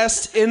syphilis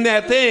test in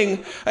that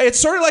thing. It's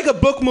sort of like a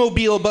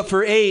bookmobile, but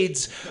for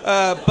AIDS.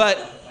 But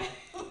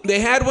they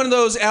had one of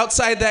those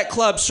outside that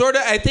club, sort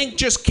of, I think,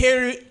 just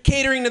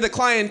catering to the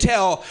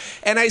clientele.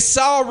 And I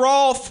saw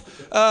Rolf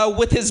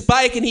with his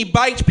bike, and he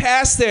biked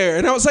past there.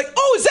 And I was like,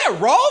 "Oh, is that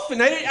Rolf?"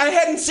 And I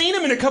hadn't seen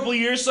him in a couple of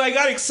years, so I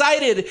got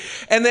excited.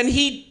 And then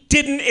he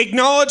didn't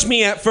acknowledge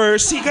me at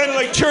first. He kind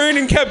of turned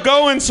and kept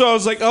going, so I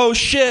was like, "Oh,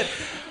 shit."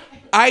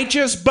 I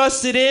just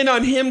busted in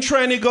on him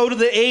trying to go to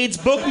the AIDS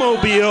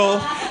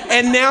bookmobile,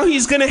 and now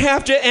he's going to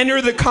have to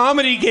enter the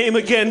comedy game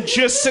again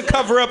just to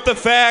cover up the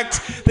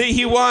fact that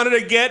he wanted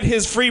to get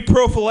his free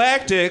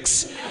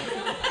prophylactics.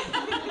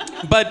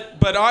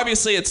 But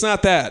obviously it's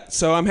not that,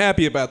 so I'm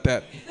happy about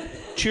that.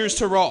 Cheers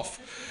to Rolf.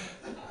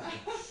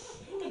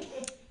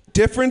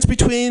 Difference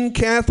between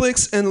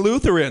Catholics and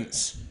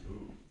Lutherans.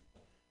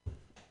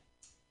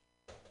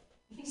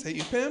 Is that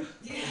you, Pam?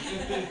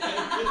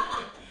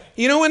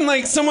 You know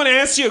when someone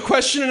asks you a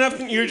question enough,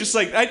 you're just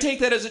I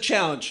take that as a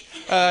challenge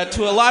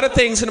to a lot of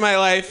things in my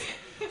life.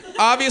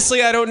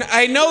 Obviously,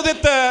 I know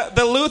that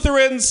the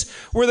Lutherans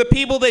were the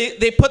people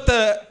they put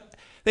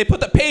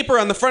the paper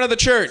on the front of the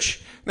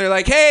church. They're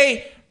like,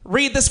 "Hey,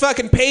 read this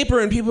fucking paper,"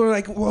 and people are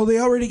like, "Well, they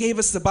already gave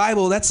us the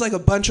Bible. That's a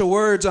bunch of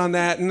words on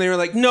that." And they were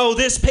like, "No,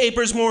 this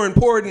paper's more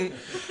important."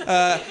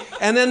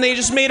 And then they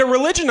just made a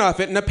religion off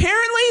it. And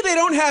apparently, they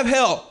don't have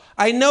hell.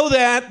 I know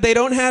that they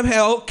don't have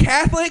hell.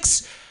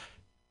 Catholics.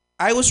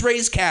 I was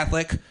raised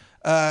Catholic,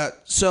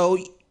 so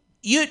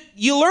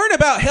you learn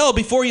about hell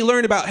before you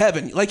learn about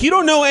heaven. You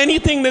don't know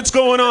anything that's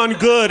going on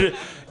good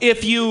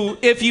if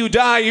you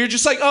die, you're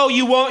just like, oh,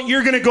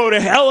 you're gonna go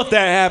to hell if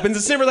that happens.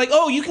 It's never like,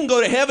 oh, you can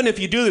go to heaven if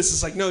you do this.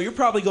 It's like, no, you're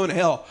probably going to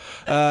hell.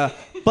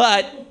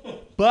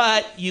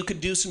 But you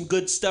could do some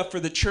good stuff for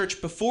the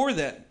church before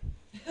then,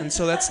 and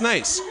so that's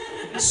nice.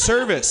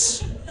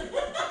 Service.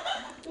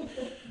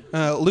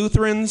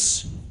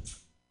 Lutherans.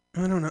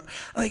 I don't know.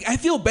 Like, I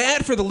feel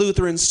bad for the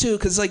Lutherans too,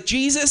 because like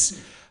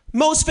Jesus.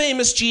 Most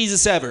famous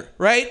Jesus ever,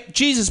 right?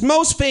 Jesus,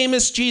 most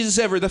famous Jesus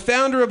ever, the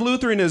founder of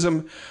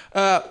Lutheranism,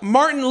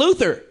 Martin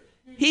Luther.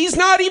 He's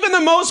not even the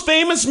most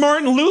famous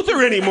Martin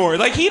Luther anymore.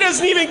 Like, he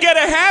doesn't even get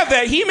to have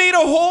that. He made a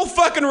whole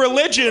fucking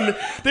religion.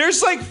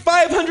 There's like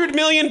 500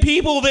 million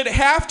people that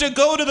have to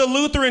go to the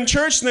Lutheran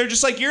church, and they're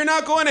just like, you're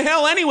not going to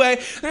hell anyway.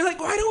 And they're like,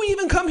 why do we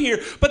even come here?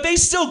 But they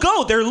still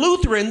go. They're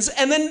Lutherans,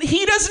 and then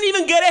he doesn't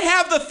even get to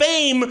have the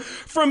fame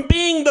from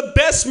being the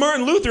best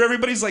Martin Luther.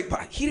 Everybody's like,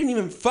 but he didn't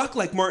even fuck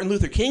like Martin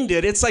Luther King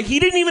did. It's like he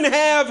didn't even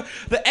have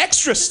the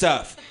extra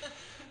stuff.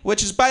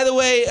 Which is, by the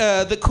way,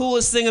 the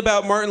coolest thing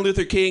about Martin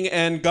Luther King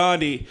and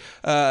Gandhi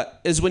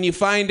is when you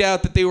find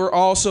out that they were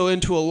also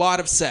into a lot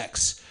of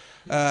sex.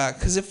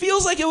 Because it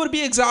feels like it would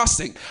be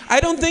exhausting.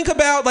 I don't think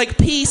about like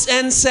peace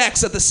and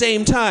sex at the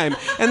same time.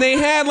 And they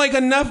had like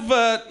enough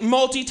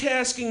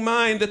multitasking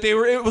mind that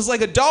it was like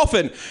a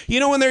dolphin.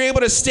 You know when they're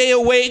able to stay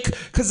awake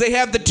because they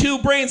have the two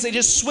brains, they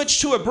just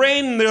switch to a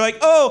brain and they're like,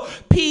 oh,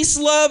 peace,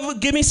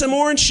 love, give me some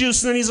orange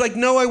juice. And then he's like,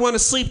 no, I want to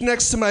sleep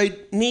next to my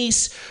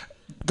niece.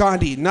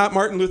 Gandhi, not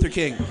Martin Luther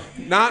King.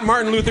 Not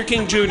Martin Luther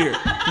King Jr.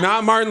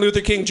 Not Martin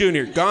Luther King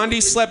Jr. Gandhi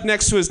slept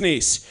next to his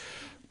niece.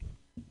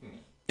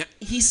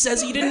 He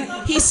says he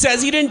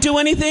didn't do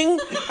anything.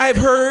 I've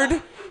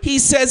heard. He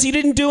says he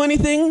didn't do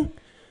anything.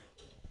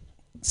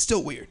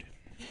 Still weird.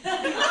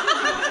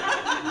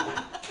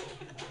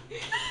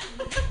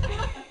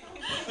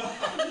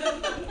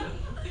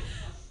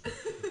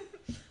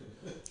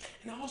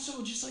 And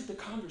also just like the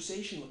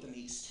conversation with the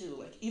niece too.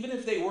 Like even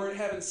if they weren't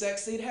having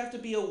sex, they'd have to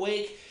be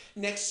awake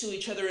next to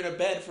each other in a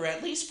bed for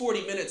at least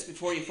 40 minutes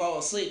before you fall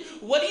asleep.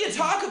 What do you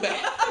talk about?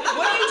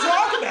 What do you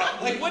talk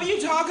about? Like, what do you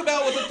talk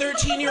about with a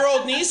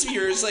 13-year-old niece of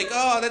yours? Like,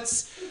 oh,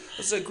 that's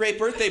a great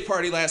birthday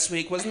party last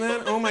week, wasn't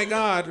that? Oh my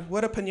God,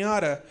 what a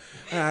piñata.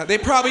 They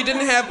probably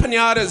didn't have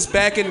piñatas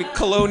back in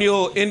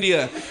colonial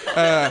India.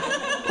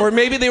 Or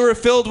maybe they were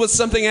filled with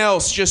something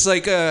else, just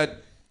like,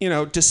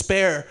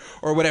 despair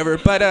or whatever.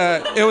 But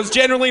it was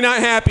generally not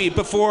happy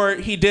before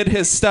he did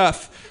his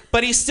stuff.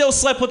 But he still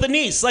slept with a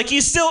niece. Like,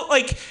 he's still,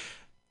 like,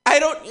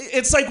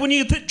 it's like when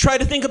you try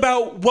to think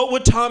about what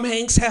would Tom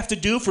Hanks have to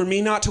do for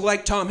me not to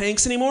like Tom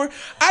Hanks anymore.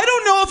 I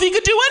don't know if he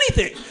could do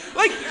anything.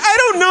 Like, I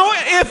don't know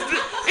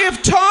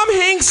if Tom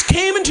Hanks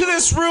came into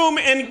this room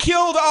and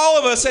killed all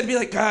of us, I'd be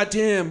like, God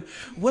damn,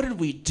 what did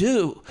we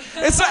do?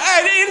 It's like,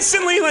 I'd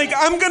instantly, like,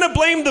 I'm going to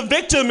blame the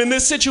victim in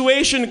this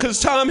situation because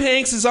Tom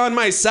Hanks is on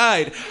my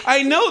side.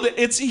 I know that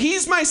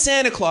he's my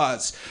Santa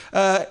Claus.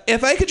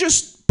 If I could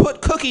just put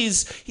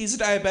cookies, he's a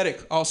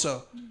diabetic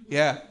also.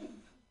 Yeah.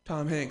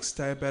 Tom Hanks,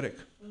 diabetic.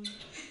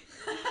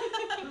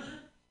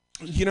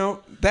 You know,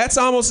 that's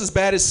almost as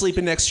bad as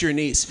sleeping next to your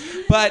niece.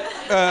 But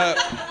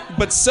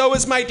so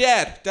is my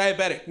dad,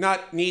 diabetic,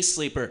 not niece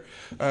sleeper.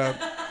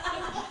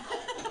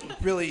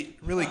 Really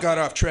got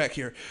off track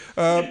here.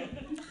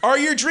 Are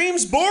your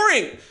dreams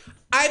boring?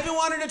 I've been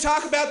wanting to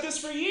talk about this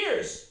for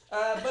years.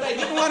 But I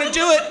didn't want to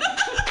do it.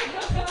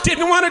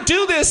 Didn't want to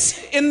do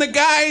this in the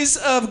guise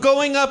of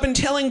going up and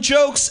telling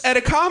jokes at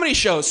a comedy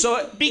show.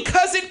 So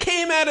because it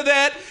came out of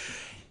that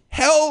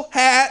hell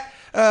hat,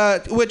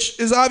 which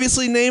is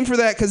obviously named for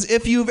that, because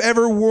if you've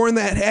ever worn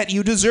that hat,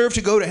 you deserve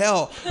to go to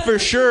hell, for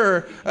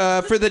sure,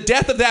 for the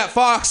death of that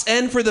fox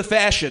and for the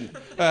fashion.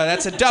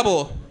 That's a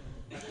double.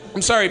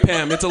 I'm sorry,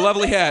 Pam. It's a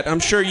lovely hat. I'm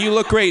sure you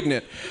look great in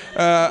it.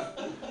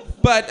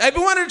 But I've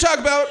been wanting to talk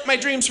about my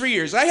dreams for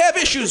years. I have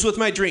issues with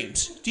my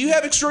dreams. Do you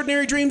have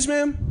extraordinary dreams,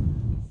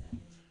 ma'am?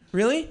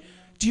 Really?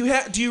 Do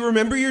you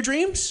remember your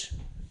dreams?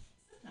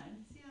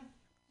 Sometimes, yeah.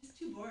 Just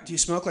too boring. Do you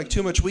smoke like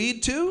too much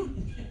weed too?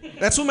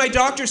 That's what my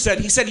doctor said.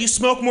 He said you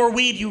smoke more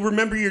weed, you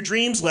remember your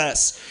dreams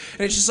less.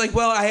 And it's just like,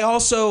 well, I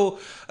also,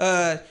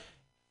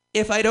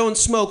 if I don't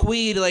smoke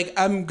weed, like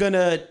I'm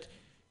gonna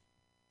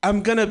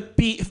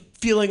be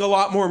feeling a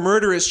lot more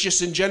murderous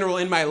just in general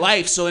in my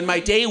life. So in my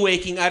day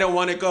waking, I don't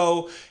want to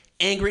go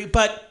angry,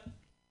 but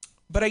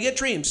I get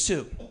dreams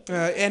too,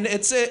 and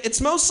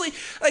it's mostly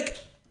like,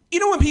 you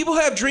know, when people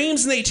have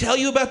dreams and they tell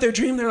you about their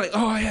dream, they're like,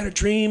 oh, I had a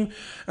dream,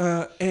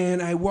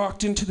 and I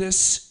walked into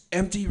this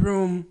empty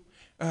room.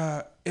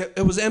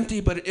 It was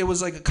empty, but it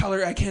was like a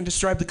color. I can't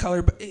describe the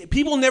color, but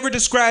people never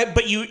describe,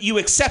 but you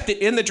accept it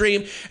in the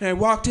dream. And I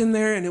walked in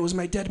there, and it was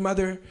my dead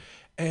mother,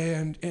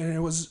 and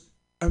it was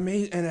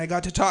amazing. And I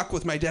got to talk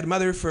with my dead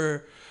mother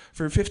for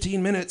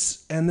 15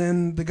 minutes, and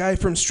then the guy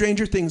from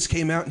Stranger Things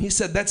came out and he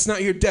said, that's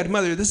not your dead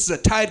mother, this is a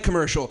Tide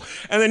commercial.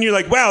 And then you're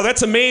like, wow,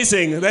 that's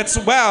amazing. You got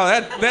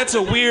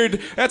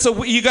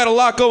a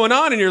lot going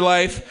on in your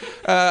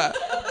life.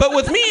 But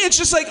with me, it's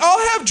just like,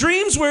 I'll have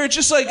dreams where it's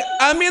just like,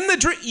 I'm in the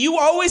dream. You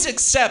always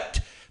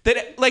accept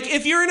that, like,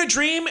 if you're in a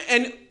dream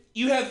and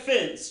you have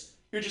fins,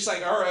 You're just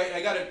like, all right,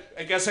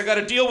 I guess I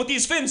gotta deal with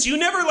these fins. You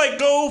never like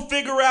go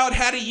figure out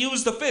how to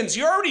use the fins.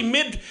 You're already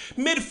mid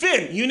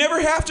fin. You never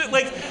have to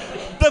like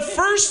the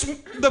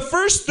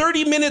first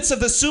 30 minutes of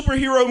the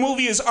superhero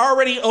movie is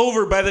already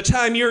over by the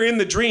time you're in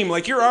the dream.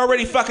 Like you're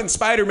already fucking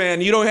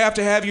Spider-Man. You don't have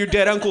to have your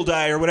dead uncle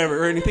die or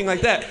whatever or anything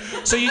like that.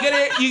 So you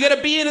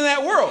gotta be in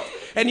that world.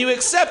 And you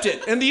accept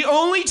it. And the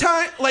only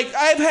time, like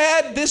I've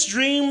had this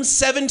dream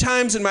 7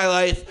 times in my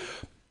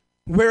life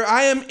where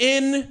I am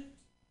in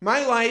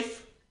my life,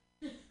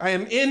 I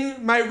am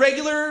in my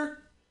regular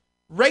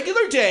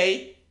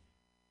day,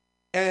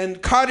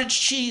 and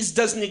cottage cheese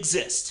doesn't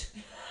exist.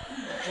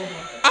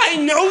 I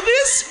know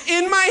this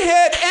in my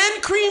head,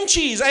 and cream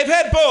cheese. I've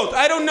had both.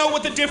 I don't know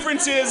what the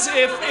difference is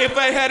if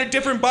I had a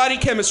different body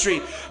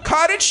chemistry.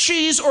 Cottage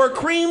cheese or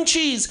cream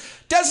cheese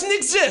doesn't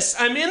exist.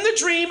 I'm in the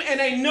dream,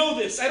 and I know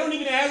this. I don't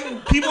even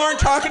ask. People aren't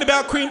talking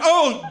about cream.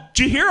 Oh,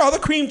 did you hear? All the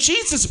cream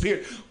cheese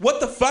disappeared. What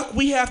the fuck?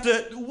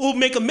 We'll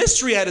make a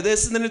mystery out of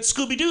this, and then it's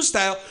Scooby-Doo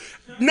style.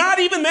 Not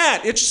even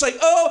that. It's just like,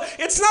 oh,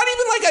 it's not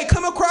even like I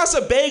come across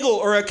a bagel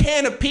or a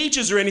can of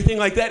peaches or anything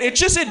like that. It's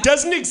just it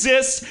doesn't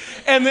exist,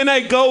 and then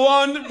I go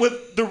on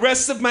with the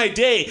rest of my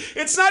day.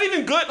 It's not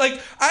even good. Like,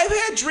 I've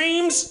had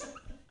dreams.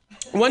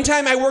 One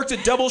time I worked a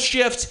double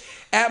shift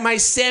at my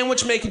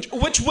sandwich making,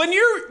 which when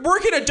you're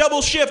working a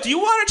double shift, you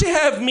want it to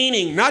have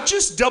meaning, not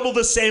just double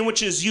the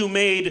sandwiches you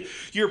made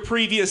your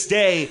previous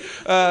day.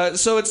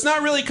 So it's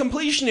not really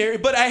completionary,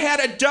 but I had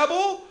a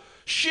double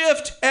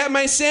shift at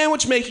my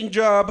sandwich making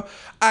job.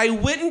 I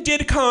went and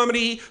did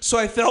comedy, so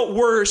I felt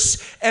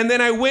worse. And then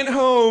I went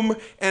home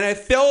and I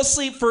fell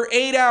asleep for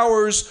 8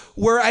 hours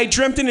where I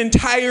dreamt an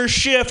entire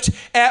shift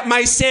at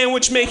my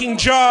sandwich making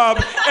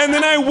job. And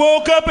then I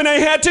woke up and I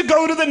had to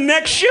go to the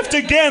next shift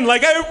again.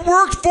 Like I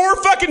worked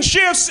 4 fucking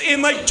shifts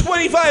in like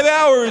 25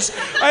 hours.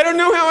 I don't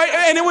know how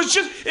and it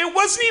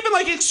wasn't even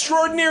like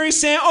extraordinary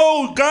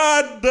oh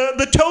God,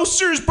 the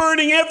toaster's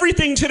burning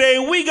everything today.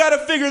 We gotta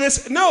figure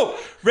this. No,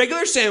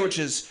 regular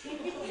sandwiches.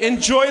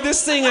 Enjoy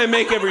this thing I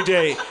make every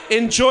day.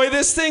 Enjoy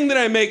this thing that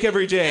I make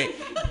every day.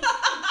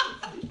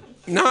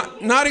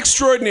 Not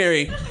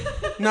extraordinary.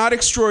 Not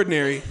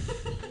extraordinary.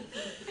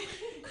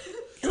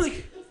 And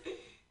like,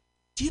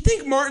 do you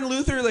think Martin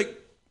Luther, like,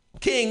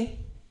 King,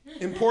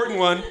 important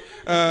one,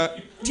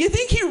 do you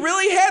think he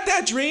really had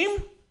that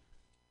dream?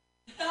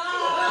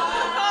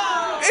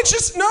 It's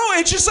just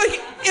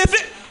like,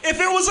 if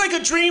it was like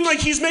a dream, like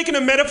he's making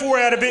a metaphor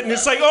out of it, and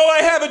it's like, oh,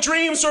 I have a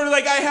dream, sort of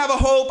like I have a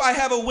hope, I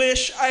have a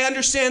wish, I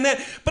understand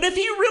that. But if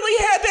he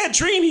really had that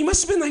dream, he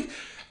must have been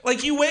like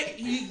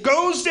he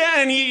goes down,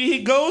 and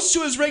he goes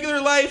to his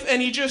regular life,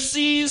 and he just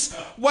sees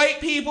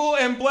white people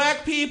and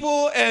black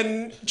people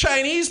and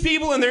Chinese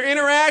people, and they're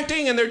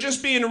interacting, and they're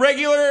just being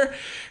regular,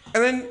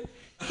 and then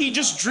he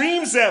just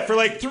dreams that for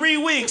like 3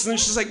 weeks, and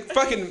it's just like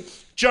fucking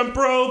jump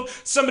rope,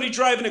 somebody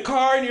driving a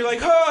car, and you're like,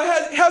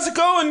 oh, how's it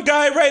going,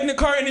 guy riding a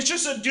car? And it's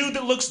just a dude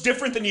that looks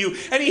different than you.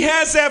 And he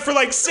has that for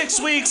like 6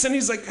 weeks, and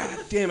he's like, God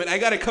damn it, I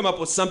gotta come up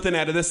with something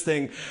out of this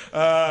thing.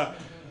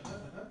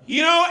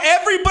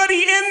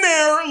 Everybody in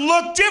there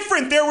looked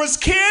different. There was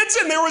kids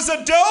and there was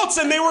adults,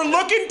 and they were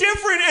looking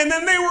different, and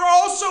then they were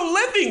also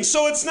living.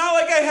 So it's not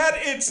like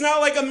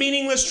a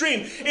meaningless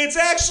dream. It's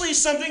actually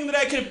something that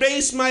I could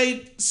base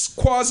my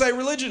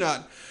quasi-religion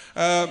on.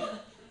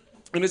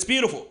 And it's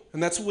beautiful.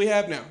 And that's what we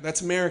have now.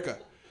 That's America.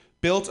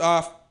 Built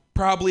off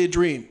probably a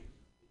dream.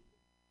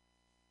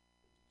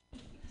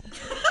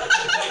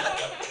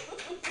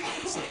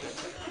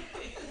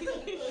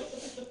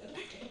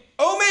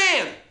 Oh,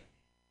 man!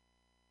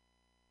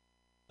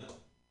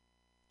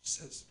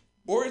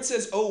 Or it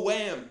says, oh,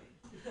 wham.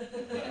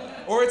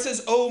 Or it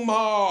says, oh,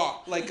 ma,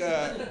 like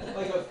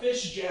a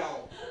fish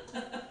jowl.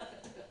 I'm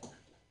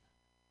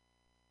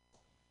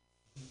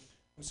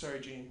sorry,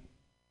 Gene.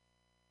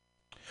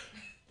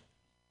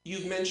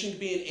 You've mentioned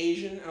being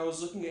Asian. I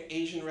was looking at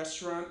Asian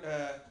restaurant.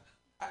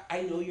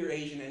 I know you're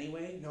Asian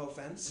anyway, no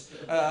offense.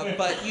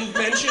 But you've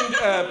mentioned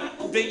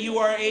that you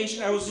are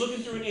Asian. I was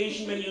looking through an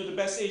Asian menu of the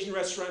best Asian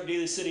restaurant in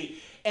Daly City.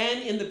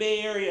 And in the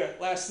Bay Area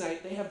last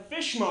night, they have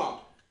fish maw.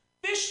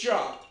 Fish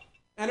jaw.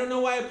 I don't know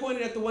why I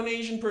pointed at the one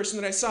Asian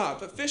person that I saw,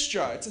 but fish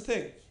jaw, it's a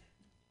thing.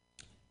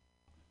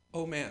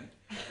 Oh, man.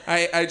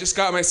 I just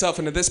got myself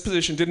into this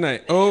position, didn't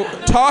I? Oh,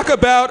 talk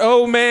about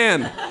oh,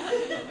 man.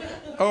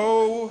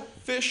 Oh,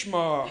 fish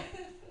maw.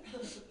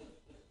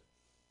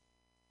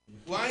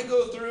 Why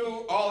go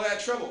through all that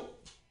trouble?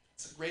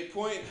 That's a great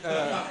point.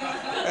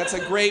 That's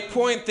a great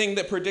point, thing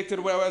that predicted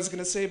what I was going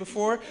to say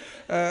before.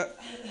 But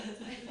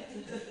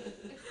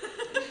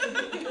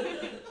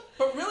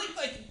really,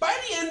 like, by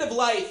the end of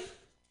life,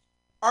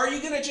 are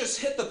you going to just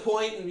hit the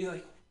point and be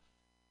like,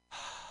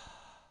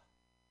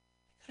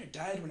 I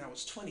died when I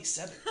was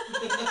 27.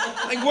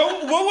 Like,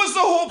 what was the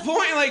whole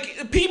point?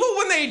 Like, people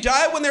when they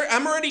die,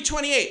 I'm already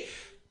 28.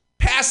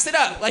 Passed it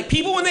up. Like,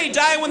 people when they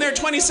die when they're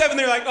 27,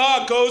 they're like,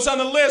 oh, it goes on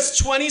the list,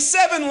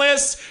 27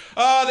 list.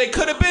 They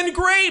could have been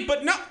great,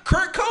 but no.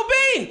 Kurt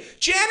Cobain,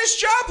 Janis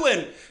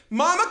Joplin,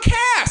 Mama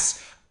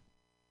Cass.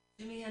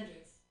 Jimi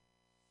Hendrix.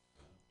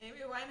 Amy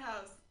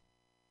Winehouse.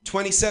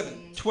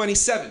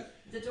 27.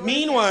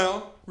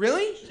 Meanwhile,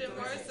 really?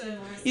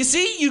 You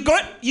see, you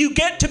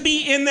get to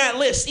be in that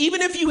list.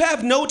 Even if you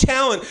have no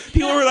talent,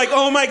 people were like,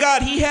 oh my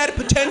God, he had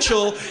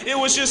potential. It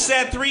was just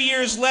that 3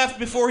 years left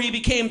before he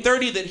became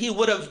 30 that he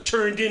would have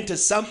turned into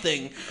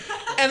something.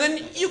 And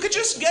then you could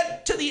just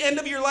get to the end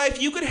of your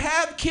life. You could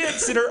have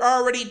kids that are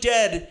already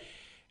dead,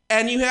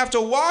 and you have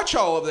to watch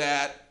all of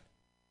that.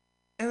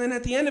 And then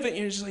at the end of it,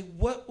 you're just like,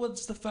 what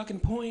was the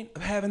fucking point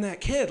of having that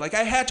kid? Like,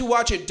 I had to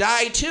watch it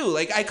die too.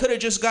 Like, I could have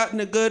just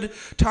gotten a good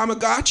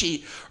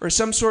Tamagotchi or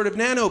some sort of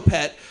nano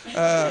pet.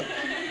 Because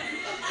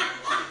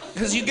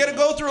you get to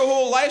go through a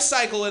whole life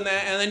cycle in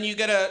that, and then you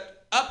get a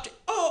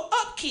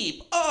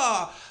upkeep.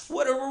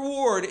 What a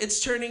reward.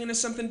 It's turning into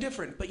something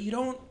different. But you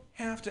don't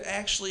have to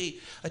actually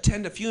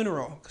attend a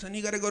funeral, because then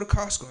you got to go to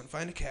Costco and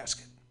find a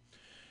casket.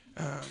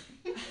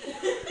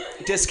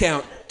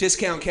 Discount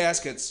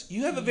caskets.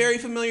 You have a very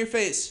familiar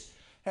face.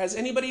 Has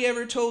anybody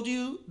ever told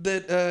you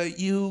that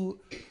you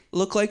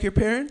look like your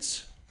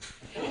parents?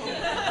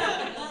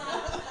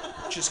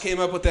 Just came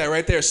up with that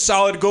right there.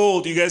 Solid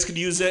gold. You guys could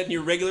use that in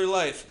your regular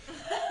life.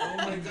 Oh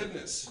my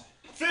goodness.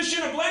 Fish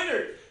in a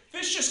blender.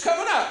 Fish just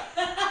coming up.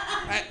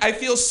 I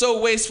feel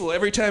so wasteful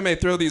every time I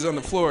throw these on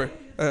the floor.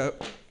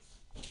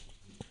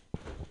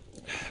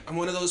 I'm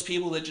one of those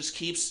people that just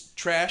keeps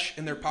trash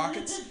in their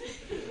pockets.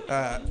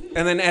 And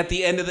then at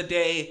the end of the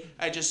day,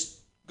 I just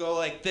go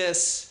like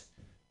this,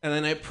 and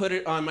then I put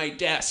it on my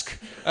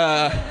desk.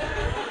 And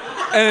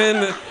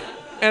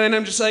then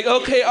I'm just like,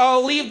 okay,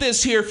 I'll leave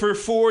this here for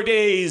 4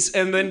 days,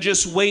 and then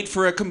just wait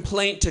for a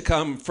complaint to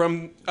come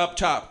from up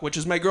top, which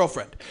is my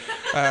girlfriend.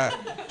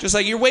 Just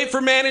like, you wait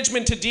for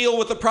management to deal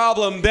with the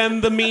problem,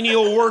 then the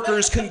menial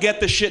workers can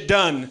get the shit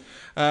done.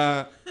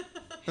 And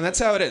that's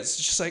how it is.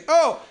 It's just like,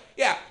 oh,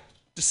 yeah.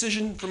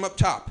 Decision from up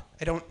top.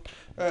 I don't.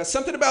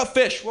 Something about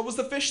fish. What was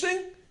the fish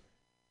thing?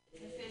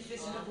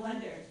 Fish in a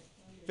blender.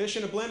 Fish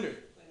in a blender.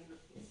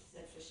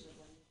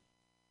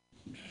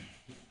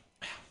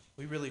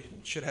 We really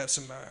should have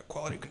some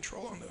quality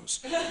control on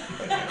those.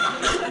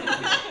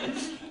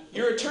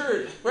 You're a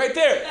turd. Right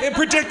there. It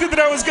predicted that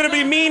I was going to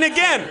be mean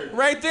again.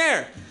 Right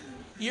there.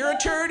 You're a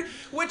turd,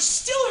 which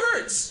still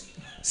hurts.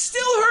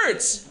 Still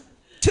hurts.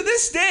 To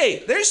this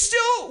day, there's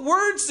still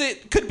words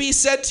that could be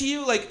said to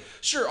you, like,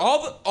 sure,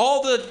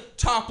 all the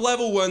top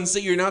level ones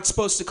that you're not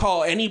supposed to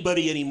call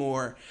anybody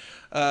anymore,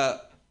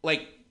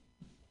 like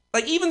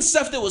even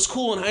stuff that was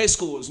cool in high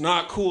school is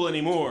not cool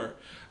anymore,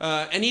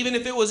 and even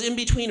if it was in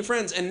between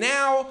friends, and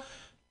now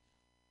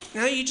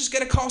you just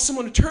gotta call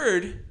someone a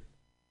turd,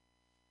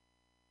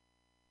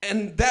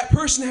 and that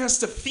person has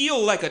to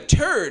feel like a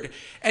turd.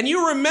 And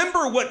you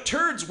remember what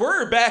turds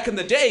were back in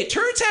the day.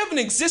 Turds haven't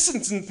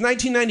existed since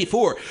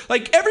 1994.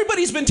 Like,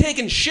 everybody's been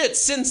taking shit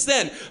since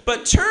then.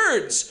 But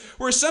turds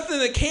were something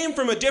that came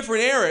from a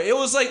different era. It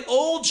was like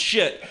old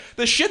shit.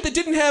 The shit that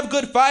didn't have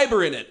good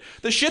fiber in it.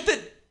 The shit that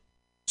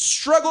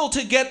struggled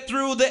to get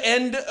through the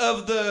end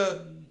of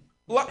the...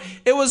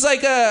 It was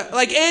like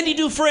Andy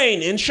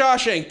Dufresne in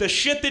Shawshank. The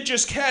shit that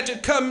just had to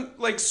come,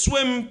 like,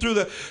 swim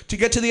through to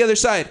get to the other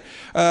side.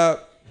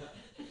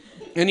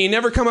 And you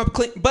never come up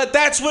clean. But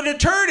that's what a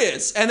turd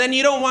is. And then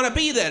you don't want to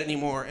be that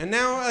anymore. And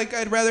now, like,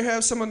 I'd rather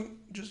have someone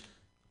just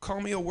call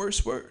me a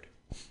worse word.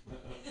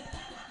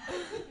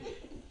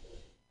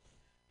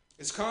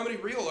 Is comedy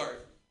real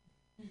art?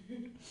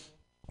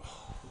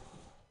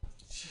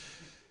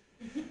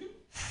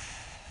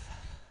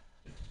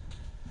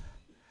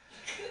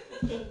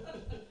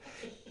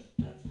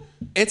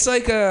 It's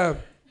like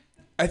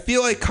I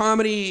feel like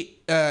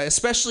comedy,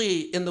 especially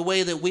in the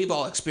way that we've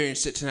all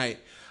experienced it tonight,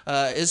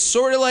 is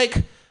sort of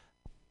like,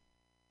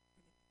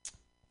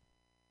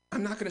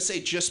 I'm not going to say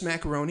just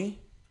macaroni,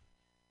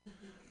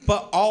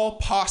 but all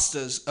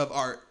pastas of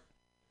art,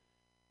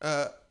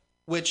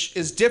 which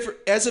is different.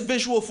 As a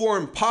visual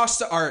form,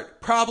 pasta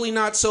art, probably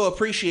not so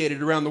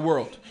appreciated around the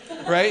world,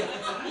 right?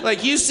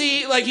 Like you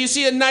see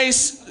a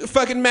nice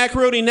fucking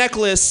macaroni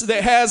necklace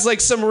that has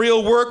like some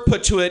real work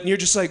put to it, and you're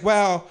just like,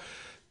 wow,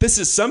 this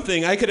is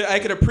something I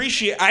could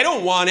appreciate. I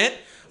don't want it.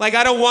 Like,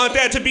 I don't want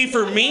that to be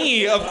for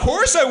me. Of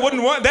course I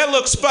wouldn't want... That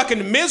looks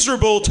fucking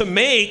miserable to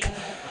make.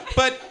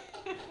 But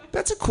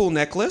that's a cool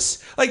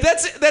necklace. Like,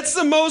 that's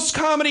the most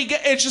comedy...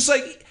 It's just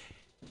like...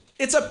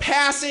 It's a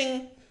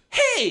passing...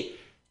 Hey,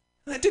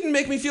 that didn't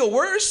make me feel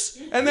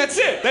worse. And that's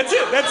it. That's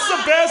it. That's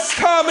the best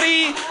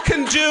comedy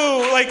can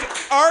do. Like,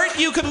 art,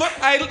 you could look...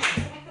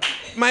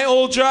 My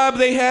old job,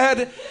 they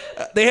had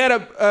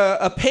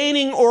a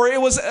painting, or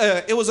it was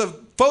a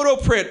photo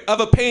print of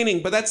a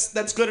painting, but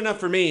that's good enough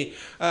for me.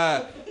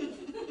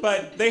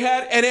 But they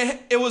had, and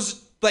it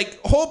was like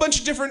a whole bunch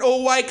of different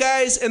old white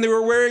guys, and they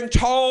were wearing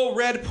tall,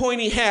 red,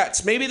 pointy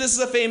hats. Maybe this is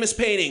a famous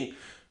painting.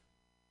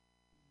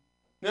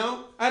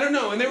 No? I don't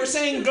know. And they were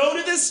saying, go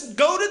to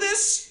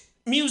this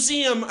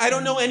museum. I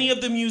don't know any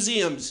of the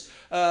museums.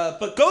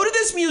 But go to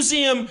this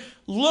museum,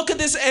 look at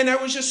this, and I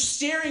was just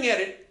staring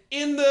at it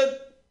in the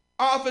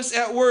office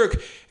at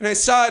work, and I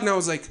saw it, and I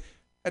was like,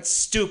 that's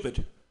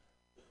stupid.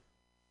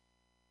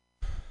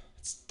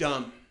 It's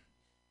dumb.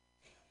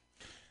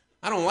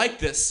 I don't like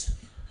this.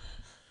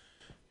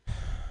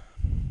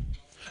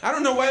 I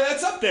don't know why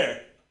that's up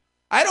there.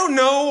 I don't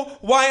know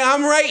why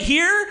I'm right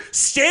here,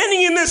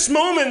 standing in this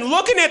moment,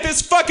 looking at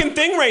this fucking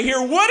thing right here.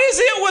 What is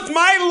it with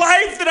my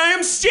life that I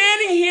am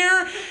standing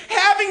here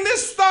having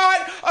this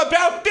thought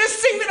about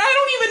this thing that I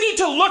don't even need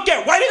to look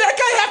at? Why did that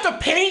guy have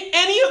to paint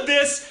any of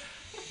this?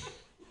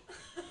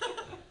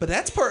 But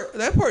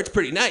that part's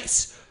pretty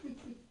nice.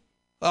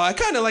 I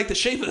kind of like the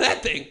shape of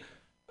that thing.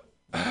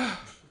 All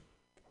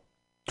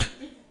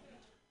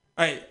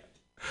right.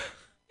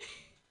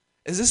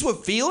 Is this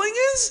what feeling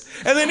is?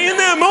 And then in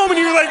that moment,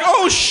 you're like,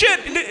 oh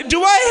shit,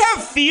 do I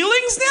have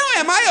feelings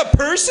now? Am I a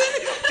person?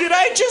 Did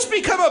I just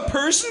become a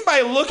person by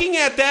looking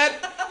at that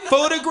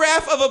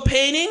photograph of a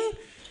painting?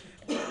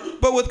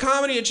 But with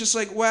comedy, it's just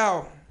like,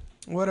 wow,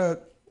 what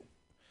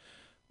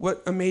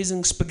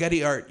amazing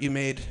spaghetti art you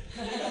made.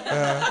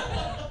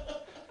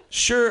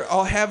 Sure,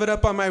 I'll have it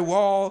up on my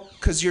wall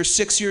because you're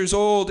 6 years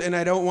old and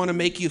I don't want to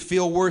make you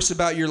feel worse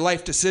about your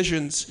life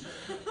decisions.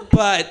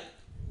 But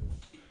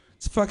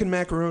it's fucking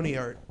macaroni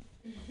art.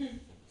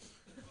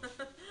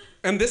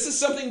 And this is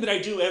something that I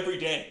do every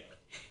day.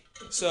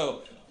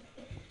 So,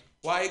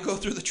 why go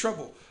through the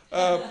trouble?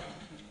 The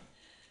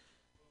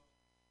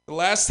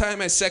last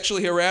time I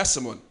sexually harassed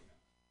someone.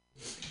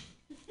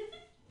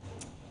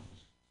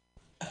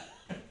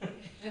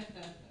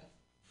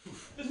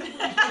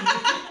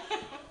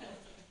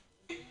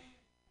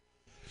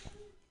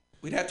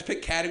 We'd have to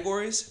pick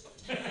categories.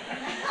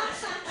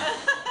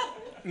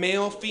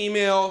 Male,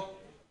 female,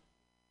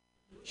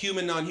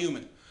 human,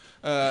 non-human.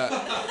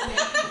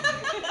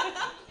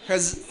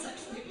 Because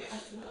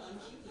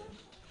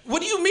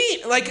what do you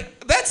mean?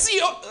 Like that's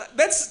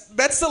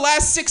the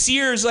last 6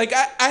 years. Like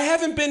I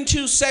haven't been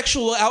too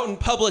sexual out in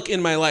public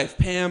in my life,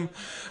 Pam.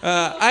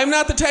 I'm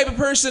not the type of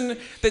person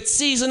that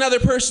sees another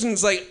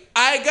person's like,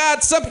 I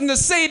got something to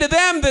say to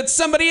them that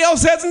somebody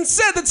else hasn't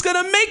said that's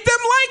gonna make them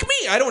like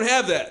me. I don't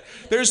have that.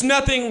 There's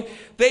nothing.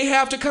 They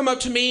have to come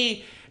up to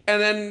me and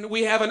then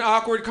we have an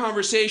awkward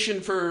conversation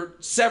for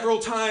several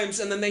times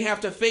and then they have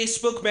to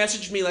Facebook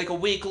message me like a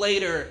week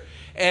later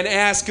and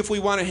ask if we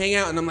want to hang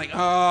out. And I'm like,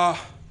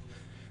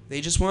 they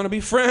just want to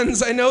be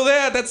friends. I know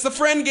that. That's the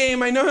friend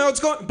game. I know how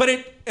it's going.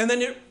 And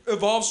then it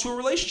evolves to a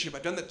relationship.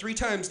 I've done that 3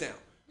 times now,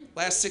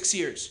 last 6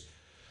 years.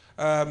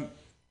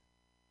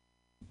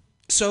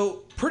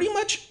 So pretty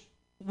much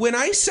when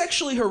I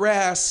sexually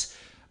harass,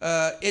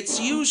 it's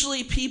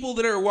usually people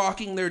that are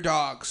walking their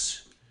dogs.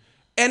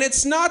 And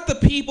it's not the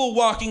people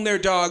walking their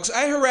dogs.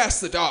 I harass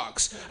the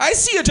dogs. I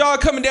see a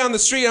dog coming down the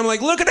street. I'm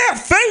like, look at that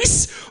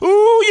face. Ooh,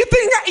 you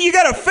think you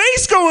got a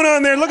face going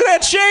on there. Look at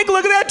that shake.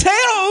 Look at that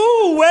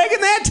tail. Ooh, wagging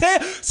that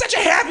tail. Such a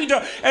happy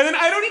dog. And then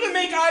I don't even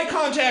make eye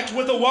contact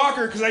with the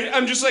walker because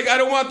I'm just like, I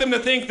don't want them to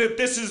think that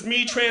this is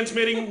me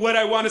transmitting what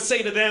I want to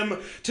say to them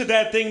to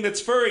that thing that's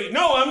furry.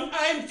 No,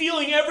 I'm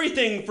feeling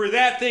everything for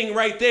that thing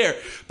right there.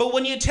 But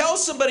when you tell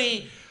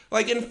somebody,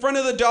 like in front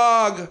of the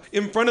dog,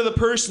 in front of the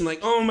person, like,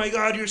 oh my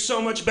God, you're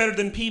so much better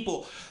than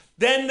people.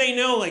 Then they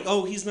know, like,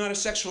 oh, he's not a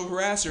sexual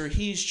harasser.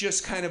 He's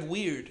just kind of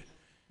weird.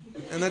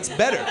 And that's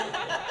better.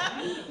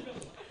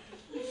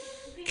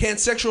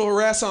 Can't sexual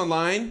harass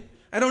online.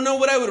 I don't know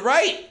what I would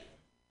write.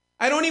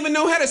 I don't even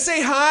know how to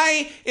say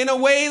hi in a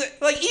way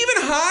that, like, even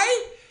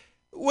hi,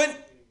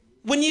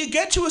 when you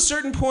get to a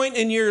certain point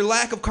in your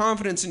lack of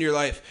confidence in your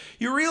life,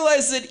 you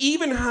realize that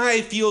even hi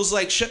feels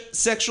like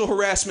sexual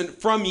harassment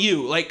from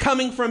you, like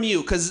coming from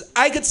you. Because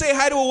I could say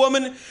hi to a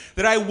woman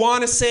that I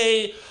want to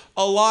say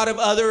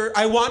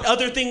I want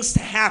other things to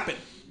happen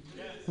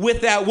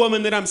with that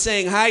woman that I'm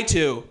saying hi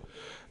to.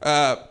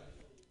 But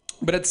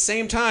at the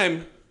same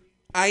time,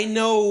 I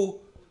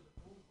know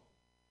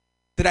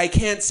that I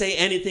can't say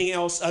anything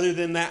else other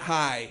than that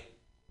hi.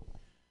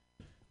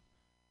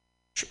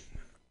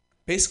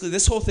 Basically,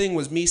 this whole thing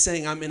was me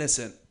saying I'm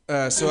innocent.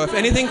 So if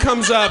anything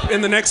comes up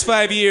in the next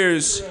 5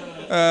 years,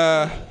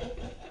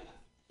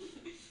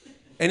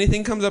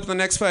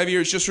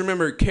 just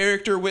remember,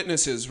 character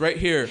witnesses right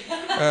here.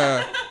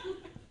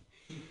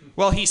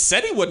 Well, he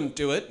said he wouldn't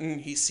do it,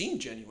 and he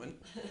seemed genuine.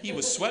 He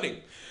was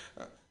sweating.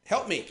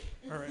 Help me.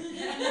 All right.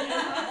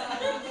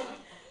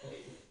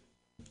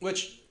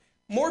 Which,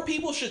 more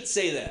people should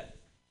say that.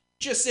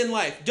 Just in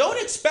life.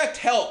 Don't expect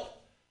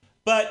help,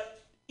 but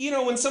you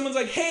know, when someone's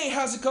like, hey,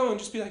 how's it going?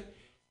 Just be like,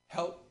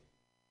 help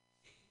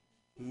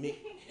me.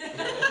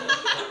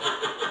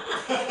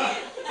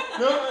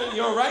 No,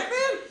 you all right,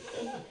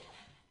 man?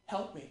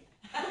 Help me.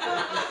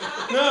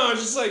 No,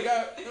 it's just like,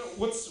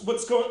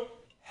 what's going,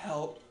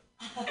 help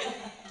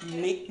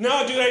me.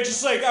 No, dude,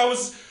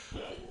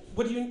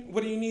 what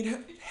do you need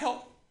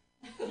help?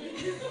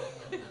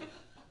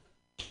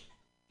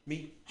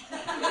 Me.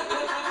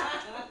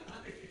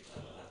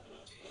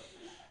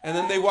 And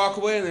then they walk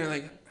away and they're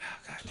like,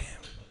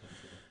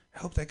 I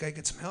hope that guy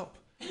gets some help.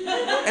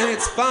 And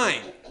it's fine.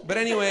 But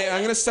anyway, I'm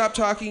going to stop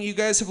talking. You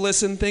guys have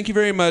listened. Thank you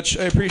very much.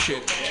 I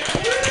appreciate it.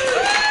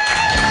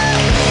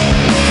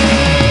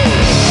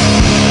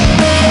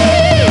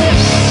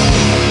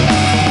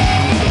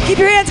 Keep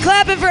your hands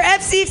clapping for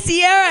FC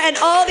Sierra and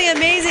all the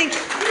amazing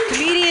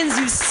comedians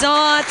you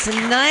saw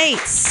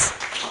tonight.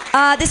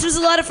 This was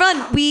a lot of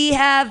fun. We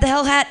have the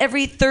Hell Hat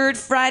every third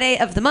Friday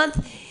of the month.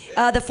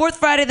 The fourth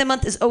Friday of the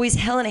month is always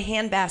Hell in a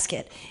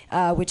Handbasket,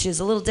 which is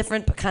a little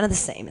different but kind of the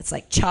same. It's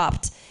like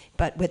Chopped,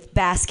 but with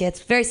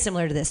baskets. Very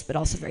similar to this, but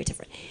also very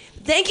different.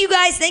 Thank you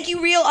guys. Thank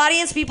you, real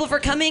audience people, for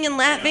coming and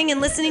laughing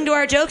and listening to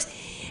our jokes.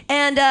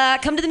 And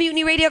come to the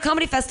Mutiny Radio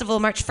Comedy Festival,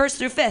 March 1st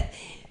through 5th.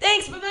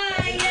 Thanks.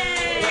 Bye-bye.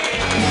 Yay!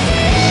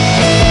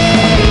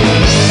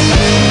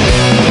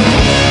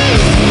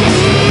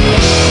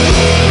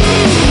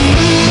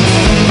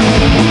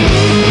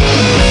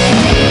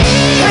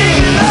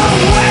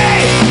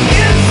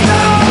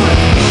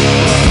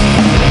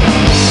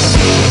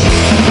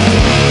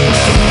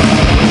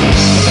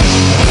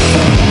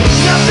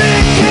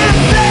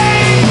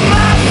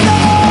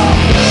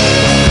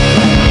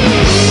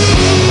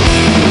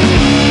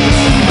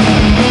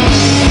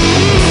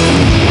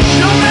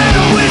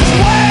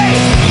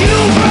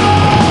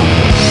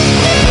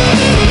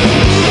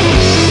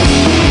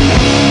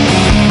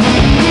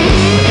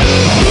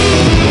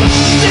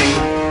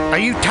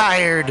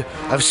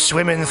 Of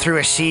swimming through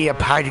a sea of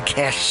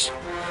podcasts?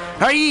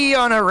 Are ye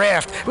on a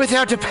raft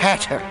without a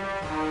paddle?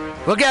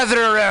 Well,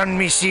 gather around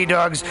me, sea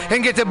dogs,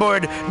 and get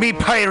aboard me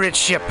pirate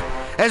ship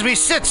as we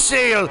set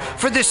sail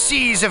for the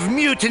seas of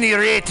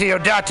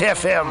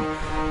MutinyRadio.fm.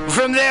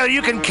 From there,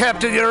 you can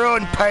captain your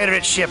own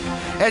pirate ship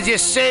as you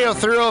sail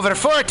through over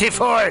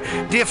 44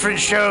 different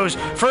shows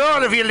for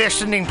all of your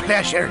listening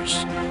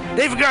pleasures.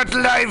 They've got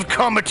live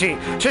comedy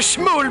to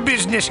small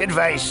business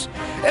advice,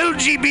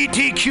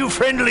 LGBTQ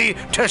friendly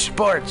to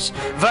sports,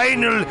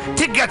 vinyl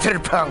to gutter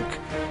punk.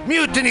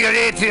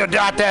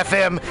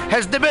 MutinyRadio.fm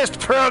has the best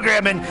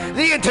programming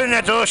the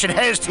internet ocean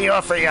has to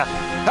offer you.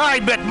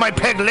 I bet my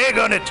peg leg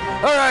on it,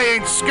 or I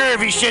ain't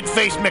scurvy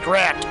shit-faced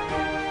McRat.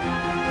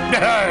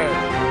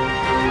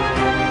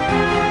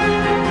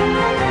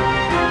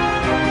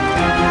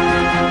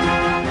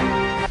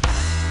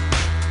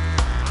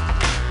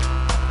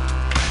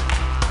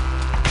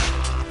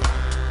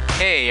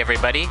 Hey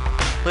everybody,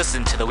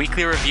 listen to the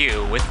Weekly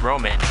Review with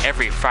Roman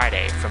every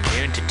Friday from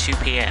noon to 2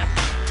 p.m.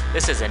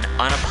 This is an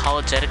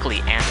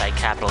unapologetically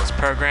anti-capitalist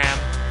program.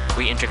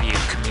 We interview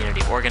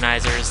community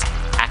organizers,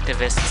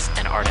 activists,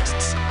 and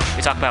artists.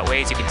 We talk about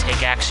ways you can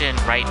take action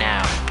right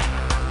now.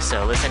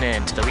 So listen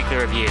in to the Weekly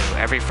Review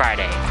every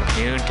Friday from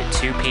noon to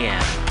 2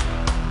 p.m.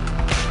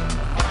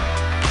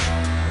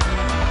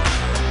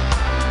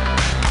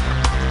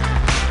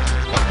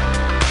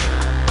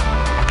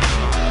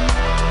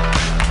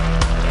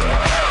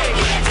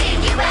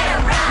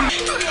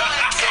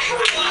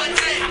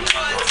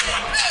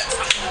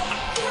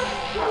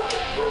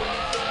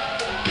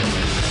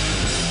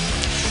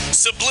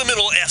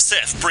 Subliminal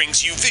SF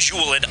brings you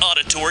visual and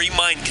auditory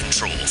mind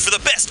control. For the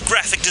best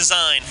graphic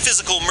design,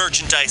 physical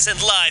merchandise,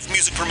 and live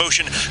music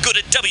promotion, go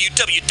to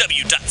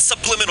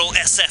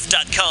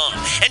www.subliminalsf.com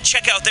and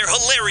check out their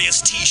hilarious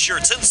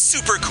t-shirts and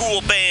super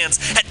cool bands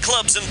at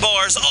clubs and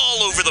bars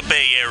all over the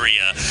Bay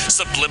Area.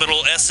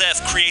 Subliminal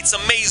SF creates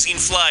amazing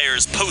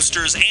flyers,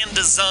 posters, and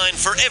design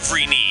for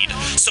every need.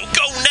 So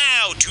go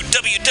now to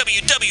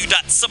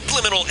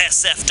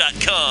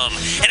www.subliminalsf.com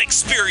and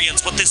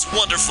experience what this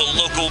wonderful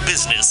local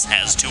business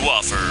has to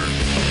offer.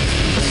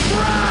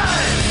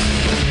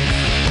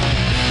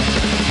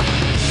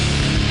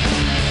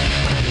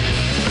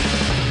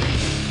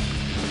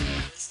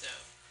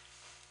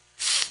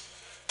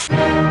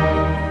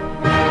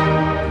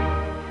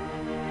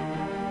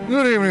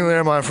 Good evening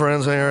there, my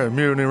friends here at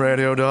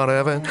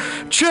MutinyRadio.fm.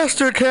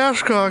 Chester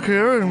Cashcock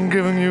here, and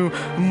giving you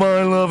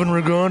my love and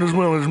regard as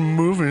well as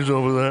movies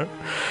over there.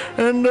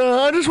 And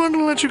I just wanted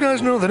to let you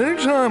guys know that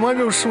anytime I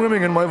go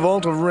swimming in my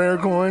vault of rare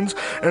coins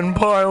and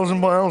piles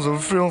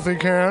of filthy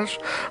cash,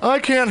 I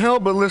can't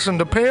help but listen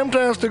to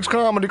Pamtastic's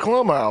Comedy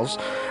Clubhouse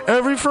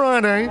every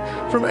Friday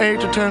from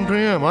 8 to 10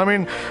 p.m. I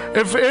mean,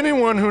 if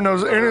anyone who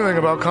knows anything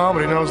about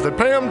comedy knows that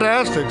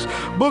Pamtastic's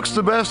books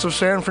the best of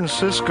San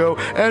Francisco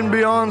and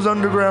beyond's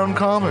underground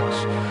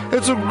comics.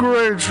 It's a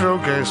great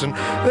showcase, and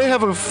they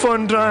have a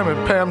fun time at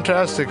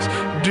Pamtastic's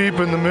deep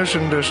in the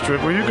Mission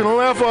District, where you can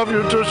laugh off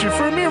your tushy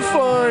for a mere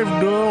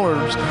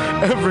 $5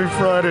 every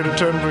Friday to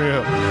 10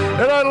 p.m.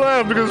 And I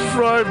laugh because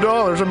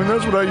 $5, I mean,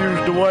 that's what I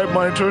use to wipe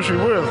my tushy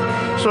with.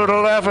 So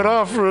to laugh it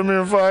off for a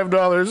mere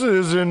 $5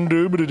 is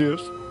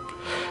indubitious.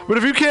 But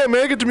if you can't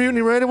make it to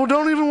Mutiny Radio, well,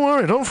 don't even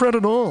worry. Don't fret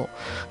at all.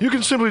 You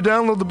can simply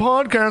download the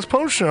podcast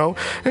post-show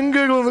and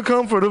giggle in the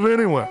comfort of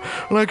anywhere,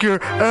 like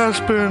your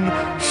Aspen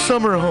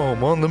summer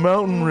home on the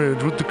mountain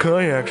ridge with the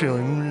kayak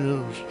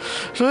feeling.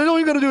 So all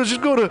you got to do is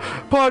just go to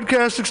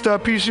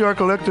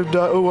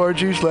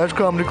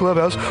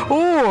podcastics.pcrcollective.org/comedyclubhouse,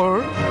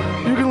 or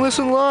you can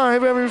listen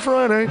live every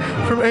Friday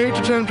from 8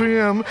 to 10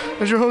 p.m.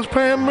 as your host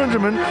Pam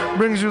Benjamin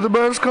brings you the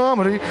best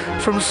comedy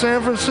from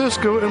San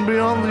Francisco and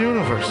beyond the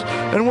universe.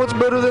 And what's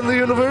better than the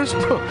universe?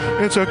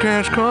 It's a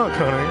cash cock,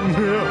 honey.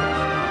 Yeah.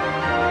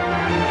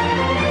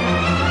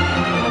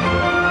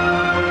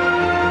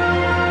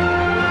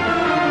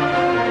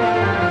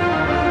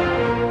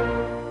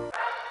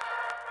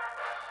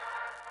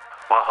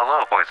 Well,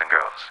 hello, boys and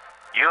girls.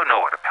 You know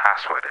what a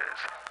password is.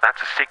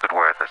 That's a secret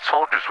word that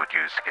soldiers would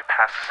use to get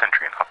past the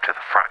sentry and up to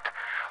the front.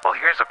 Well,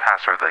 here's a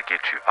password that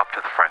gets you up to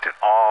the front in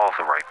all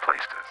the right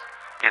places.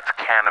 It's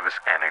cannabis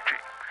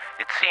energy.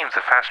 It seems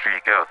the faster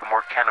you go, the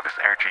more cannabis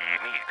energy you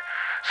need.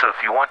 So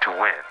if you want to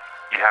win,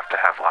 you have to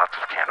have lots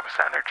of cannabis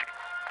energy.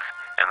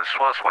 And the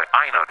swellest way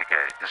I know to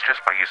get it is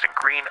just by using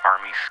Green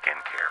Army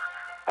Skincare.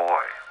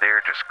 Boy,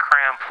 they're just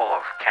crammed full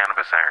of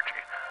cannabis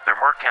energy. There are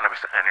more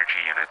cannabis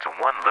energy units in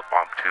one lip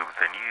balm tube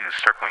than you use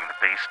circling the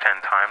base 10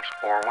 times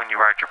or when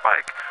you ride your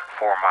bike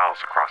 4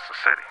 miles across the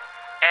city.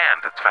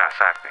 And it's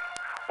fast acting.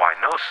 Why,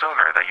 no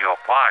sooner than you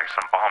apply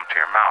some balm to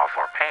your mouth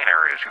or pain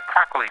areas, you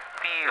practically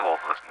feel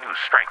the new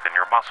strength in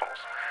your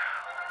muscles.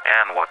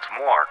 And what's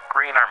more,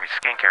 Green Army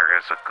Skincare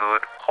is a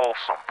good,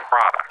 wholesome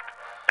product.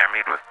 They're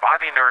made with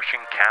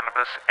body-nourishing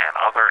cannabis and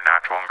other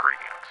natural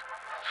ingredients.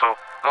 So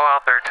go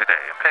out there today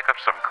and pick up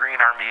some Green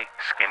Army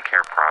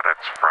Skincare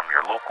products from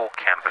your local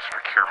cannabis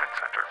procurement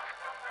center.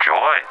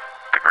 Join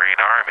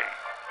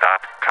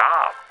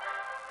thegreenarmy.com.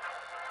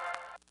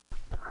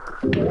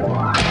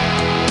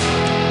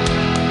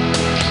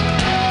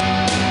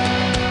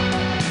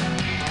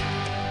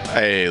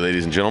 Hey,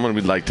 ladies and gentlemen,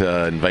 we'd like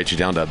to invite you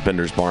down to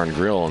Bender's Bar and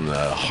Grill in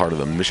the heart of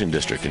the Mission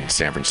District in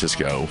San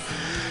Francisco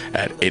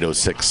at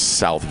 806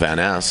 South Van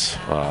Ness.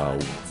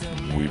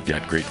 We've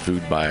got great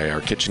food by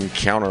our kitchen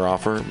counter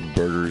offer: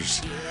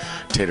 burgers,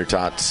 tater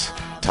tots,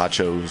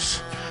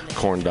 tachos,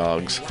 corn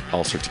dogs,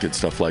 all sorts of good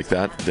stuff like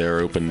that. They're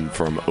open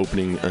from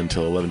opening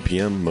until 11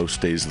 p.m.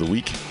 most days of the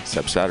week,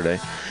 except Saturday.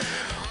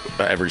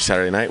 Every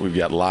Saturday night, we've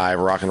got live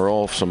rock and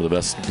roll, some of the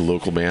best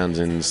local bands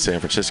in San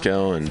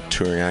Francisco and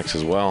touring acts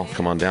as well.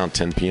 Come on down,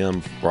 10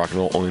 p.m., rock and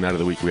roll, only night of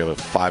the week. We have a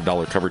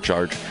 $5 cover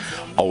charge,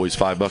 always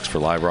 $5 for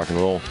live rock and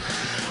roll.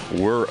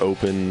 We're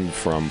open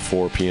from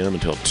 4 p.m.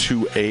 until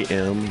 2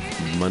 a.m.,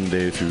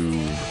 Monday through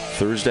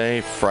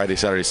Thursday, Friday,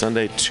 Saturday,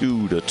 Sunday,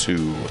 2 to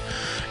 2.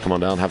 Come on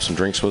down, have some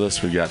drinks with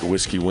us. We've got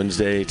Whiskey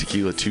Wednesday,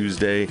 Tequila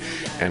Tuesday,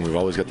 and we've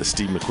always got the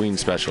Steve McQueen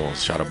special,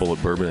 shot of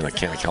Bullet Bourbon and a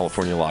can of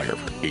California Lager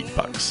for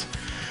 $8.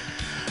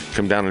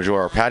 Come down and enjoy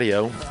our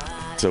patio.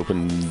 It's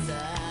open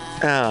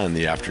in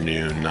the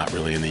afternoon, not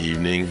really in the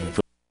evening.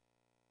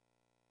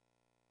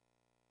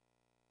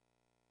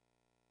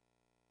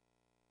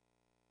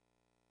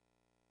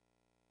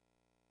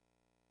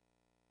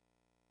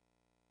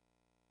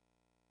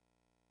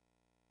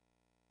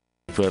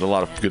 We've had a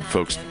lot of good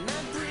folks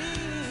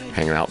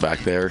hanging out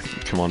back there.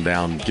 Come on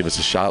down, give us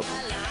a shout.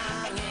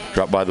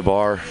 Drop by the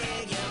bar,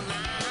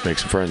 make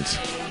some friends.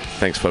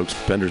 Thanks, folks.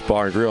 Bender's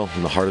Bar and Grill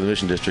in the heart of the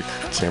Mission District,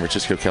 San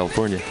Francisco,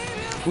 California.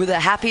 With a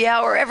happy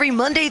hour every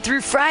Monday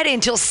through Friday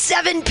until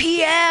 7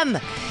 p.m.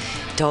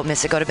 Don't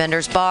miss it. Go to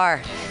Bender's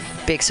Bar.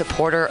 Big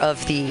supporter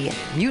of the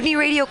Mutiny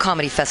Radio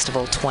Comedy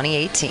Festival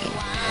 2018.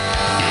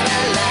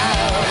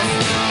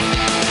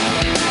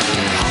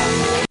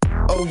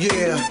 Oh,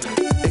 yeah.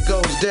 It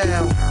goes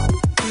down.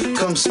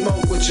 Come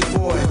smoke with your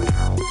boy.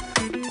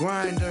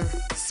 Grinder.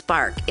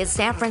 Spark is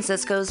San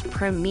Francisco's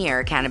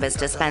premier cannabis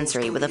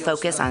dispensary with a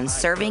focus on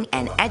serving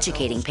and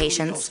educating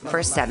patients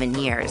for 7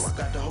 years.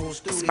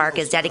 Spark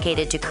is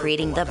dedicated to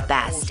creating the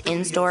best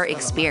in-store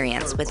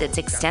experience with its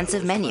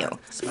extensive menu,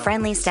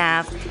 friendly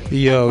staff,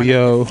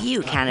 and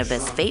few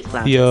cannabis vape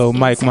lounges in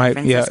San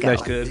Francisco. Yeah,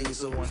 that's good.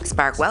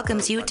 Spark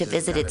welcomes you to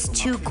visit its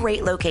 2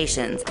 great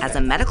locations as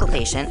a medical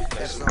patient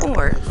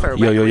or for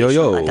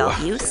recreational adult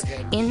use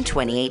in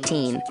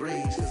 2018.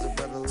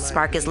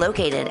 Spark is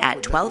located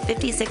at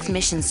 1256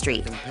 Mission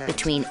Street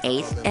between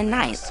 8th and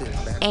 9th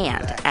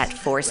and at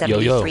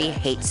 473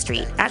 Haight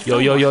Street at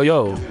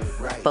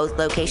Both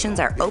locations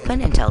are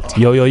open until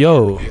 10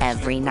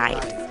 every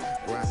night.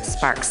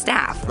 Spark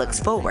staff looks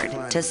forward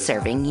to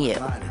serving you.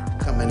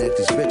 Coming at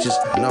these bitches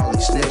and all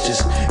these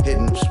snitches,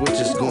 hitting them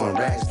switches, going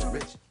rags to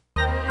riches.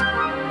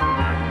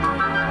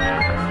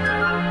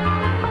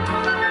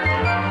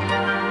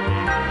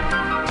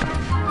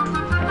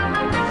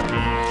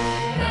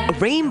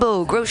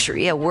 Rainbow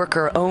Grocery, a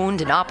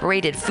worker-owned and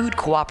operated food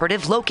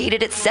cooperative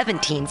located at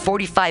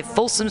 1745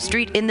 Folsom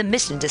Street in the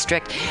Mission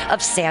District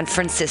of San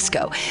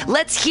Francisco.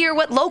 Let's hear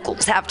what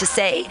locals have to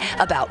say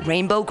about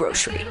Rainbow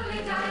Grocery.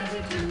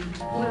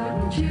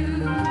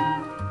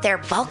 Their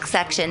bulk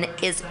section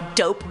is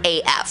dope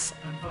AF.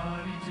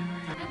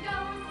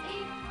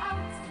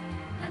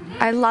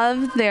 I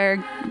love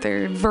their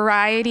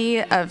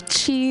variety of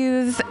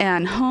cheese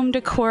and home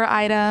decor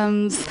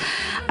items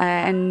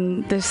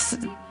and this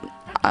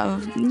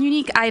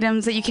unique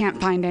items that you can't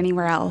find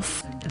anywhere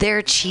else.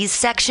 Their cheese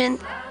section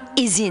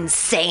is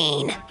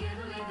insane.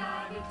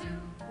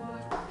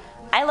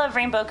 I love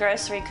Rainbow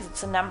Grocery because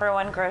it's the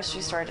 #1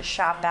 grocery store to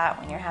shop at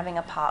when you're having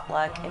a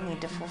potluck and need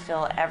to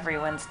fulfill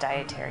everyone's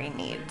dietary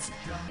needs.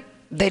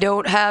 They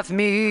don't have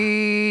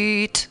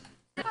meat.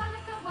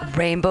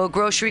 Rainbow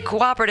Grocery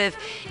Cooperative,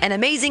 an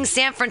amazing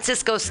San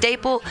Francisco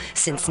staple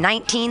since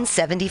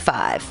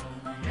 1975.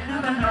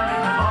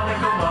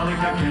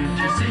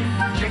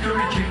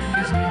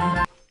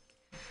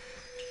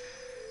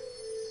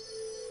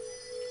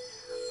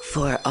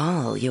 For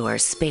all your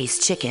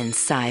space chicken,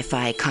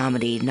 sci-fi,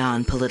 comedy,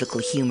 non-political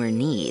humor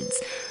needs,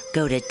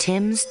 Go to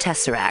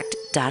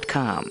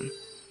timstesseract.com.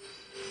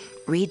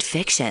 Read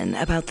fiction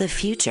about the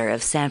future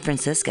of San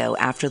Francisco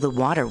after the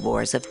water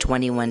wars of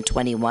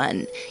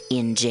 2121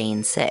 in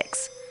Jane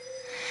 6.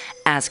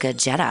 Ask a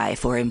Jedi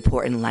for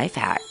important life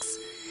hacks.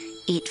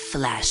 Eat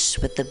flesh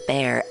with the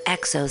bare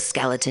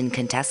exoskeleton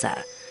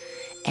Contessa.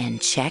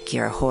 And check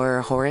your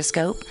horror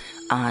horoscope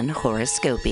on Horoscopy.